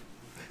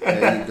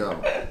 There you go.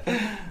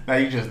 Now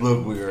you just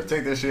look weird.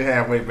 Take that shit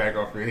halfway back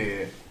off your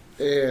head.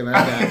 And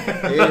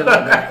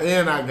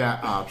I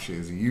got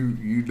options.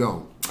 You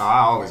don't. Oh, I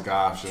always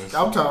got options.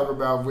 I'm talking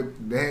about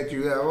with the hat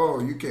you have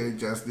on. You can't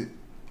adjust it.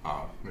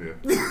 Oh, yeah.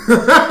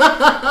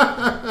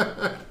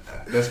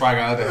 That's why I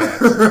got other hats.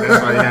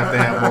 That's why you have to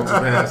have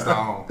multiple hats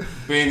on.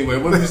 But anyway,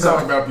 what were we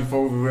talking about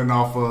before we went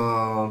off,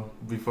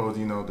 before,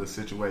 you know, the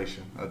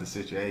situation.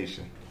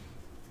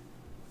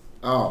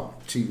 Oh,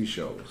 TV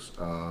shows.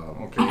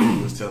 Okay,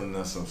 you was telling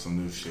us some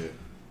new shit.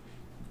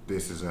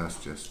 This Is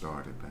Us just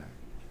started back.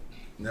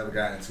 Never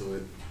got into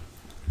it.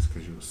 It's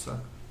because you a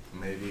sucker.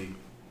 Maybe.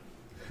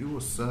 You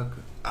a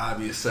sucker. I'll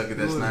be a sucker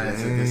that's You a not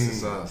into lame. this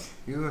is us.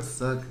 You a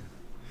sucker.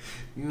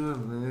 You a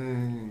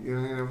man. You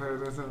ain't never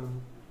heard that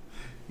song?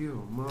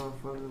 You a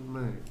motherfucking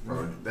man.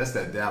 Bro, that's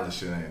that Dallas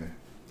shit, ain't it?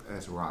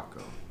 That's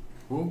Rocco.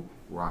 Who?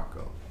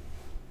 Rocco.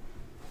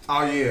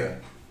 Oh, yeah.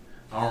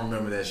 I don't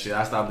remember that shit.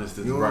 I stopped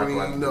listening to You don't Rocco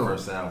even after know. the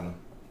first album.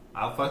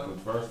 I fucked with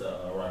the first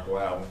Rocco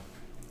album.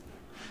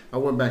 I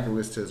went back and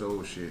listened to his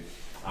old shit.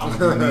 I was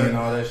doing and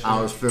all that shit. I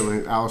was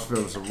feeling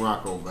some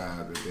Rocco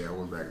vibe today. I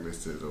went back and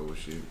listened to his old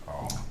shit.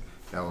 Oh.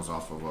 That was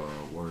off of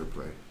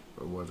Wordplay.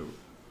 It wasn't.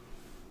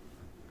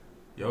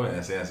 Your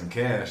ass had some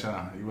cash,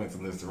 huh? You went to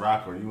listen to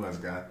Rocco. You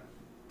must got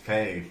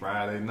paid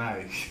Friday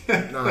night.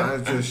 No,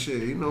 it's just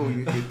shit. You know,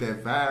 you get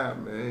that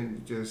vibe,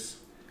 man. You just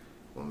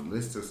want to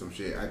listen to some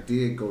shit. I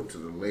did go to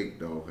the lake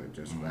though and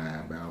just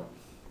vibe out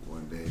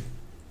one day.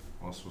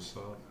 What's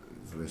up?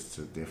 Just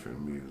listen to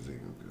different music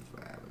and just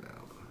vibing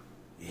out.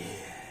 Yeah.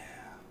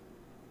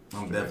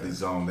 I'm definitely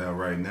zoned out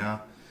right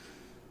now.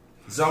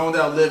 Zoned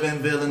out, living,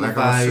 feeling Like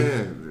the I vibe.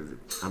 said,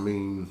 I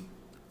mean,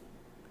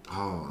 I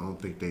don't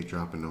think they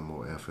dropping no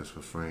more efforts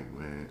for Frank,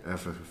 man.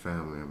 Effort for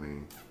family, I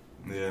mean.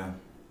 Yeah.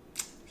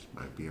 This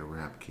might be a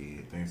rap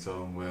kid. Think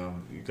so? Well,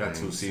 you got I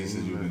 2 ain't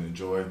seasons seen you that. can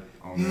enjoy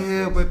on Yeah,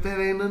 Netflix. but that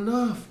ain't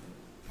enough.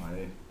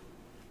 Like,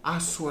 I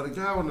swear to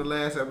God, when the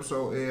last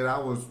episode aired,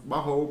 my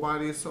whole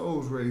body and soul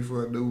was ready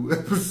for a new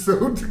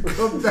episode to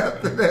come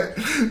after that.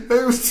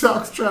 They was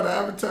trying to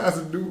advertise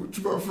a new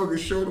motherfucking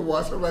show to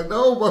watch. I'm like,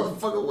 no,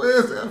 motherfucker,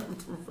 where's the Effort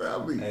for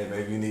Family? hey,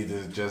 maybe you need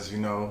to just,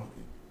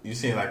 you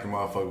seem like a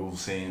motherfucker who's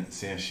saying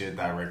shit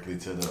directly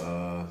to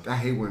the, I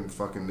hate when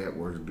fucking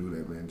networks do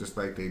that, man. Just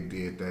like they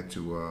did that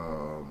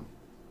to,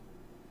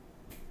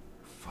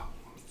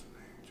 what's the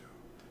name, Joe?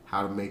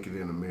 How to Make It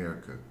in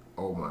America.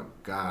 Oh my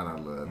God, I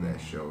love that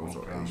show. It's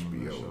on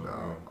HBO,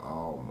 dog.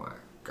 Oh my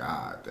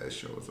God, that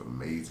show is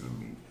amazing to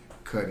me.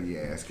 Cuddy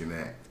ass can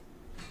act.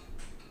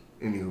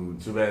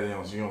 Anywho, too bad you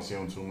don't see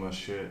him too much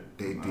shit.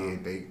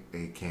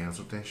 they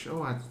canceled that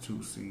show after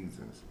 2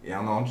 seasons. Yeah,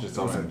 I know, I'm just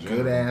It was talking a in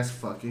general. good ass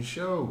fucking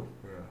show.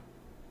 Yeah.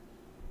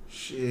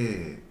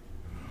 Shit.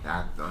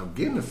 I'm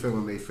getting the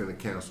feeling they finna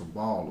cancel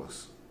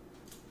Ballers.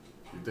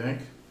 You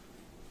think?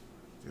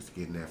 Just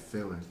getting that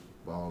feeling.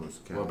 Ballers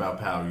cancel. What about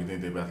Power? You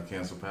think they about to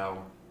cancel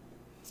Power?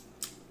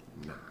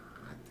 Nah,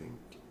 I think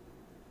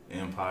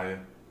Empire?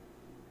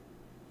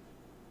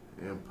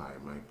 Empire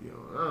might be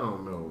on. I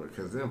don't know,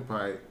 because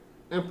Empire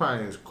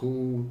is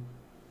cool.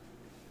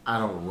 I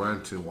don't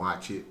run to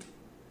watch it.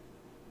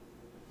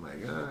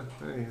 Like,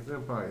 hey, it's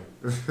Empire.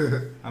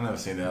 I never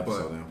seen the episode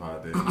But- of Empire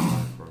Day,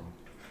 bro.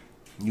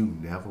 You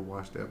never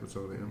watched the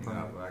episode of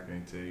Empire? I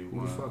can't tell you Who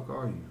why. the fuck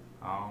are you?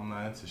 I'm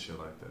not into shit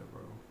like that,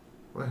 bro.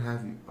 What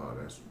have you? Oh,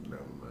 that's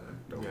never mind.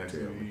 Don't Yeah,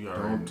 tell me. you Don't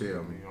already-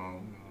 tell me. you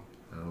don't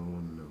I don't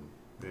want to know.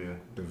 Yeah.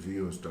 The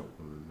viewers don't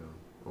want to know,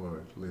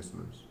 or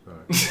listeners.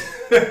 Sorry.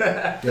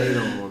 They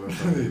don't want to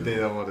know. They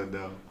don't want to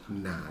know.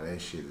 Nah, that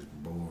shit is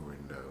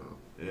boring though.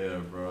 Yeah,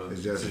 bro.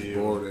 It's just To as you.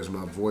 boring as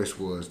my voice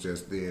was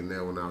just then.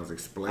 Now when I was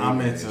explaining, I'm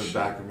that into shit.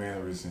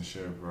 documentaries and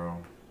shit, bro.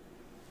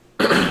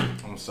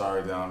 I'm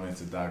sorry that I'm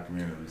into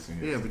documentaries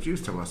and Yeah, but you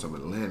was talking about some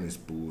Atlantis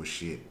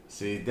bullshit.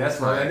 See, that's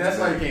why you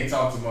can't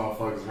talk to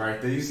motherfuckers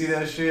right there. You see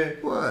that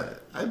shit?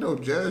 What? I know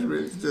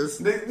judgment. It's just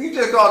You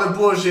just call it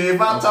bullshit.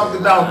 If I talked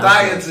about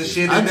I diets judge and you.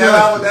 shit, I then judge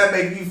how would you. that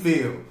make you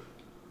feel?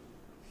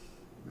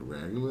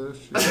 regular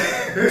shit.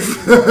 Bastard.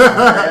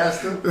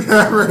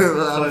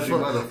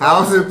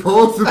 How's it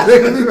supposed to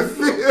make me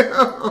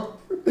feel?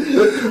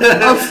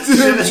 I'm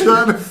still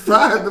trying to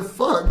find the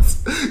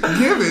fucks.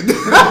 Give it.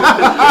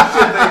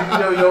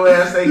 Your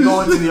ass ain't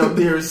going to your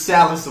nearest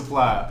salad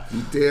supply.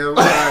 Damn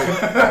right.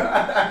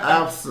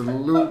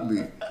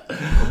 Absolutely.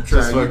 I'm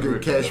trying. You fuck can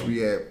with catch them.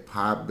 me at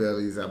Pot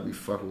Bellies. I'll be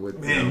fucking with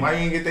Man, them. why you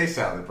ain't get they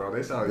salad, bro?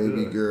 They salad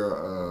Baby good.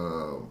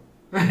 girl.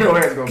 Your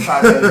ass gonna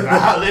pop belly for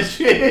all this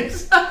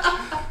shit.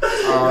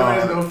 Your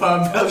ass gonna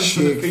pop belly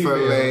for the female.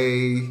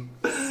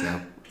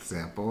 Chick-fil-A.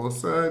 Zap on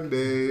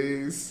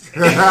Sundays.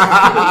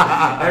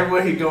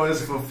 Everywhere he going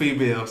is for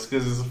females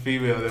because it's a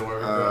female that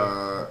works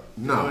out.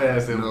 No. Your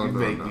ass that no, you no,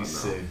 make no, me no.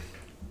 sick.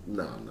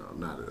 No,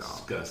 not at all.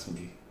 Disgust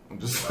me. I'm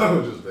just bad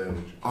with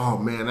you. Oh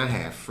man, I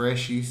had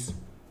Freshies.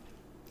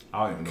 I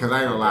don't even know. Cause I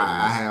ain't gonna what lie,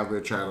 that I is. have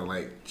been trying to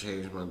like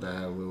change my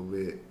diet a little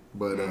bit,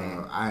 but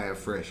I have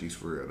Freshies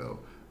for real though.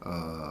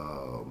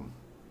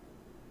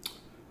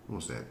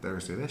 What's that?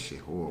 Thursday? That shit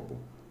horrible.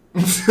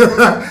 I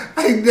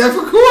ain't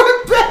never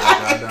going back.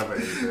 I never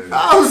ate that.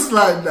 I was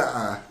like,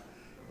 nah,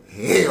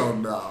 hell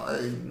no, I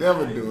ain't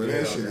never doing that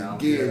Yeah, shit man, I'm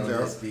again, good on Joe.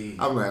 this beef.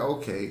 I'm like,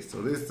 okay,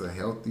 so this is a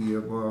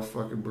healthier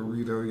motherfucking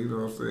burrito. You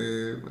know what I'm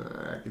saying?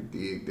 I can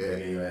dig They that.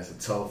 gave your ass a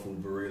tofu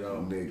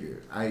burrito.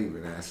 Nigga, I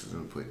even asked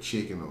them to put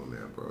chicken on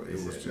there, bro. It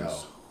They was said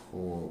just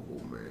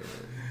horrible, man.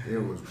 It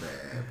was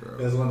bad, bro.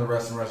 That's one of the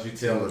restaurants you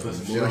tell It them was to put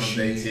some shit on mushy.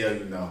 them, they tell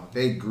you no.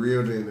 They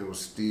grilled it and it was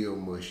still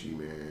mushy,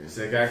 man.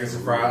 Say, can I get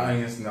some fried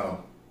onions?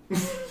 No.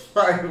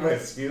 Fried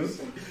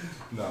excuse me?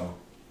 No.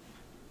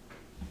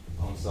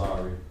 I'm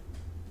sorry.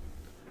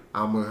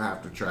 I'm gonna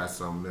have to try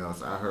something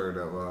else. I heard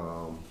of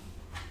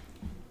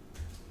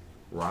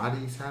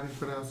Roddy's, how do you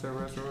pronounce that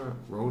restaurant?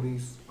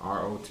 Rodi's,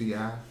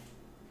 R-O-T-I.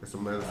 It's a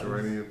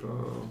Mediterranean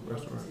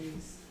restaurant.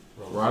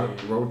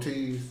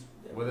 Rotis.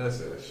 What else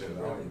is that shit?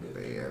 I don't even.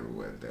 They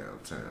everywhere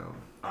downtown.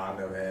 I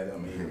never had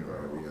them either,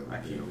 bro. I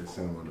keep it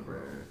simple, bro.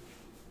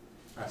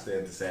 I stay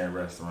at the same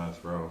restaurants,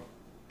 bro.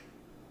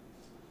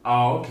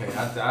 Oh, okay.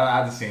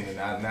 I just seen it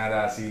now. Now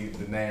that I see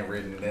the name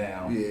written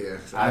down. Yeah,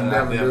 I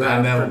never went there.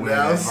 I never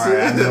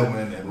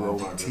went there.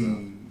 Rotis.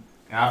 And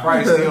I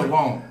probably still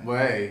won't. But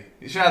hey,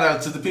 shout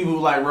out to the people who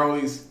like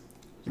Rollies.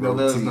 You know,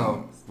 let us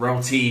know.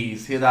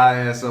 Rotis. Hit our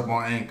ass up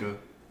on Anchor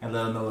and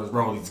let us know if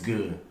Rollies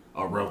good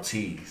or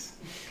Rotis.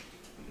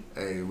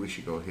 Hey, we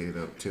should go hit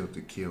up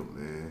Tilted Kilt,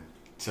 man.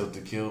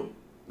 Tilted Kilt.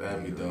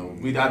 That'd be dope.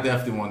 I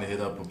definitely want to hit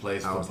up a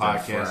place for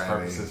podcast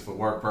purposes, for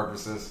work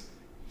purposes.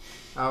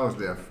 I was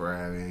there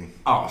Friday.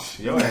 Oh,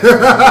 shit. Yo, you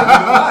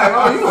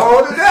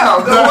hold it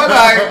down.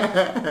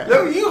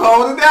 You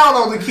hold it down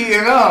on the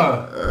kid,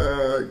 huh?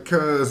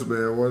 Cuz,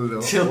 man, one of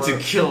them. Tilted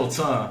Kilt,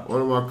 huh?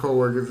 One of my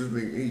coworkers, this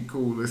nigga, he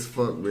cool as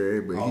fuck,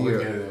 man. But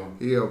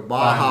he a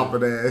bar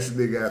hopping ass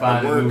nigga at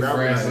the work. New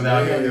friends. He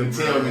don't even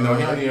tell me no.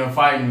 He don't even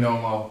fight me no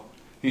more.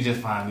 He just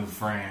find new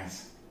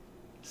friends.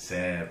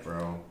 Sad,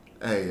 bro.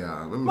 Hey,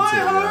 y'all, let me my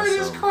tell y'all heart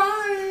is something.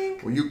 crying.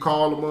 When you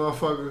call the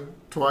motherfucker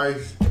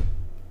twice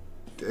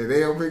and they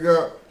don't pick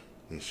up,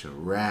 it's a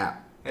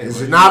rap. Hey,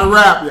 it's not a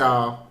rap,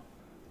 y'all.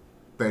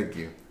 Thank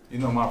you. You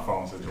know my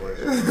phone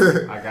situation.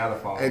 I got a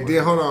phone. And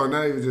then hold on,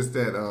 not even just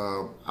that.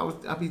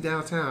 I'll be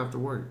downtown after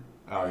work.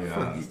 Oh yeah,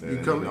 I understand. You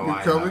coming?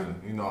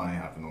 You know I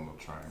ain't hopping on no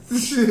train.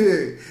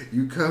 Shit,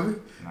 you coming?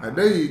 Nah. I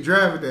know you ain't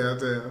driving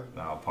downtown.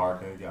 Nah,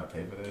 parking. You gotta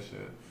pay for that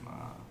shit.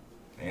 Nah,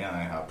 and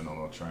I ain't hopping on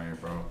no train,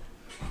 bro.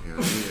 Yeah,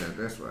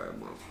 that's right,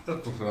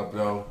 What's up,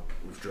 though?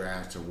 We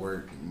drive to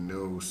work.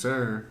 No,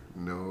 sir.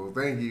 No,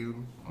 thank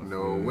you.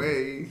 No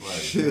way. Right.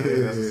 Shit.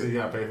 Yeah, so you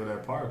gotta pay for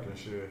that parking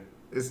shit.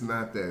 It's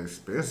not that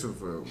expensive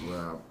for where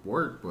I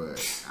work, but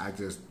I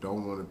just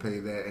don't want to pay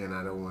that, and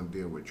I don't want to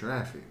deal with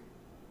traffic.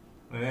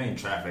 It ain't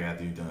traffic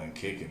after you done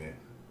kicking it.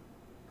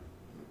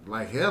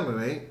 Like hell,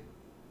 it ain't.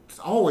 It's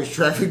always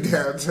traffic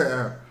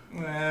downtown.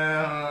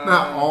 Well,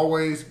 not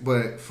always,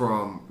 but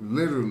from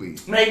literally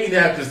maybe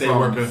that because they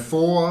working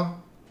 4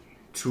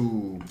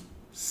 to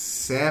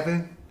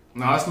 7.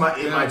 No, it might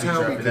be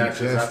traffic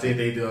because I think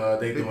they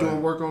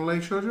doing work on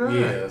Lakeshore Drive.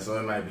 Yeah, so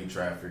it might be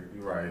traffic.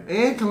 You're right.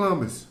 And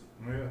Columbus.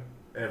 Yeah,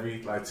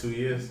 every like 2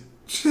 years.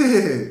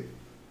 Shit.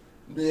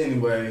 But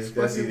anyways,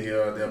 that's either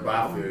here or there. But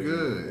I feel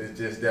good. It's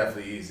just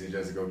definitely easy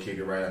just to go kick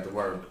it right after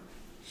work.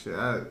 Shit,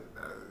 I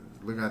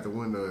look out the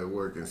window at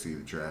work and see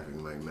the traffic.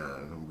 I'm like, nah,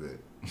 I'm good.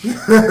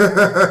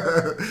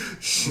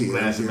 Shit, I'm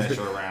glad to met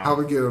you around. How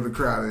we get on the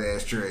crowded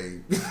ass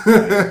train? You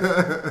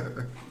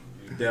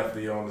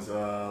definitely on this.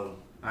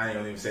 I ain't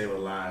gonna even say what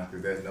lines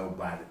because that's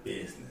nobody's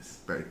business.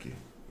 Thank you.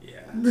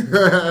 Yeah.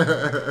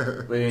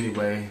 But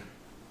anyway,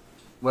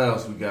 what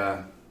else we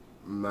got?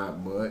 Not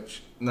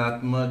much.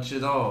 Not much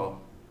at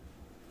all.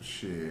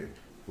 Shit,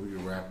 we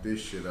can wrap this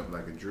shit up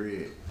like a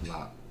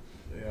dreadlock.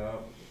 Yeah.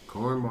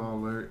 Cornball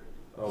alert.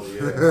 Oh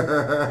yeah.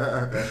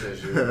 That's that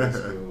shit. That's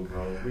cool,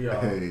 bro. We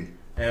all. Hey.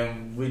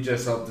 And we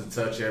just hope to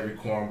touch every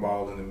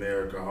cornball in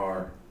America's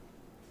heart.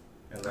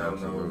 And let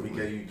them know we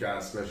gave you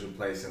guys a special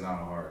place in our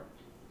heart.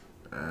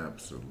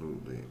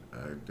 Absolutely.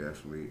 I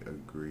definitely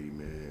agree,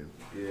 man.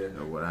 Yeah.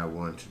 And what I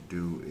want to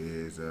do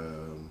is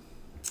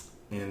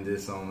end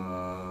this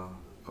on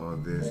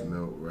this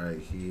note right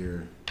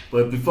here.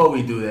 But before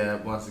we do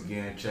that, once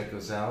again, check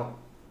us out.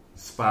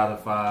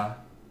 Spotify,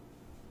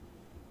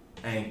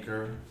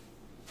 Anchor,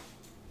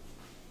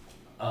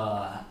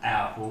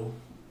 Apple,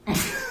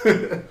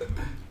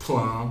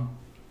 Plum.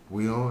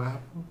 We on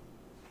Apple?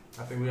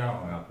 I think we are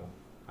on Apple.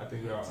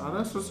 Oh,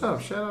 that's what's up.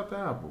 Shout out to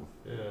Apple.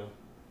 Yeah.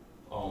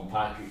 On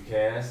Pocket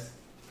Cast.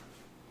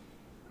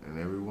 And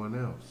everyone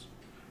else.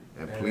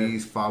 And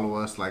please follow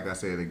us, like I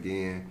said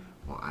again,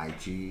 on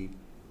IG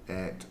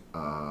at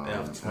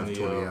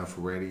F20F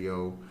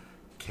Radio,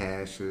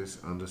 Cassius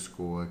 _,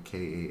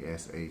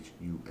 KASHUS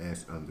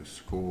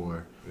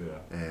 _. Yeah.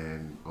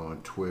 And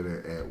on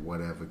Twitter at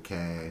whatever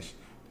cash.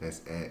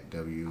 That's at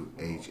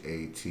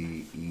WHATEVAKASH.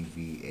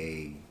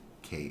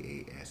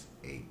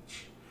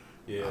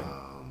 Yeah.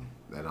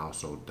 And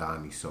also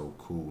Donnie So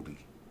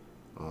Cooley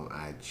on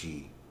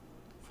IG.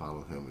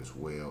 Follow him as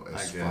well.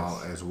 As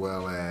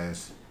well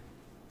as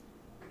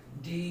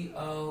DONNI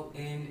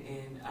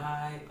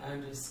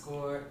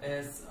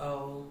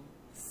 _SOCOOLE.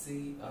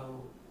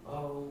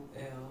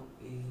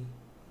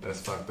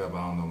 That's fucked up. I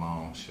don't know my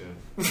own shit.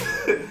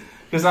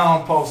 Because I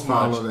don't post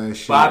much. That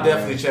shit, but I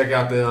definitely check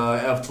out the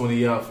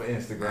F20F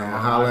Instagram.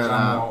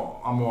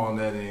 I'm more on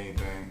that than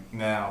anything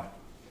now.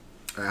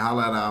 And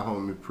holla at our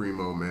homie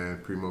Primo,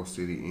 man. Primo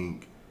City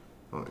Inc.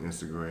 on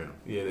Instagram.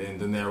 Yeah, and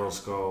the Narrow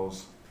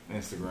Skulls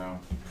Instagram.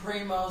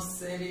 Primo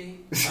City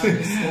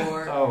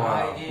 _ Oh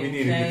wow, INK. we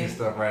need to get this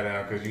stuff right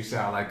out because you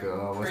sound like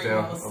a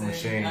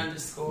machine.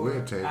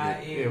 We'll take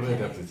it. Yeah, we'll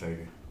definitely take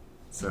it.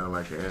 Sound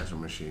like an answer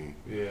machine.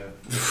 Yeah.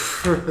 She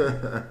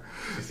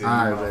said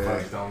All you right,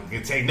 motherfuckers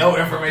don't take no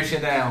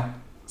information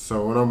down.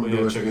 So what I'm gonna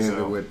do is check us end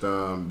it out. with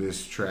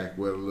this track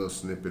with a little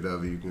snippet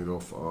of it. You can go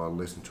for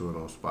listen to it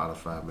on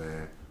Spotify,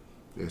 man.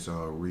 It's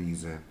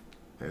Reason.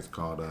 It's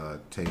called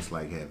Taste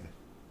Like Heaven.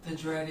 The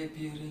dreaded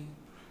beauty.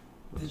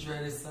 The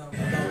dreaded summer.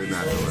 We're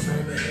not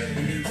doing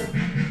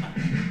that.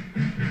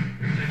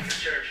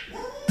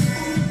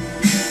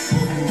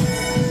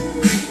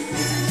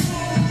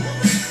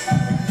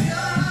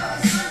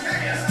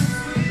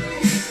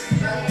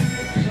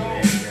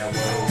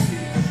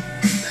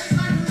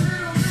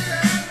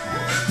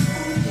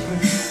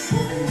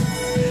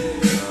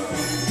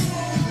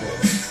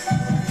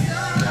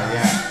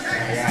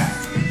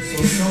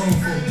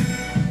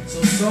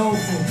 So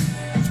soulful.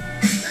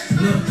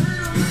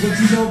 Look what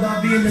you know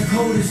about being the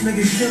coldest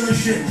nigga killing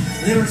shit.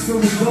 Lyrics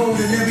filled with gold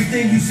and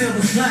everything you said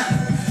was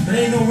platinum. But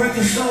ain't no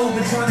record sold.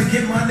 Been trying to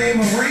get my name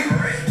a ring,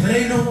 but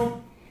ain't no